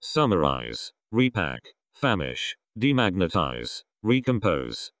 overbalance, summarize, repack, famish, demagnetize,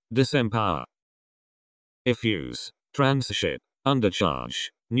 recompose, disempower. Effuse, transship, undercharge,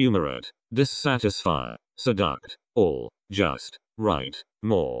 numerate, dissatisfy, seduct, all, just, right,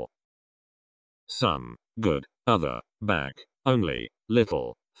 more. Some, good, other, back, only,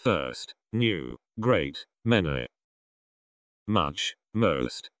 little, first, new, great, many. Much,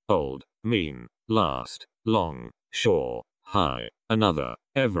 most, old, mean, last, long, sure, high, another,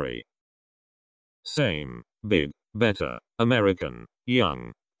 every. Same, big, better, American,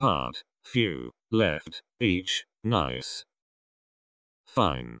 young, part, few, left, each, nice.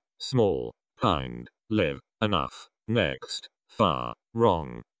 Fine, small, kind, live, enough, next, far,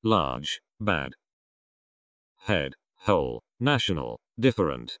 wrong, large, bad. Head, whole, national,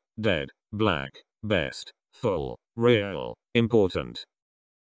 different, dead, black, best, full, real, important.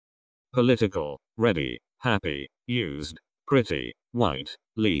 Political, ready, happy, used, pretty, white,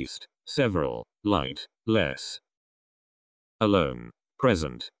 least, several, light, less. Alone,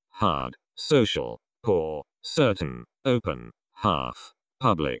 present, hard, social, poor, certain, open, half,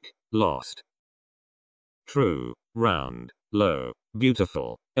 public, lost. True, round, low,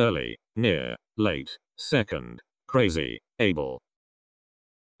 beautiful, early, near, late, second, crazy, able.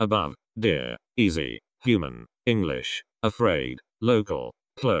 Above, dear, easy, human, English, afraid, local,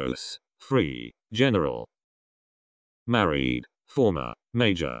 close, free, general. Married, former,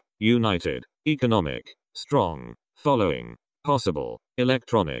 major, united, economic, strong, following, possible,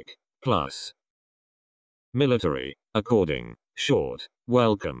 electronic, plus. Military, according, short,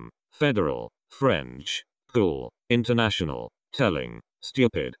 welcome, federal, French, cool, international, telling,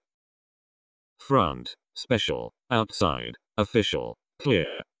 stupid. Front, special, outside, official,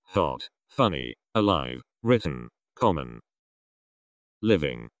 clear, hot, funny, alive, written, common.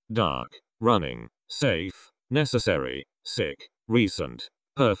 Living, dark, running, safe, necessary, sick, recent,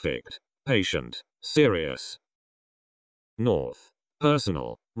 perfect, patient, serious. North,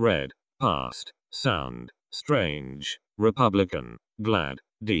 personal, red, past, sound, strange, Republican, glad,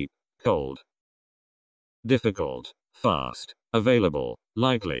 deep, cold. Difficult, fast, available,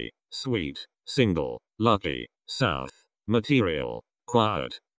 likely, sweet, single, lucky, south, material,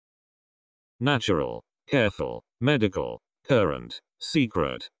 quiet. Natural, careful, medical, current,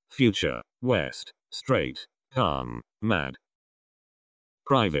 secret, future, west, straight, calm, mad.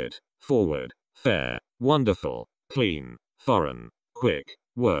 Private, forward, fair, wonderful, clean, foreign, quick,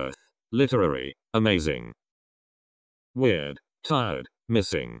 worth, literary, amazing. Weird, tired,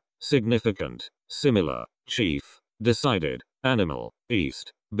 missing, significant, similar, chief, decided, animal,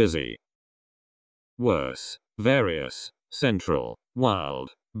 east, busy. Worse, various, central,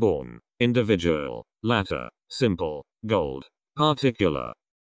 wild, born, individual, latter, simple, gold, particular.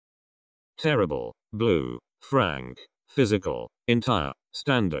 Terrible, blue, frank, physical, entire,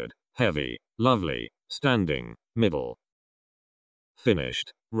 standard, heavy, lovely, standing, middle.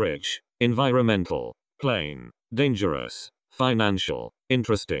 Finished, rich, environmental, plain, dangerous, financial,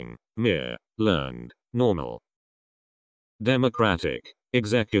 interesting, mere, learned, normal. Democratic,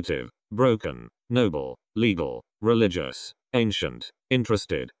 executive, broken, noble, legal, religious, ancient,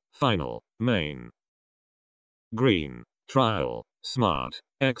 interested, final, main. Green, trial, smart,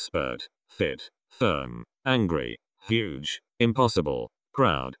 expert, fit, firm, angry, huge, impossible,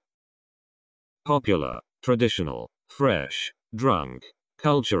 crowd. Popular, traditional, fresh, drunk,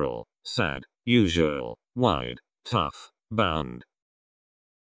 cultural, sad, usual, wide, tough, bound.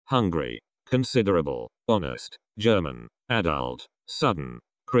 Hungry, considerable, honest, German, adult, sudden,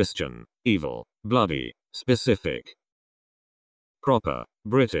 Christian, evil, bloody, specific. Proper,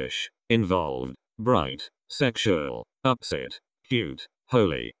 British, involved, bright, sexual, upset, cute,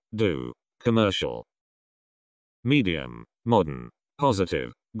 holy, do, commercial. Medium, modern,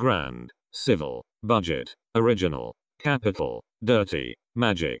 positive, grand, civil, budget, original, capital, dirty,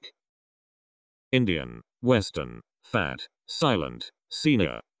 magic. Indian, Western, fat, silent,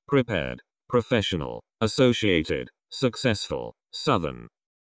 senior, prepared, professional, associated, successful, southern.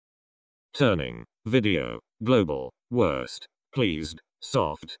 Turning, video, global, worst, pleased,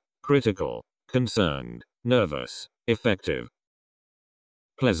 soft, critical, concerned, nervous, effective.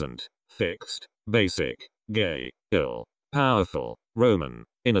 Pleasant, fixed, basic, gay, ill, powerful, Roman,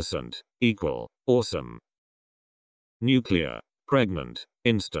 innocent, equal, awesome. Nuclear, pregnant,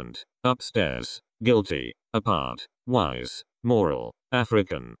 instant, upstairs, guilty, apart, wise, moral,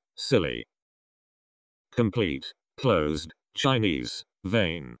 African, silly. Complete, closed, Chinese,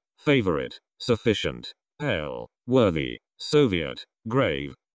 vain, favorite, sufficient, pale, worthy, Soviet,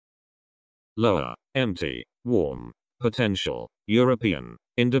 grave. Lower, empty, warm, potential, European,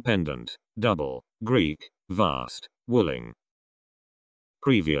 independent, double, Greek, vast, willing.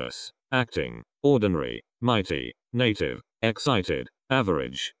 Previous, acting, ordinary, mighty, native, excited,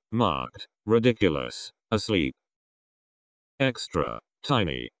 average, marked, ridiculous, asleep. Extra,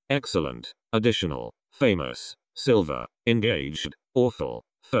 tiny, excellent, additional, famous, silver, engaged, awful,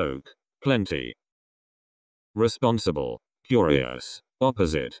 folk, plenty. Responsible, curious,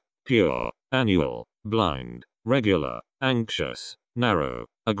 opposite, pure, annual, blind, regular, anxious, narrow,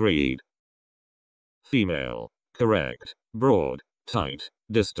 agreed. Female, correct, broad, tight,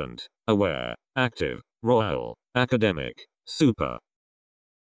 distant, aware, active, royal, academic, super.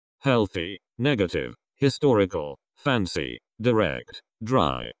 Healthy, negative, historical, fancy, direct,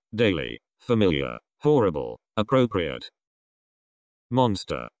 dry, daily, familiar, horrible, appropriate.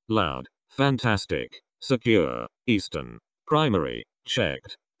 Monster, loud, fantastic, secure, eastern, primary,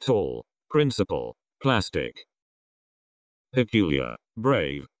 checked, tall, principal, plastic. Peculiar,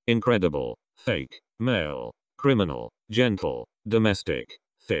 brave, incredible, fake, male, criminal, gentle, domestic,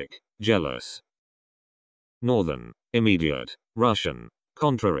 thick, jealous. Northern, immediate, Russian,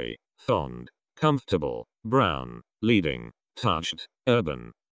 contrary, fond, comfortable, brown, leading, touched,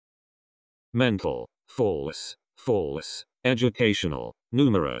 urban. Mental, false, false, educational,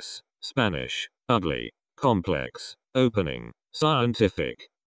 numerous, Spanish, ugly, complex, opening, scientific.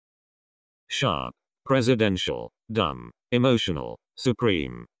 Sharp, presidential, dumb, emotional,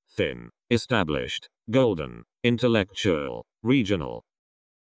 supreme, thin, established, golden, intellectual, regional.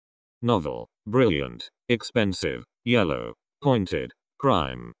 Novel, brilliant, expensive, yellow, pointed,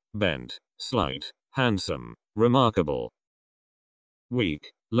 crime, bent, slight, handsome, remarkable.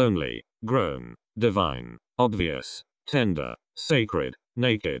 Weak, lonely, grown, divine, obvious, tender, sacred,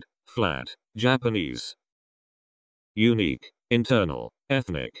 naked, flat, Japanese. Unique, internal,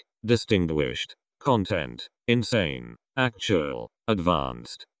 ethnic, distinguished, content, insane, actual,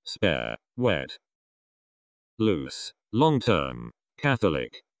 advanced, spare, wet. Loose, long-term,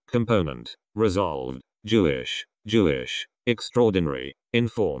 Catholic, component, resolved, Jewish, extraordinary,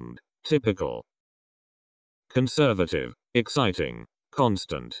 informed, typical. Conservative, exciting,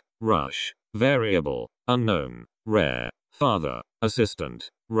 constant, rush, variable, unknown, rare, father, assistant,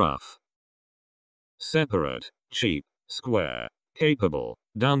 rough. Separate, cheap, square, capable,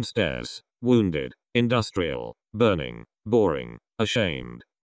 downstairs, wounded, industrial, burning, boring, ashamed.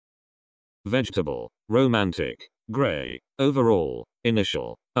 Vegetable, romantic, grey, overall,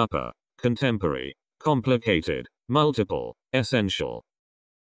 initial, upper, contemporary, complicated, multiple, essential.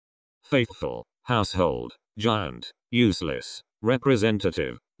 Faithful, household, giant, useless,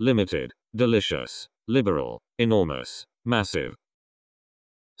 representative, limited, delicious, liberal, enormous, massive.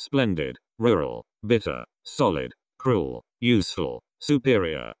 Splendid, rural, bitter, solid, cruel, useful,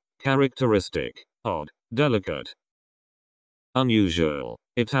 superior, characteristic, odd, delicate. Unusual,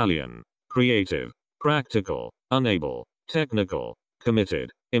 Italian, creative, practical, unable, technical,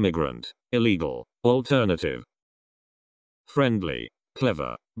 committed, immigrant, illegal, alternative. Friendly,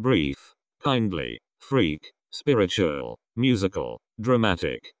 clever, brief, kindly, freak, spiritual, musical,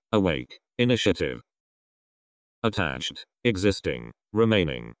 dramatic, awake, initiative. Attached, existing,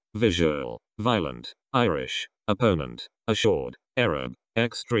 remaining, visual, violent, Irish, opponent, assured, Arab,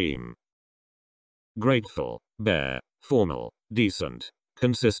 extreme. Grateful, bare, formal, decent,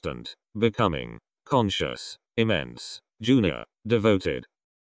 consistent, becoming, conscious, immense, junior, devoted.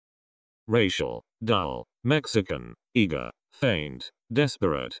 Racial, dull, Mexican, eager, faint,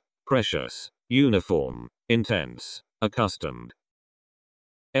 desperate, precious, uniform, intense, accustomed.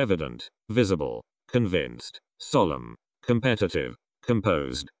 Evident, visible, convinced, solemn, competitive,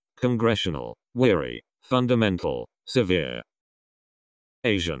 composed, congressional, weary, fundamental, severe.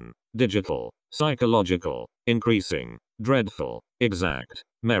 Asian, digital, psychological, increasing, dreadful, exact,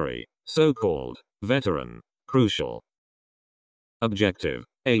 merry, so-called, veteran, crucial. Objective,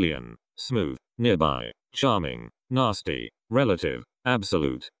 alien, smooth, nearby, charming, nasty, relative,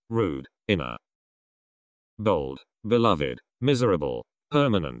 absolute, rude, inner. Bold, beloved, miserable,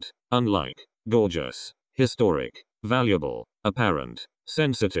 permanent, unlike, gorgeous, historic, valuable, apparent,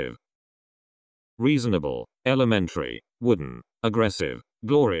 sensitive. Reasonable, elementary, wooden, aggressive,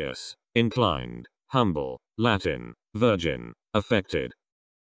 glorious, inclined, humble, Latin, virgin, affected.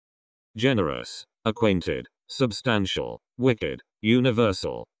 Generous, acquainted, substantial, wicked,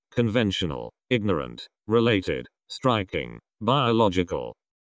 universal, conventional, ignorant, related, striking, biological.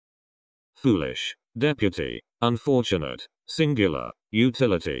 Foolish, deputy, unfortunate, singular,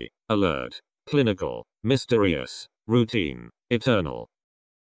 utility, alert, clinical, mysterious, routine, eternal.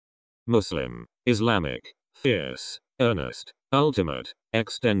 Muslim, Islamic, fierce, earnest, ultimate,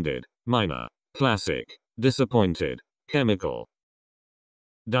 extended, minor, classic, disappointed, chemical.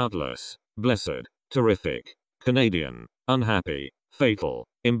 Doubtless, blessed, terrific, Canadian, unhappy, fatal,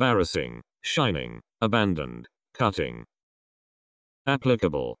 embarrassing, shining, abandoned, cutting.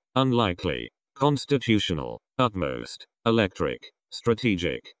 Applicable, unlikely, constitutional, utmost, electric,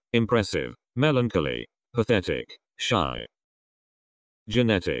 strategic, impressive, melancholy, pathetic, shy.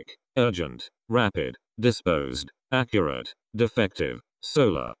 Genetic, urgent, rapid, disposed, accurate, defective,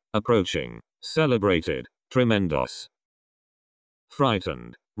 solar, approaching, celebrated, tremendous.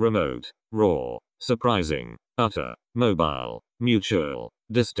 Frightened, remote, raw, surprising, utter, mobile, mutual,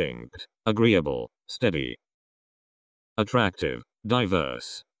 distinct, agreeable, steady. Attractive,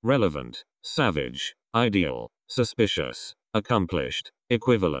 diverse, relevant, savage, ideal, suspicious, accomplished,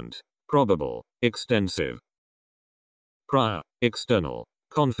 equivalent, probable, extensive. Prior, external,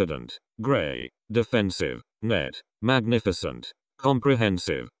 confident, grey, defensive, net, magnificent,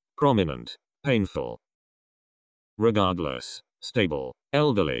 comprehensive, prominent, painful. Regardless, stable,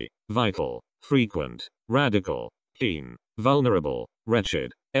 elderly, vital, frequent, radical, keen, vulnerable,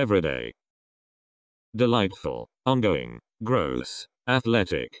 wretched, everyday. Delightful, ongoing, gross,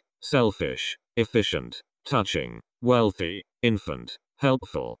 athletic, selfish, efficient, touching, wealthy, infant,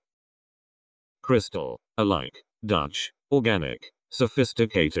 helpful. Crystal, alike, Dutch, organic,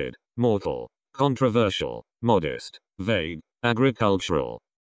 sophisticated, mortal, controversial, modest, vague, agricultural.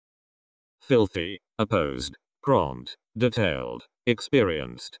 Filthy, opposed, prompt, detailed,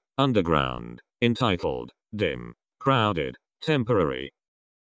 experienced, underground, entitled, dim, crowded, temporary.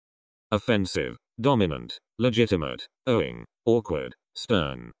 Offensive, dominant, legitimate, owing, awkward,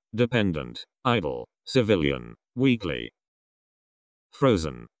 stern, dependent, idle, civilian, weakly.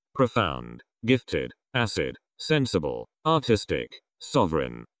 Frozen, profound, gifted, acid, sensible, artistic,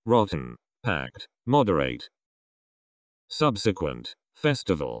 sovereign, rotten, packed, moderate. Subsequent,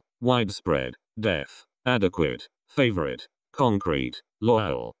 festival, widespread, deaf, adequate, favorite, concrete,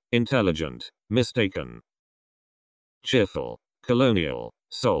 loyal, intelligent, mistaken. Cheerful, colonial,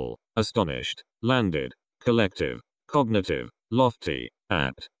 soul, astonished, landed, collective, cognitive, lofty,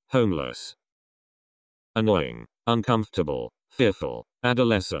 apt, homeless. Annoying, uncomfortable, fearful,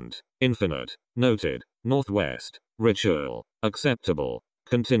 adolescent, infinite, noted, northwest, ritual, acceptable,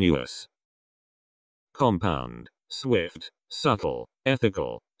 continuous. Compound, swift, subtle,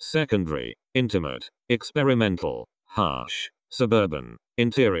 ethical, secondary, intimate, experimental, harsh, suburban,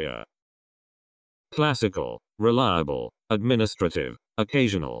 interior. Classical, reliable, administrative,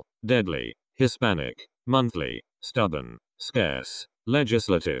 occasional, deadly, Hispanic, monthly, stubborn, scarce,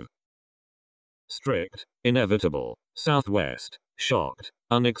 legislative. Strict, inevitable, southwest, shocked,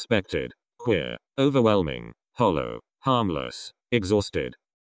 unexpected, queer, overwhelming, hollow, harmless, exhausted.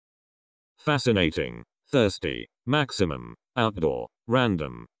 Fascinating, thirsty, maximum, outdoor,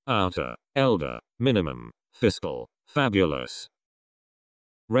 random, outer, elder, minimum, fiscal, fabulous.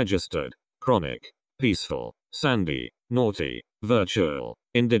 Registered, chronic, peaceful, sandy, naughty, virtual,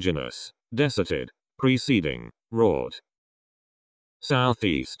 indigenous, deserted, preceding, wrought.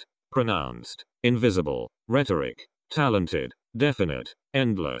 Southeast, pronounced, invisible, rhetoric, talented, definite,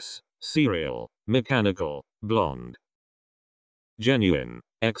 endless, serial, mechanical, blonde. Genuine,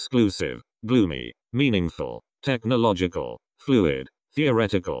 exclusive, gloomy, meaningful, technological, fluid,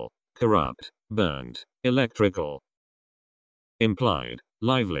 theoretical, corrupt, burnt, electrical. Implied,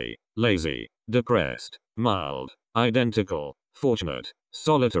 lively, lazy, depressed, mild, identical, fortunate,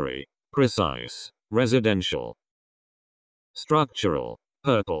 solitary, precise, residential. Structural,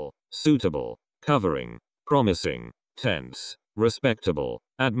 purple, suitable, covering, promising, tense, respectable,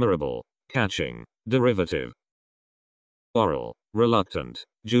 admirable, catching, derivative. Oral, reluctant,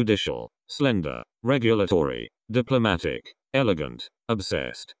 judicial, slender, regulatory, diplomatic, elegant,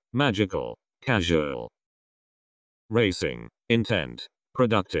 obsessed, magical, casual. Racing, intent,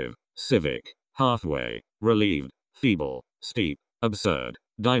 productive, civic, halfway, relieved, feeble, steep, absurd,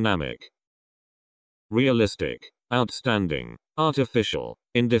 dynamic. Realistic, outstanding, artificial,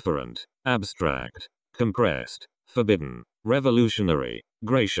 indifferent, abstract, compressed, forbidden, revolutionary,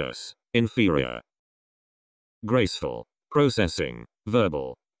 gracious, inferior. Graceful, processing,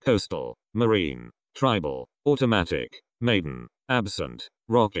 verbal, coastal, marine, tribal, automatic, maiden, absent,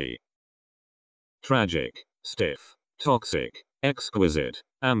 rocky. Tragic, stiff, toxic, exquisite,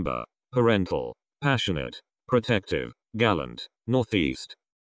 amber, parental, passionate, protective, gallant, northeast.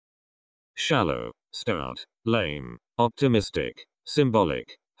 Shallow, stout, lame, optimistic,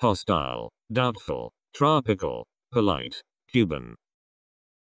 symbolic, hostile, doubtful, tropical, polite, Cuban.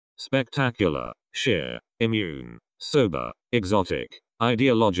 Spectacular, sheer, immune, sober, exotic,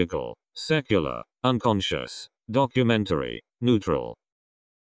 ideological, secular, unconscious, documentary, neutral.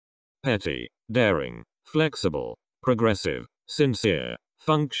 Petty, daring, flexible, progressive, sincere,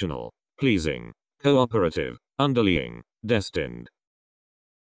 functional, pleasing, cooperative, underlying, destined.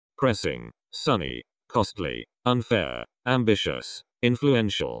 Pressing, sunny, costly, unfair, ambitious,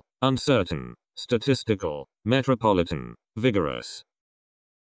 influential, uncertain, statistical, metropolitan, vigorous.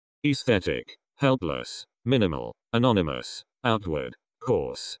 Aesthetic, helpless, minimal, anonymous, outward,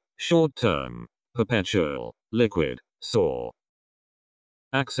 coarse, short-term, perpetual, liquid, sore.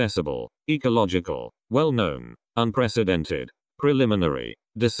 Accessible, ecological, well-known, unprecedented, preliminary,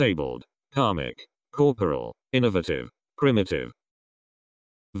 disabled, karmic, corporal, innovative, primitive.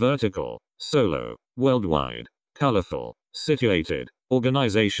 Vertical, solo, worldwide, colorful, situated,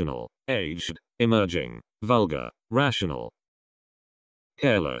 organizational, aged, emerging, vulgar, rational.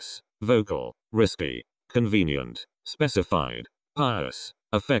 Careless, vocal, risky, convenient, specified, pious,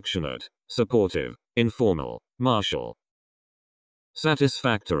 affectionate, supportive, informal, martial.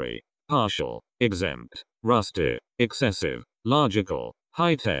 Satisfactory, partial, exempt, rusty, excessive, logical,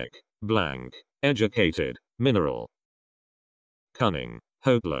 high-tech, blank, educated, mineral. Cunning,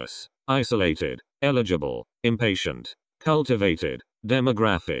 hopeless, isolated, eligible, impatient, cultivated,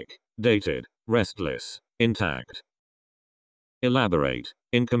 demographic, dated, restless, intact. Elaborate,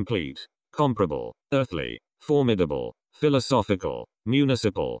 incomplete, comparable, earthly, formidable, philosophical,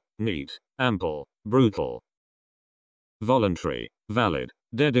 municipal, neat, ample, brutal. Voluntary, valid,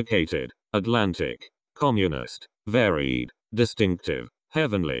 dedicated, Atlantic, communist, varied, distinctive,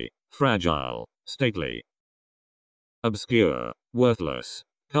 heavenly, fragile, stately. obscure, worthless,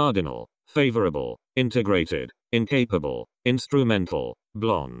 cardinal, favorable, integrated, incapable, instrumental,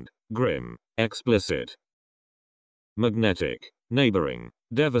 blonde, grim, explicit, magnetic, neighboring,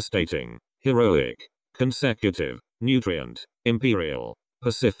 devastating, heroic, consecutive, nutrient, imperial,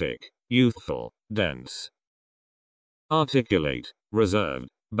 pacific, youthful, dense, articulate, reserved,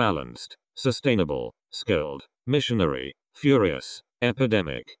 balanced, sustainable, skilled, missionary, furious,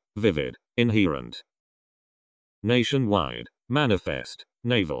 epidemic, vivid, inherent, nationwide, manifest,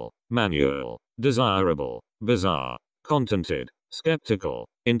 naval, manual, desirable, bizarre, contented, skeptical,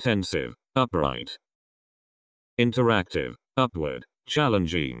 intensive, upright, interactive, upward,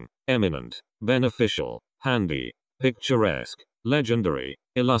 challenging, eminent, beneficial, handy, picturesque, legendary,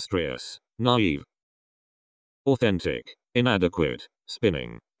 illustrious, naive, authentic, inadequate,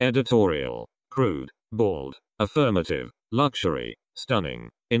 spinning, editorial, crude, bald, affirmative, luxury, stunning,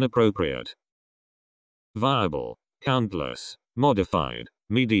 inappropriate, viable, countless, modified,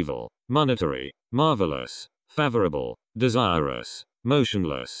 medieval, monetary, marvelous, favorable, desirous,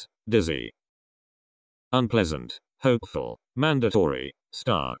 motionless, dizzy, unpleasant, hopeful, mandatory,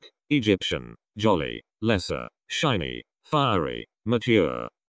 stark, Egyptian, jolly, lesser, shiny, fiery, mature,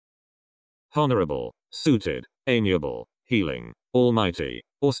 honorable, suited, amiable, healing, almighty,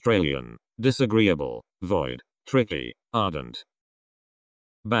 Australian, disagreeable, void, tricky, ardent,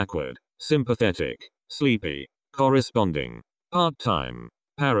 backward, sympathetic, sleepy, corresponding, part-time,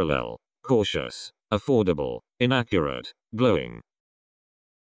 parallel, cautious, affordable, inaccurate, glowing,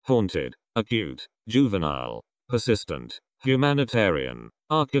 haunted, acute, juvenile, persistent, humanitarian,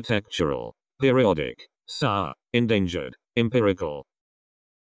 architectural, periodic, sour, endangered, empirical,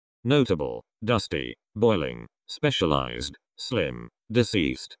 notable, dusty, boiling, specialized, slim,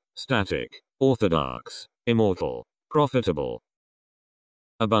 deceased, static, orthodox, immortal, profitable,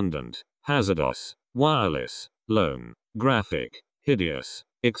 abundant, hazardous, wireless, lone, graphic, hideous,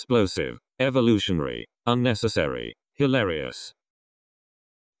 explosive, evolutionary, unnecessary, hilarious,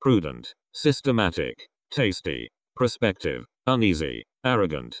 prudent, systematic, tasty, prospective, uneasy,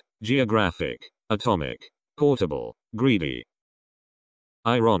 arrogant, geographic, atomic, portable, greedy,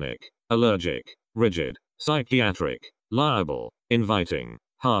 ironic, allergic, rigid, psychiatric, liable, inviting,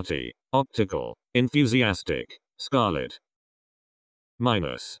 hearty, optical, enthusiastic, scarlet,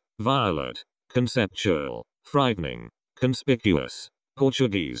 minus, violet, conceptual, frightening, conspicuous,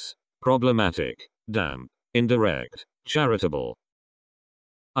 Portuguese, problematic, damp, indirect, charitable,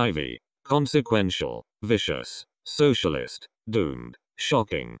 ivy, consequential, vicious, socialist, doomed,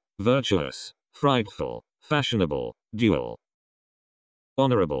 shocking, virtuous, frightful, fashionable, dual,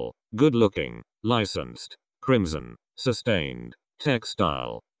 honorable, good-looking, licensed, crimson, sustained,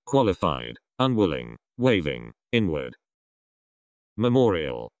 textile, qualified, unwilling, waving, inward,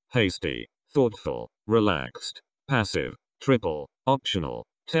 memorial, hasty, thoughtful, relaxed, passive, triple, optional,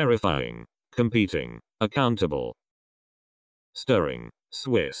 terrifying, competing, accountable, stirring,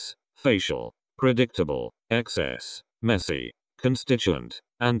 Swiss, facial, predictable, excess, messy, constituent,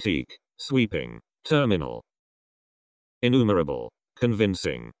 antique, sweeping, terminal, innumerable,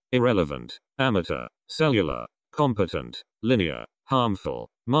 convincing, irrelevant, amateur, cellular, competent, linear, harmful,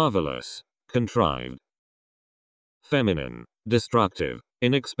 marvelous, contrived, feminine, destructive,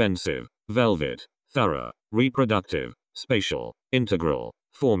 inexpensive, velvet, thorough, reproductive, spatial, integral,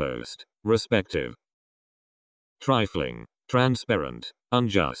 foremost, respective, trifling, transparent,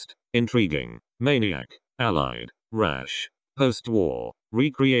 unjust, intriguing, maniac, allied, rash, post-war,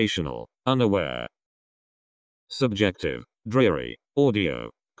 recreational, unaware, subjective, dreary, audio,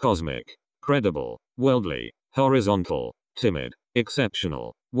 cosmic, credible, worldly, horizontal, timid,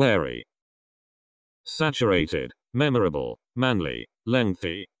 exceptional, wary, saturated, memorable, manly,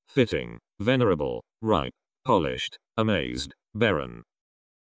 lengthy, fitting, venerable, ripe, polished, amazed, barren,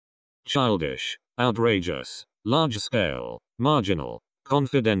 childish, outrageous, large-scale, marginal,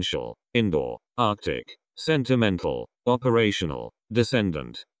 confidential, indoor, arctic, sentimental, operational,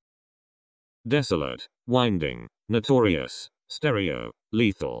 descendant, desolate, winding, notorious, stereo,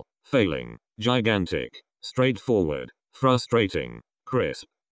 lethal, failing, gigantic, straightforward, frustrating, crisp,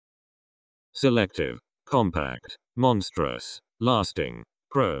 selective, compact, monstrous, lasting,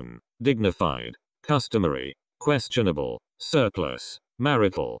 prone, dignified, customary, questionable, surplus,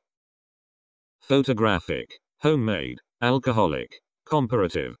 marital, photographic, homemade, alcoholic,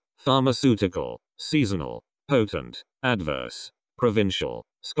 comparative, pharmaceutical, seasonal, potent, adverse, provincial,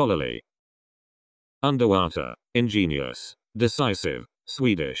 scholarly, underwater, ingenious, decisive,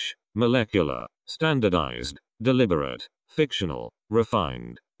 Swedish, molecular, standardized, deliberate, fictional,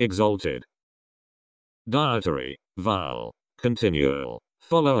 refined, exalted, dietary, vile, continual,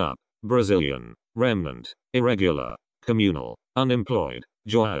 follow-up, Brazilian, remnant, irregular, communal, unemployed,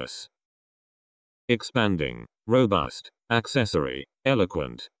 joyous. Expanding, robust, accessory,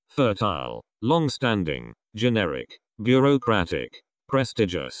 eloquent, fertile, long-standing, generic, bureaucratic,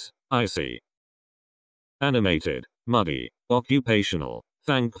 prestigious, icy. Animated, muddy, occupational,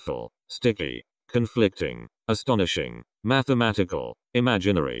 thankful, sticky, conflicting, astonishing, mathematical,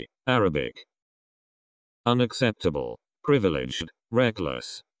 imaginary, Arabic. Unacceptable, privileged,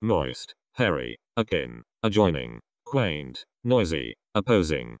 reckless, moist, hairy, akin, adjoining, quaint, noisy,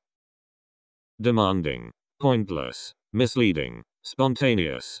 opposing. Demanding, pointless, misleading,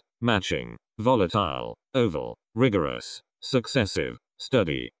 spontaneous, matching, volatile, oval, rigorous, successive,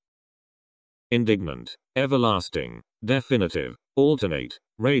 sturdy. Indignant, everlasting, definitive, alternate,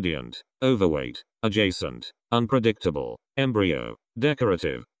 radiant, overweight, adjacent, unpredictable, embryo,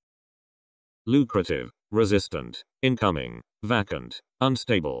 decorative. Lucrative, resistant, incoming, vacant,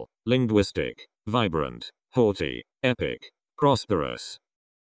 unstable, linguistic, vibrant, haughty, epic, prosperous.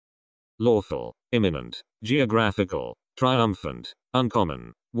 Lawful, imminent, geographical, triumphant,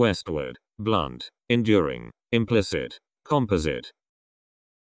 uncommon, westward, blunt, enduring, implicit, composite.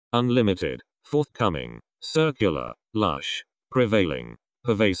 Unlimited, forthcoming, circular, lush, prevailing,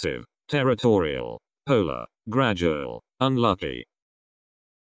 pervasive, territorial, polar, gradual, unlucky.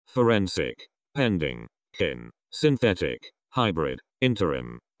 Forensic, pending, kin, synthetic, hybrid,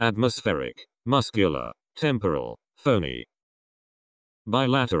 interim, atmospheric, muscular, temporal, phony.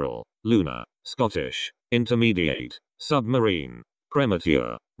 Bilateral, lunar, Scottish, intermediate, submarine,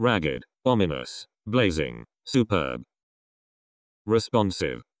 premature, ragged, ominous, blazing, superb.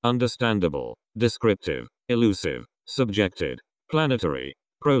 Responsive, understandable, descriptive, elusive, subjected, planetary,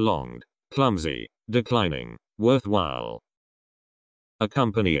 prolonged, clumsy, declining, worthwhile.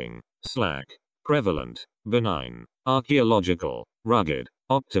 Accompanying, slack, prevalent, benign, archaeological, rugged,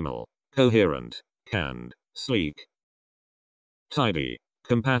 optimal, coherent, canned, sleek. Tidy,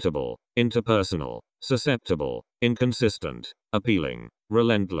 compatible, interpersonal, susceptible, inconsistent, appealing,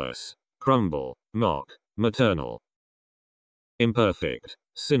 relentless, crumble, mock, maternal. Imperfect,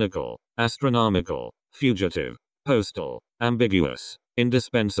 cynical, astronomical, fugitive, postal, ambiguous,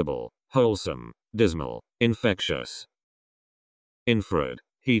 indispensable, wholesome, dismal, infectious. Infrared,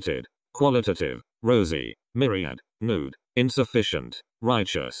 heated, qualitative, rosy, myriad, nude, insufficient,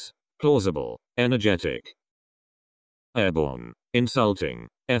 righteous, plausible, energetic. Airborne, insulting,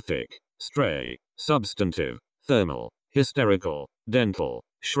 ethic, stray, substantive, thermal, hysterical, dental,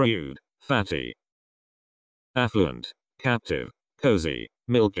 shrewd, fatty. Affluent, captive, cozy,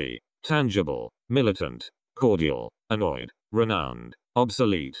 milky, tangible, militant, cordial, annoyed, renowned,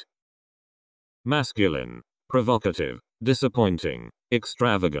 obsolete. Masculine, provocative, disappointing,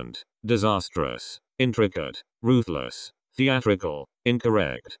 extravagant, disastrous, intricate, ruthless, theatrical,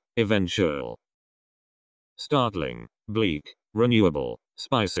 incorrect, eventual. Startling, bleak, renewable,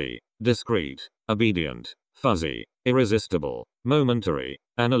 spicy, discreet, obedient, fuzzy, irresistible, momentary,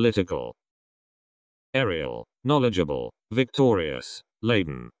 analytical. Aerial, knowledgeable, victorious,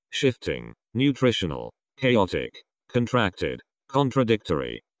 laden, shifting, nutritional, chaotic, contracted,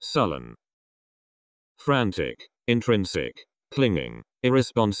 contradictory, sullen. Frantic, intrinsic, clinging,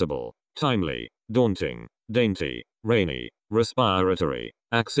 irresponsible, timely, daunting, dainty, rainy, respiratory,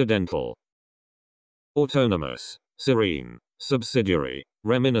 accidental. Autonomous, serene, subsidiary,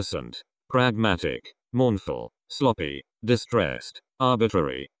 reminiscent, pragmatic, mournful, sloppy, distressed,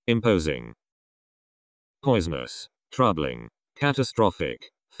 arbitrary, imposing. Poisonous, troubling,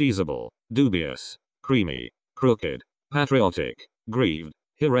 catastrophic, feasible, dubious, creamy, crooked, patriotic, grieved,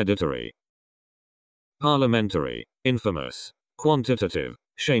 hereditary. Parliamentary, infamous, quantitative,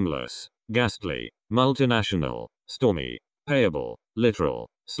 shameless, ghastly, multinational, stormy, payable, literal,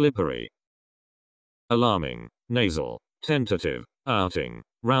 slippery. Alarming, nasal, tentative, outing,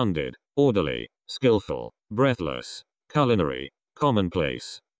 rounded, orderly, skillful, breathless, culinary,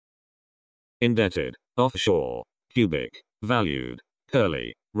 commonplace. Indebted, offshore, cubic, valued,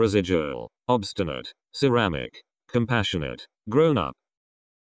 curly, residual, obstinate, ceramic, compassionate, grown-up.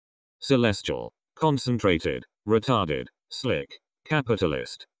 Celestial, concentrated, retarded, slick,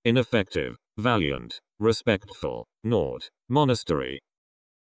 capitalist, ineffective, valiant, respectful, naught, monastery.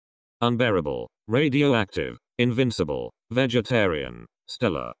 Unbearable, radioactive, invincible, vegetarian,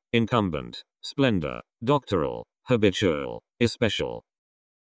 stellar, incumbent, splendor, doctoral, habitual, especial.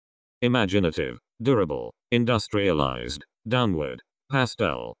 Imaginative, durable, industrialized, downward,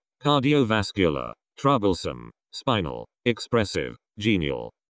 pastel, cardiovascular, troublesome, spinal, expressive,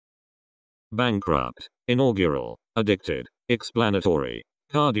 genial. Bankrupt, inaugural, addicted, explanatory,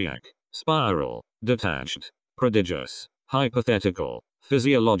 cardiac, spiral, detached, prodigious, hypothetical,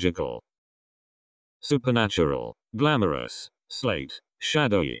 physiological. Supernatural, glamorous, slate,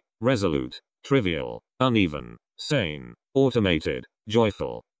 shadowy, resolute, trivial, uneven, sane, automated,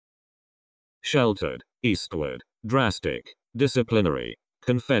 joyful. Sheltered, eastward, drastic, disciplinary,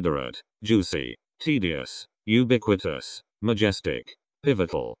 confederate, juicy, tedious, ubiquitous, majestic,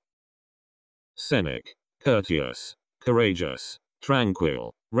 pivotal. Scenic, courteous, courageous,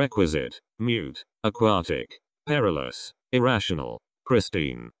 tranquil, requisite, mute, aquatic, perilous, irrational,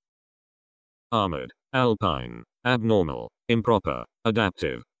 pristine. Armored, alpine, abnormal, improper,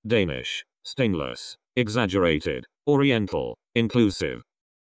 adaptive, Danish, stainless, exaggerated, oriental, inclusive.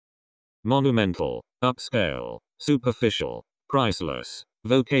 Monumental, upscale, superficial, priceless,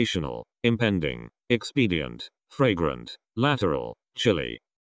 vocational, impending, expedient, fragrant, lateral, chilly.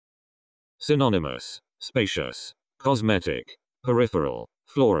 Synonymous, spacious, cosmetic, peripheral,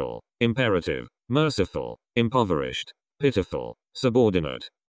 floral, imperative, merciful, impoverished, pitiful, subordinate.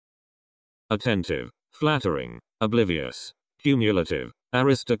 Attentive, flattering, oblivious, cumulative,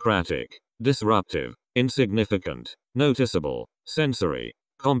 aristocratic, disruptive, insignificant, noticeable, sensory,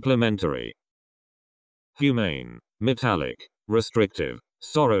 complementary. Humane, metallic, restrictive,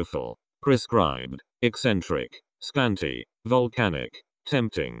 sorrowful, prescribed, eccentric, scanty, volcanic,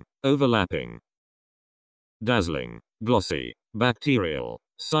 tempting, overlapping. Dazzling, glossy, bacterial,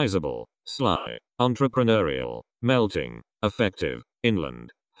 sizable, sly, entrepreneurial, melting, effective,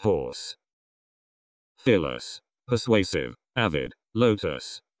 inland, horse. Fearless, persuasive, avid,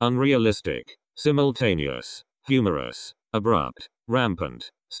 lotus, unrealistic, simultaneous, humorous, abrupt,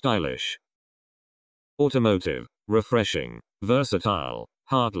 rampant, stylish. Automotive, refreshing, versatile,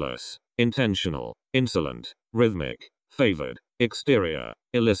 heartless, intentional, insolent, rhythmic, favored, exterior,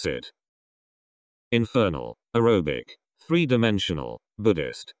 illicit. Infernal, aerobic, three-dimensional,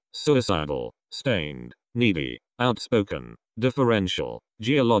 Buddhist, suicidal, stained, needy, outspoken, differential,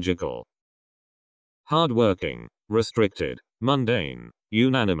 geological. Hard-working, restricted, mundane,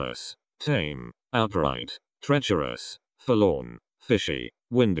 unanimous, tame, outright, treacherous, forlorn, fishy,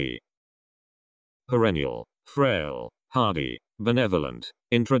 windy. Perennial, frail, hardy, benevolent,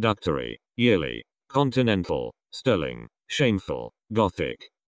 introductory, yearly, continental, sterling, shameful, gothic.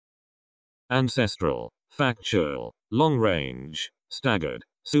 Ancestral, factual, long-range, staggered,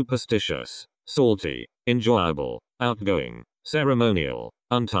 superstitious, salty, enjoyable, outgoing, ceremonial,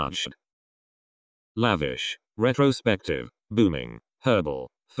 untouched. Lavish, retrospective, booming, herbal,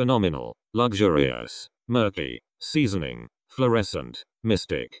 phenomenal, luxurious, murky, seasoning, fluorescent,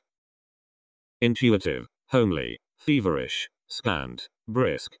 mystic. Intuitive, homely, feverish, scant,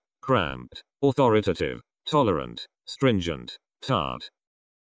 brisk, cramped, authoritative, tolerant, stringent, tart.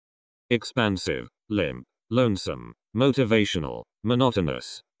 Expansive, limp, lonesome, motivational,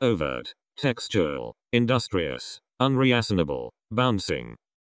 monotonous, overt, textual, industrious, unreasonable, bouncing.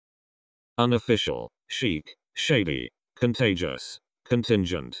 Unofficial, chic, shady, contagious,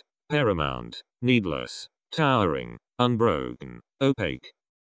 contingent, paramount, needless, towering, unbroken, opaque.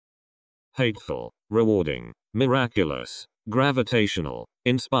 Hateful, rewarding, miraculous, gravitational,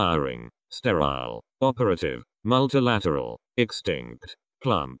 inspiring, sterile, operative, multilateral, extinct,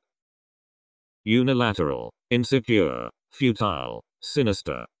 plump. Unilateral, insecure, futile,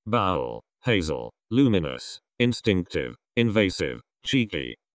 sinister, bowel, hazel, luminous, instinctive, invasive,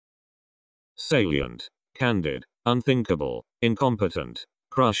 cheeky. Salient, candid, unthinkable, incompetent,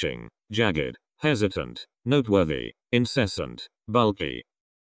 crushing, jagged, hesitant, noteworthy, incessant, bulky.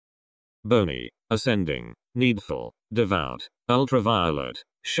 Bony, ascending, needful, devout, ultraviolet,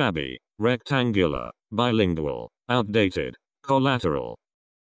 shabby, rectangular, bilingual, outdated, collateral.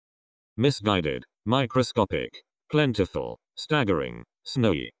 Misguided, microscopic, plentiful, staggering,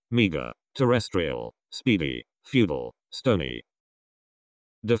 snowy, meager, terrestrial, speedy, feudal, stony.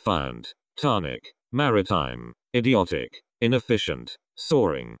 Defiant, tonic, maritime, idiotic, inefficient,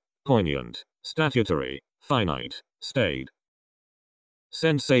 soaring, poignant, statutory, finite, staid.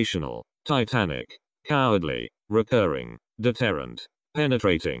 Sensational, titanic, cowardly, recurring, deterrent,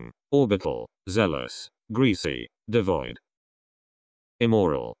 penetrating, orbital, zealous, greasy, devoid.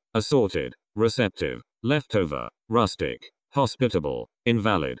 Immoral, assorted, receptive, leftover, rustic, hospitable,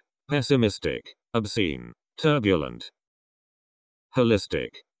 invalid, pessimistic, obscene, turbulent. Holistic,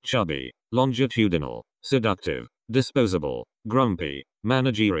 chubby, longitudinal, seductive, disposable, grumpy,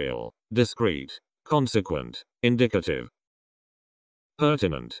 managerial, discreet, consequent, indicative.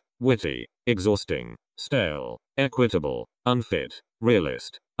 Pertinent, witty, exhausting, stale, equitable, unfit,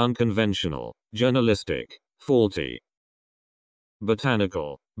 realist, unconventional, journalistic, faulty.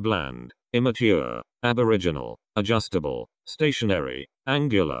 Botanical, bland, immature, aboriginal, adjustable, stationary,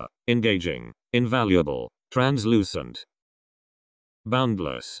 angular, engaging, invaluable, translucent.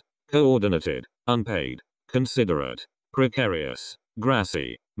 Boundless, coordinated, unpaid, considerate, precarious,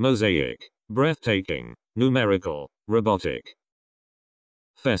 grassy, mosaic, breathtaking, numerical, robotic.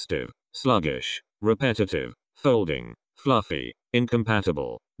 Festive, sluggish, repetitive, folding, fluffy,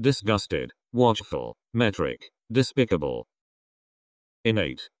 incompatible, disgusted, watchful, metric, despicable.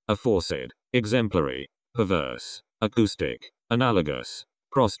 Innate, aforesaid, exemplary, perverse, acoustic, analogous,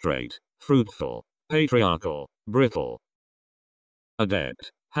 prostrate, fruitful, patriarchal, brittle.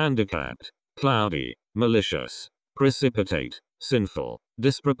 Adept, handicapped, cloudy, malicious, precipitate, sinful,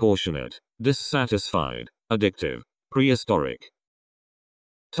 disproportionate, dissatisfied, addictive, prehistoric.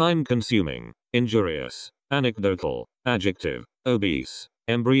 Time-consuming, injurious, anecdotal, adjective, obese,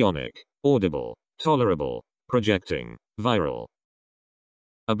 embryonic, audible, tolerable, projecting, viral.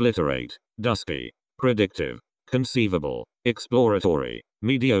 Obliterate, dusky, predictive, conceivable, exploratory,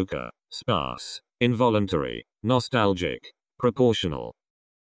 mediocre, sparse, involuntary, nostalgic, proportional.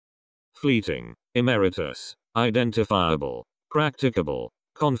 Fleeting, emeritus, identifiable, practicable,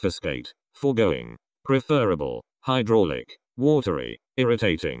 confiscate, foregoing, preferable, hydraulic, watery,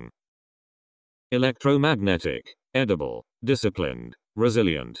 irritating. Electromagnetic, edible, disciplined,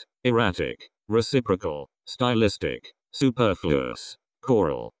 resilient, erratic, reciprocal, stylistic, superfluous,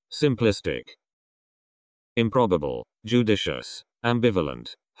 choral, simplistic. Improbable, judicious,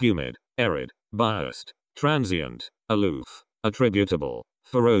 ambivalent, humid, arid, biased, transient, aloof, attributable,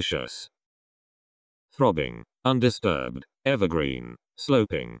 ferocious. Throbbing, undisturbed, evergreen,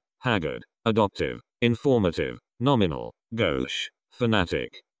 sloping, haggard, adoptive, informative, nominal, gauche,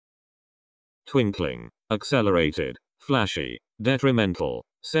 fanatic. Twinkling, accelerated, flashy, detrimental,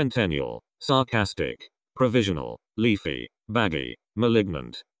 centennial, sarcastic, provisional, leafy, baggy,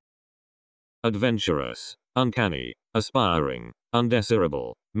 malignant. Adventurous, uncanny, aspiring,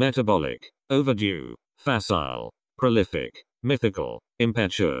 undesirable, metabolic, overdue, facile, prolific, mythical,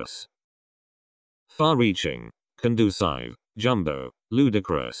 impetuous. Far-reaching, conducive, jumbo,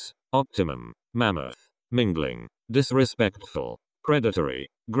 ludicrous, optimum, mammoth, mingling, disrespectful, predatory,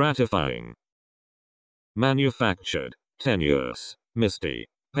 gratifying. Manufactured, tenuous, misty,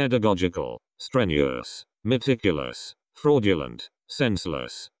 pedagogical, strenuous, meticulous, fraudulent,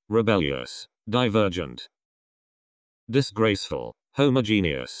 senseless, rebellious, divergent. Disgraceful,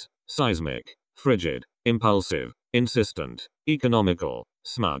 homogeneous, seismic, frigid, impulsive, insistent, economical,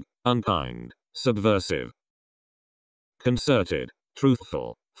 smug, unkind, subversive. Concerted,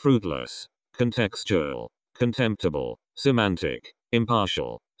 truthful, fruitless, contextual, contemptible, semantic,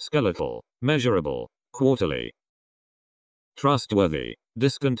 impartial, skeletal, measurable, quarterly. Trustworthy,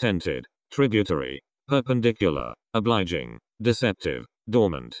 discontented, tributary, perpendicular, obliging, deceptive,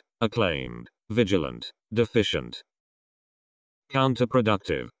 dormant, acclaimed, vigilant, deficient.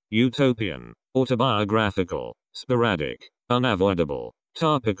 Counterproductive, utopian, autobiographical, sporadic, unavoidable,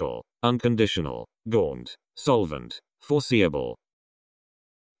 topical, unconditional, gaunt, solvent, foreseeable.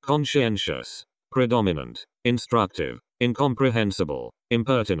 Conscientious, predominant, instructive, incomprehensible,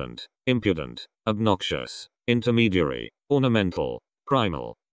 impertinent, impudent, obnoxious, intermediary, ornamental,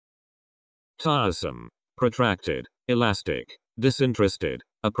 primal. Tiresome, protracted, elastic, disinterested,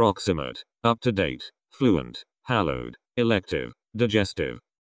 approximate, up-to-date, fluent, hallowed, elective, digestive.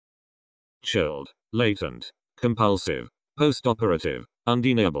 Chilled, latent, compulsive, post-operative,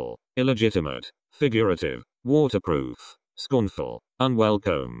 undeniable, illegitimate, figurative, waterproof, scornful,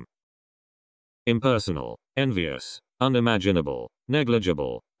 unwelcome. Impersonal, envious, unimaginable,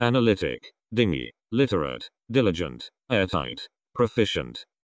 negligible, analytic, dingy, literate, diligent, airtight, proficient.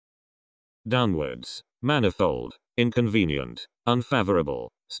 Downwards, manifold, inconvenient,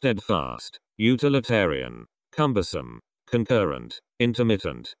 unfavorable, steadfast, utilitarian, cumbersome, concurrent,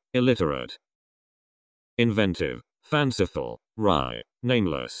 intermittent, illiterate. Inventive, fanciful, wry,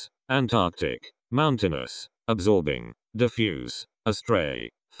 nameless, Antarctic, mountainous, absorbing, diffuse, astray,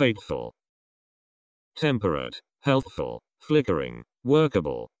 fateful. Temperate, healthful, flickering,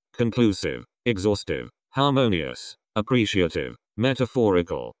 workable, conclusive, exhaustive, harmonious, appreciative,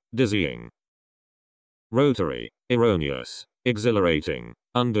 metaphorical, dizzying. Rotary, erroneous, exhilarating,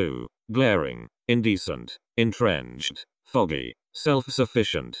 undue, glaring, indecent, entrenched, foggy,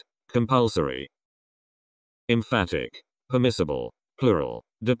 self-sufficient, compulsory. Emphatic, permissible, plural,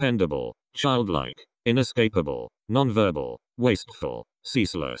 dependable, childlike, inescapable, nonverbal, wasteful,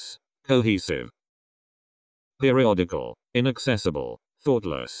 ceaseless, cohesive. Periodical, inaccessible,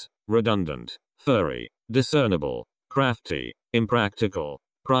 thoughtless, redundant, furry, discernible, crafty, impractical,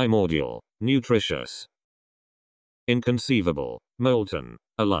 primordial, nutritious. Inconceivable, molten,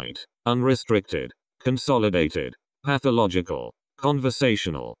 alight, unrestricted, consolidated, pathological,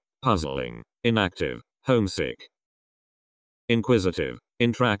 conversational, puzzling, inactive, homesick. Inquisitive,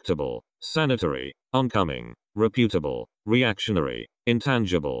 intractable, sanitary, oncoming, reputable, reactionary,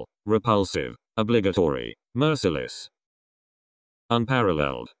 intangible, repulsive, obligatory, merciless,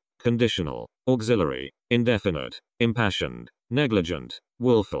 unparalleled, conditional, auxiliary, indefinite, impassioned, negligent,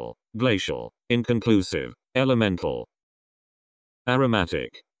 willful, glacial, inconclusive, elemental,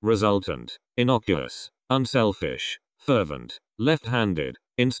 aromatic, resultant, innocuous, unselfish, fervent, left-handed,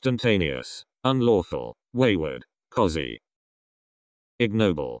 instantaneous, unlawful, wayward, cosy,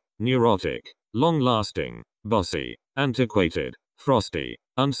 ignoble, neurotic, long-lasting, bossy, antiquated, frosty,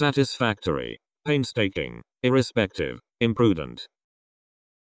 unsatisfactory, painstaking, irrespective, imprudent,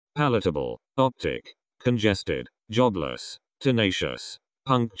 palatable, optic, congested, jobless, tenacious,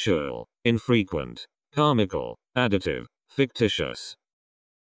 punctual, infrequent, carmichael, additive, fictitious,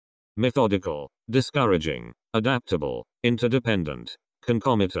 methodical, discouraging, adaptable, interdependent,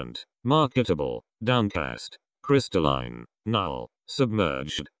 concomitant, marketable, downcast, crystalline, null,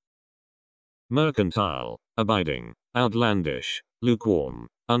 submerged, mercantile, abiding, outlandish, lukewarm,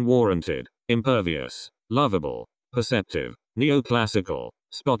 unwarranted, impervious, lovable, perceptive, neoclassical,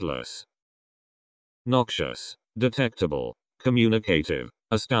 spotless, noxious, detectable, communicative,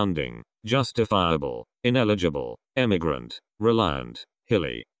 astounding, justifiable, ineligible, emigrant, reliant,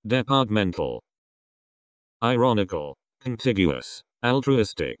 hilly, departmental, ironical, contiguous,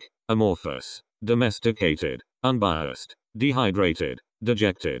 altruistic, amorphous, domesticated, unbiased, dehydrated,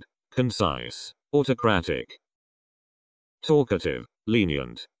 dejected, concise, autocratic, talkative,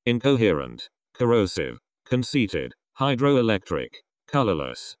 lenient, incoherent, corrosive, conceited, hydroelectric,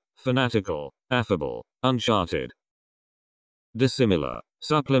 colorless, fanatical, affable, uncharted, dissimilar,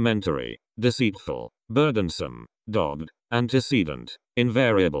 supplementary, deceitful, burdensome, dogged, antecedent,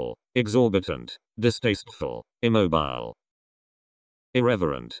 invariable, exorbitant, distasteful, immobile,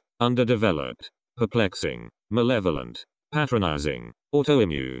 irreverent, underdeveloped, perplexing, malevolent, patronizing,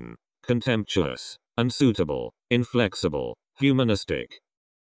 autoimmune, contemptuous, unsuitable, inflexible, humanistic,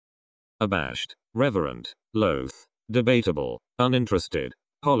 abashed, reverent, loath, debatable, uninterested,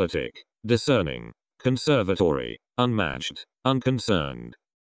 politic, discerning, conservatory, unmatched, unconcerned,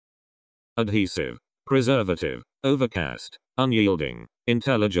 adhesive, preservative, overcast, unyielding,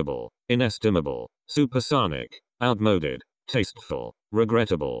 intelligible, inestimable, supersonic, outmoded, tasteful,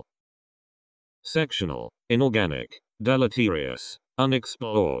 regrettable, sectional, inorganic, deleterious,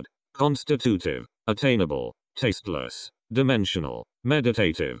 unexplored, constitutive, attainable, tasteless, dimensional,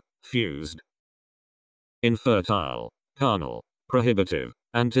 meditative, fused, infertile, carnal, prohibitive,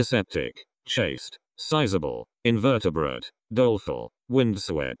 antiseptic, chaste, sizable, invertebrate, doleful,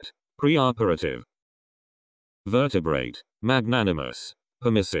 windswept, preoperative, vertebrate, magnanimous,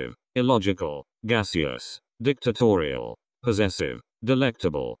 permissive, illogical, gaseous, dictatorial, possessive,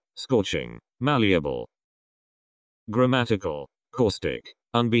 delectable, scorching, malleable, grammatical, caustic,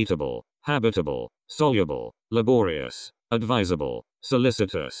 unbeatable, habitable, soluble, laborious, advisable,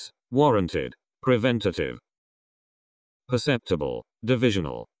 solicitous, warranted, preventative, perceptible,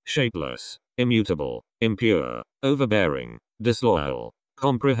 divisional, shapeless, immutable, impure, overbearing, disloyal,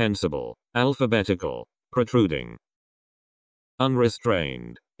 comprehensible, alphabetical, protruding,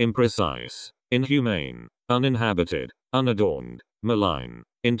 unrestrained, imprecise, inhumane, uninhabited, unadorned, malign,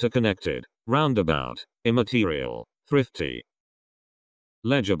 interconnected, roundabout, immaterial, thrifty,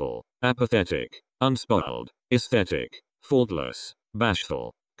 legible, apathetic, unspoiled, aesthetic, faultless,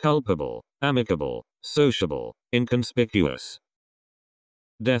 bashful, culpable, amicable, sociable, inconspicuous,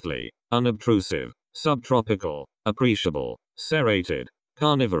 deathly, unobtrusive, subtropical, appreciable, serrated,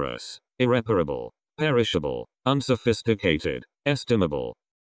 carnivorous, irreparable, perishable, unsophisticated, estimable,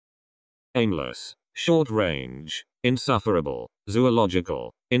 aimless, short range, insufferable,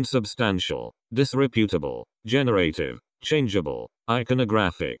 zoological, insubstantial, disreputable, generative, changeable,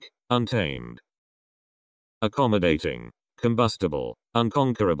 iconographic, untamed, accommodating, combustible,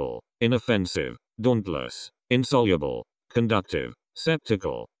 unconquerable, inoffensive, dauntless, insoluble, conductive,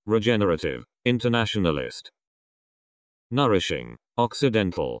 sceptical, regenerative, internationalist, nourishing,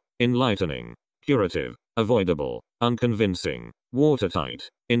 occidental, enlightening, curative, avoidable, unconvincing, watertight,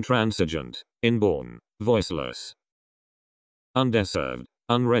 intransigent, inborn, voiceless, undeserved,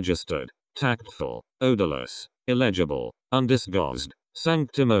 unregistered, tactful, odorless, illegible, undisguised,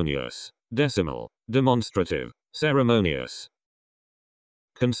 sanctimonious, decimal, demonstrative, ceremonious,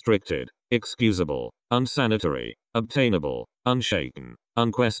 constricted, excusable, unsanitary, obtainable, unshaken,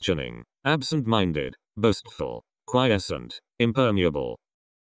 unquestioning, absent-minded, boastful, quiescent, impermeable,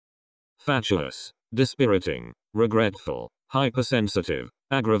 fatuous, dispiriting, regretful, hypersensitive,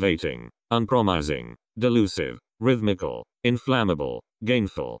 aggravating, unpromising, delusive, rhythmical, inflammable,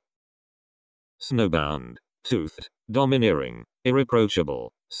 gainful, snowbound, toothed, domineering, irreproachable,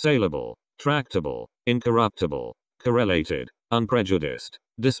 saleable, tractable, incorruptible, correlated, unprejudiced,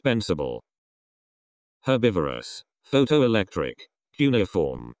 dispensable. Herbivorous, photoelectric,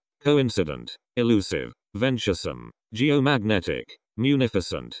 cuneiform, coincident, elusive, venturesome, geomagnetic,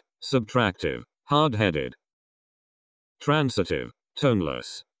 munificent, subtractive, hard-headed. Transitive,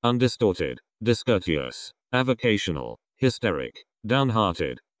 toneless, undistorted, discourteous, avocational, hysteric,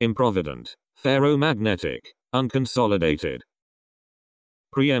 downhearted, improvident, ferromagnetic, unconsolidated.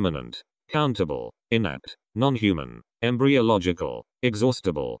 Preeminent, countable, inept, non-human, embryological,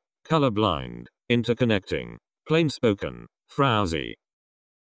 exhaustible, colorblind, interconnecting, plain-spoken, frowsy.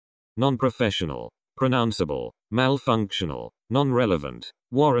 Non-professional, pronounceable, malfunctional, non-relevant,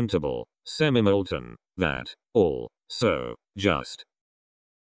 warrantable, semi-molten, that, all, so, just.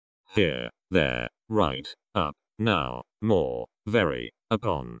 Here, there, right, up, now, more, very,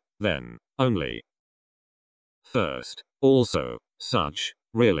 upon, then, only. First, also, such,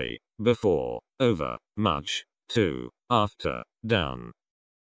 really, before, over, much, to, after, down.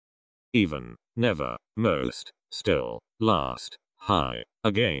 Even, never, most, still, last, high,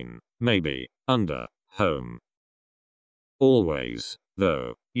 again, maybe, under, home. Always,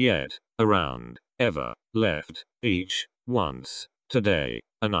 though, yet, around, ever, left, each, once, today,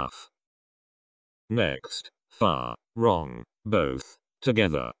 enough. Next, far, wrong, both,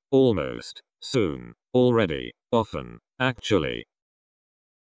 together, almost, soon, already, often, actually.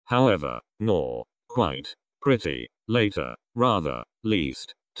 However, nor, quite, pretty, later, rather,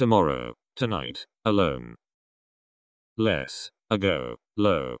 least, tomorrow, tonight, alone. Less, ago,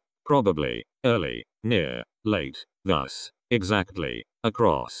 low, probably, early, near, late, thus, exactly,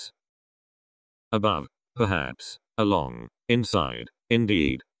 across. Above, perhaps, along, inside,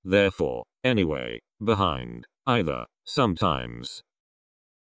 indeed, therefore, anyway, behind, either, sometimes.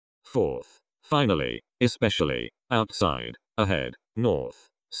 Fourth, finally, especially, outside, ahead, north,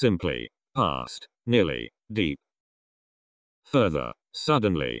 simply, past, nearly, deep. Further,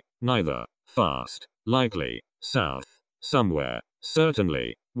 suddenly, neither, fast, likely, south, somewhere,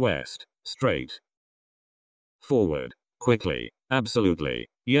 certainly, west, straight. Forward, quickly, absolutely,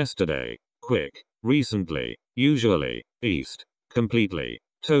 yesterday, quick, recently, usually, east, completely,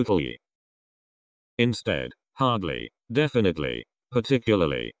 totally. Instead, hardly, definitely,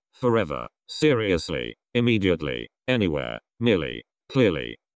 particularly, forever, seriously, immediately, anywhere, merely,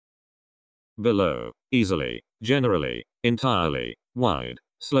 clearly. Below, easily, generally, entirely, wide,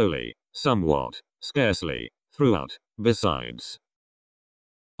 slowly, somewhat, scarcely, throughout, besides.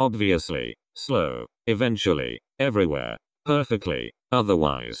 Obviously, slow, eventually, everywhere, perfectly,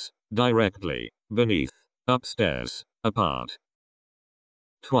 otherwise, directly, beneath, upstairs, apart.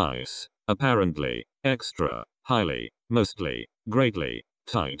 Twice, apparently, extra, highly, mostly, greatly,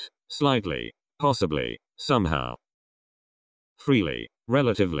 tight, slightly, possibly, somehow. Freely,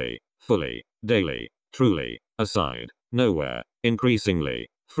 relatively, fully, daily, truly, aside, nowhere, increasingly,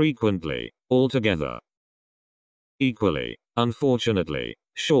 frequently, altogether. Equally, unfortunately,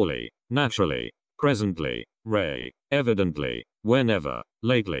 surely, naturally, presently, evidently, whenever,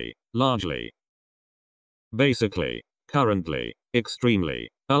 lately, largely. Basically, currently, extremely,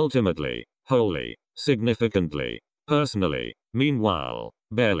 ultimately, wholly, significantly, personally, meanwhile,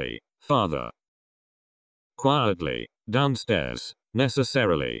 barely, farther. Quietly, downstairs,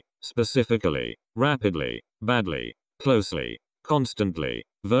 necessarily, specifically, rapidly, badly, closely, constantly,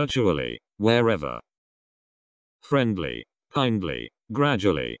 virtually, wherever. Friendly, kindly,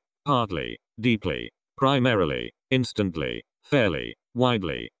 gradually, partly, deeply, primarily, instantly, fairly,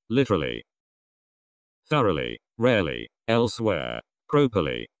 widely, literally. Thoroughly, rarely, elsewhere,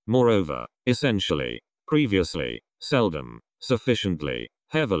 properly, moreover, essentially, previously, seldom, sufficiently,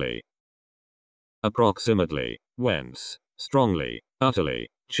 heavily. Approximately, whence, strongly, utterly,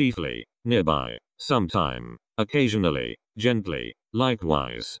 chiefly, nearby, sometime, occasionally, gently,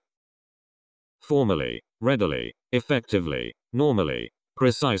 likewise. Formally, readily, effectively, normally,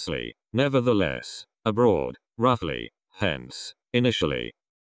 precisely, nevertheless, abroad, roughly, hence, initially.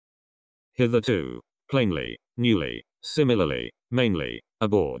 Hitherto, plainly, newly, similarly, mainly,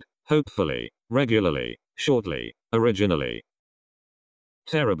 aboard, hopefully, regularly, shortly, originally.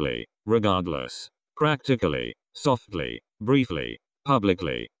 Terribly, regardless, practically, softly, briefly,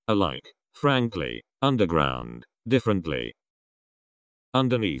 publicly, alike, frankly, underground, differently.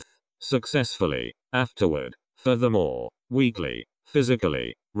 Underneath, successfully, afterward, furthermore, weakly,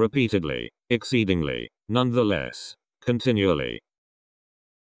 physically, repeatedly, exceedingly, nonetheless, continually.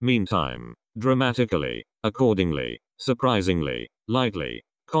 Meantime, dramatically, accordingly, surprisingly, lightly,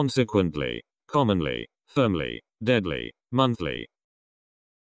 consequently, commonly, firmly, deadly, monthly.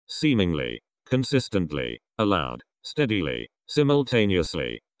 Seemingly, consistently, aloud, steadily,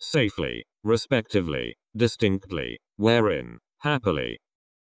 simultaneously, safely, respectively, distinctly, wherein, happily,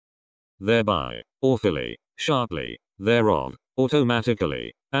 thereby, awfully, sharply, thereof,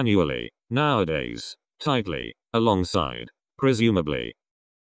 automatically, annually, nowadays, tightly, alongside, presumably,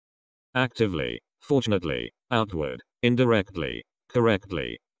 actively, fortunately, outward, indirectly,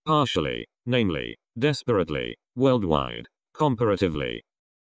 correctly, partially, namely, desperately, worldwide, comparatively,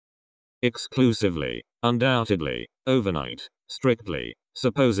 exclusively, undoubtedly, overnight, strictly,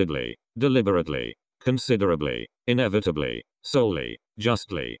 supposedly, deliberately, considerably, inevitably, solely,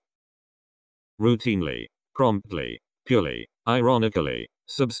 justly, routinely, promptly, purely, ironically,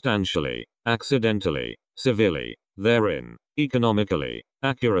 substantially, accidentally, severely, therein, economically,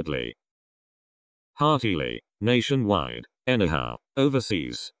 accurately, heartily, nationwide, anyhow,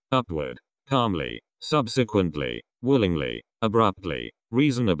 overseas, upward, calmly, subsequently, willingly, abruptly,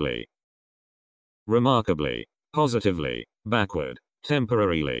 reasonably, remarkably, positively, backward,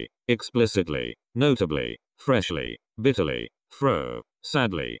 temporarily, explicitly, notably, freshly, bitterly,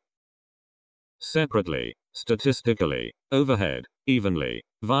 sadly, separately, statistically, overhead, evenly,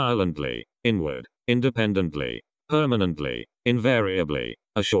 violently, inward, independently, permanently, invariably,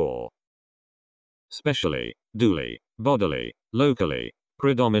 ashore, specially, duly, bodily, locally,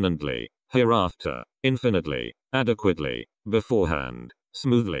 predominantly, hereafter, infinitely, adequately, beforehand,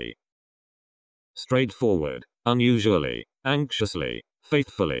 smoothly, straightforward, unusually, anxiously,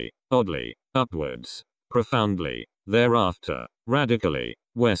 faithfully, oddly, upwards, profoundly, thereafter, radically,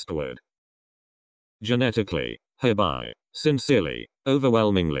 westward, genetically, hereby, sincerely,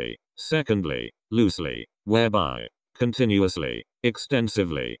 overwhelmingly, secondly, loosely, whereby, continuously,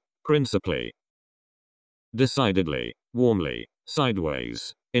 extensively, principally, decidedly, warmly,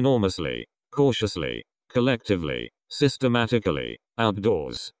 sideways, enormously, cautiously, collectively, systematically,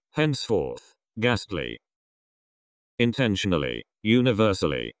 outdoors, henceforth, ghastly, intentionally,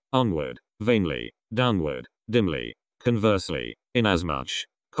 universally, onward, vainly, downward, dimly, conversely, inasmuch,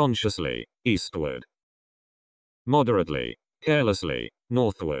 consciously, eastward, moderately, carelessly,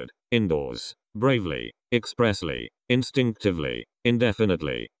 northward, indoors, bravely, expressly, instinctively,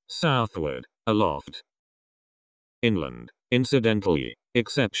 indefinitely, southward, aloft, inland, incidentally,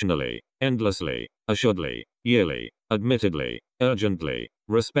 exceptionally, endlessly, assuredly, yearly, admittedly, urgently,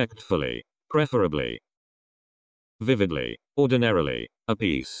 respectfully, preferably, vividly, ordinarily,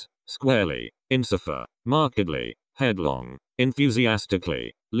 apiece, squarely, insofar, markedly, headlong,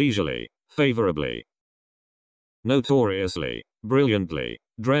 enthusiastically, leisurely, favorably, notoriously, brilliantly,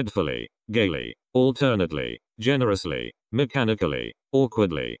 dreadfully, gaily, alternately, generously, mechanically,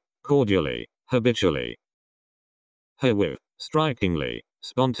 awkwardly, cordially, habitually, herewith, strikingly,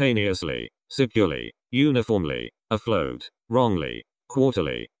 spontaneously, securely, uniformly, afloat, wrongly,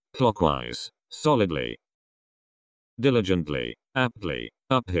 quarterly, clockwise, solidly, diligently, aptly,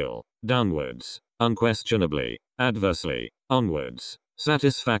 uphill, downwards, unquestionably, adversely, onwards,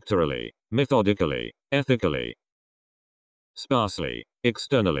 satisfactorily, methodically, ethically, sparsely,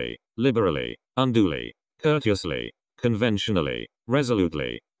 externally, liberally, unduly, courteously, conventionally,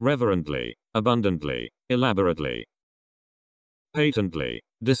 resolutely, reverently, abundantly, elaborately, patently,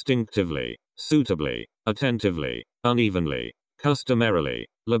 distinctively, suitably, attentively, unevenly, customarily,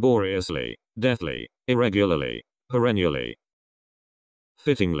 laboriously, deathly, irregularly, perennially,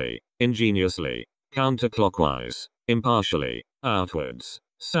 fittingly, ingeniously, counterclockwise, impartially, outwards,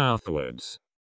 southwards,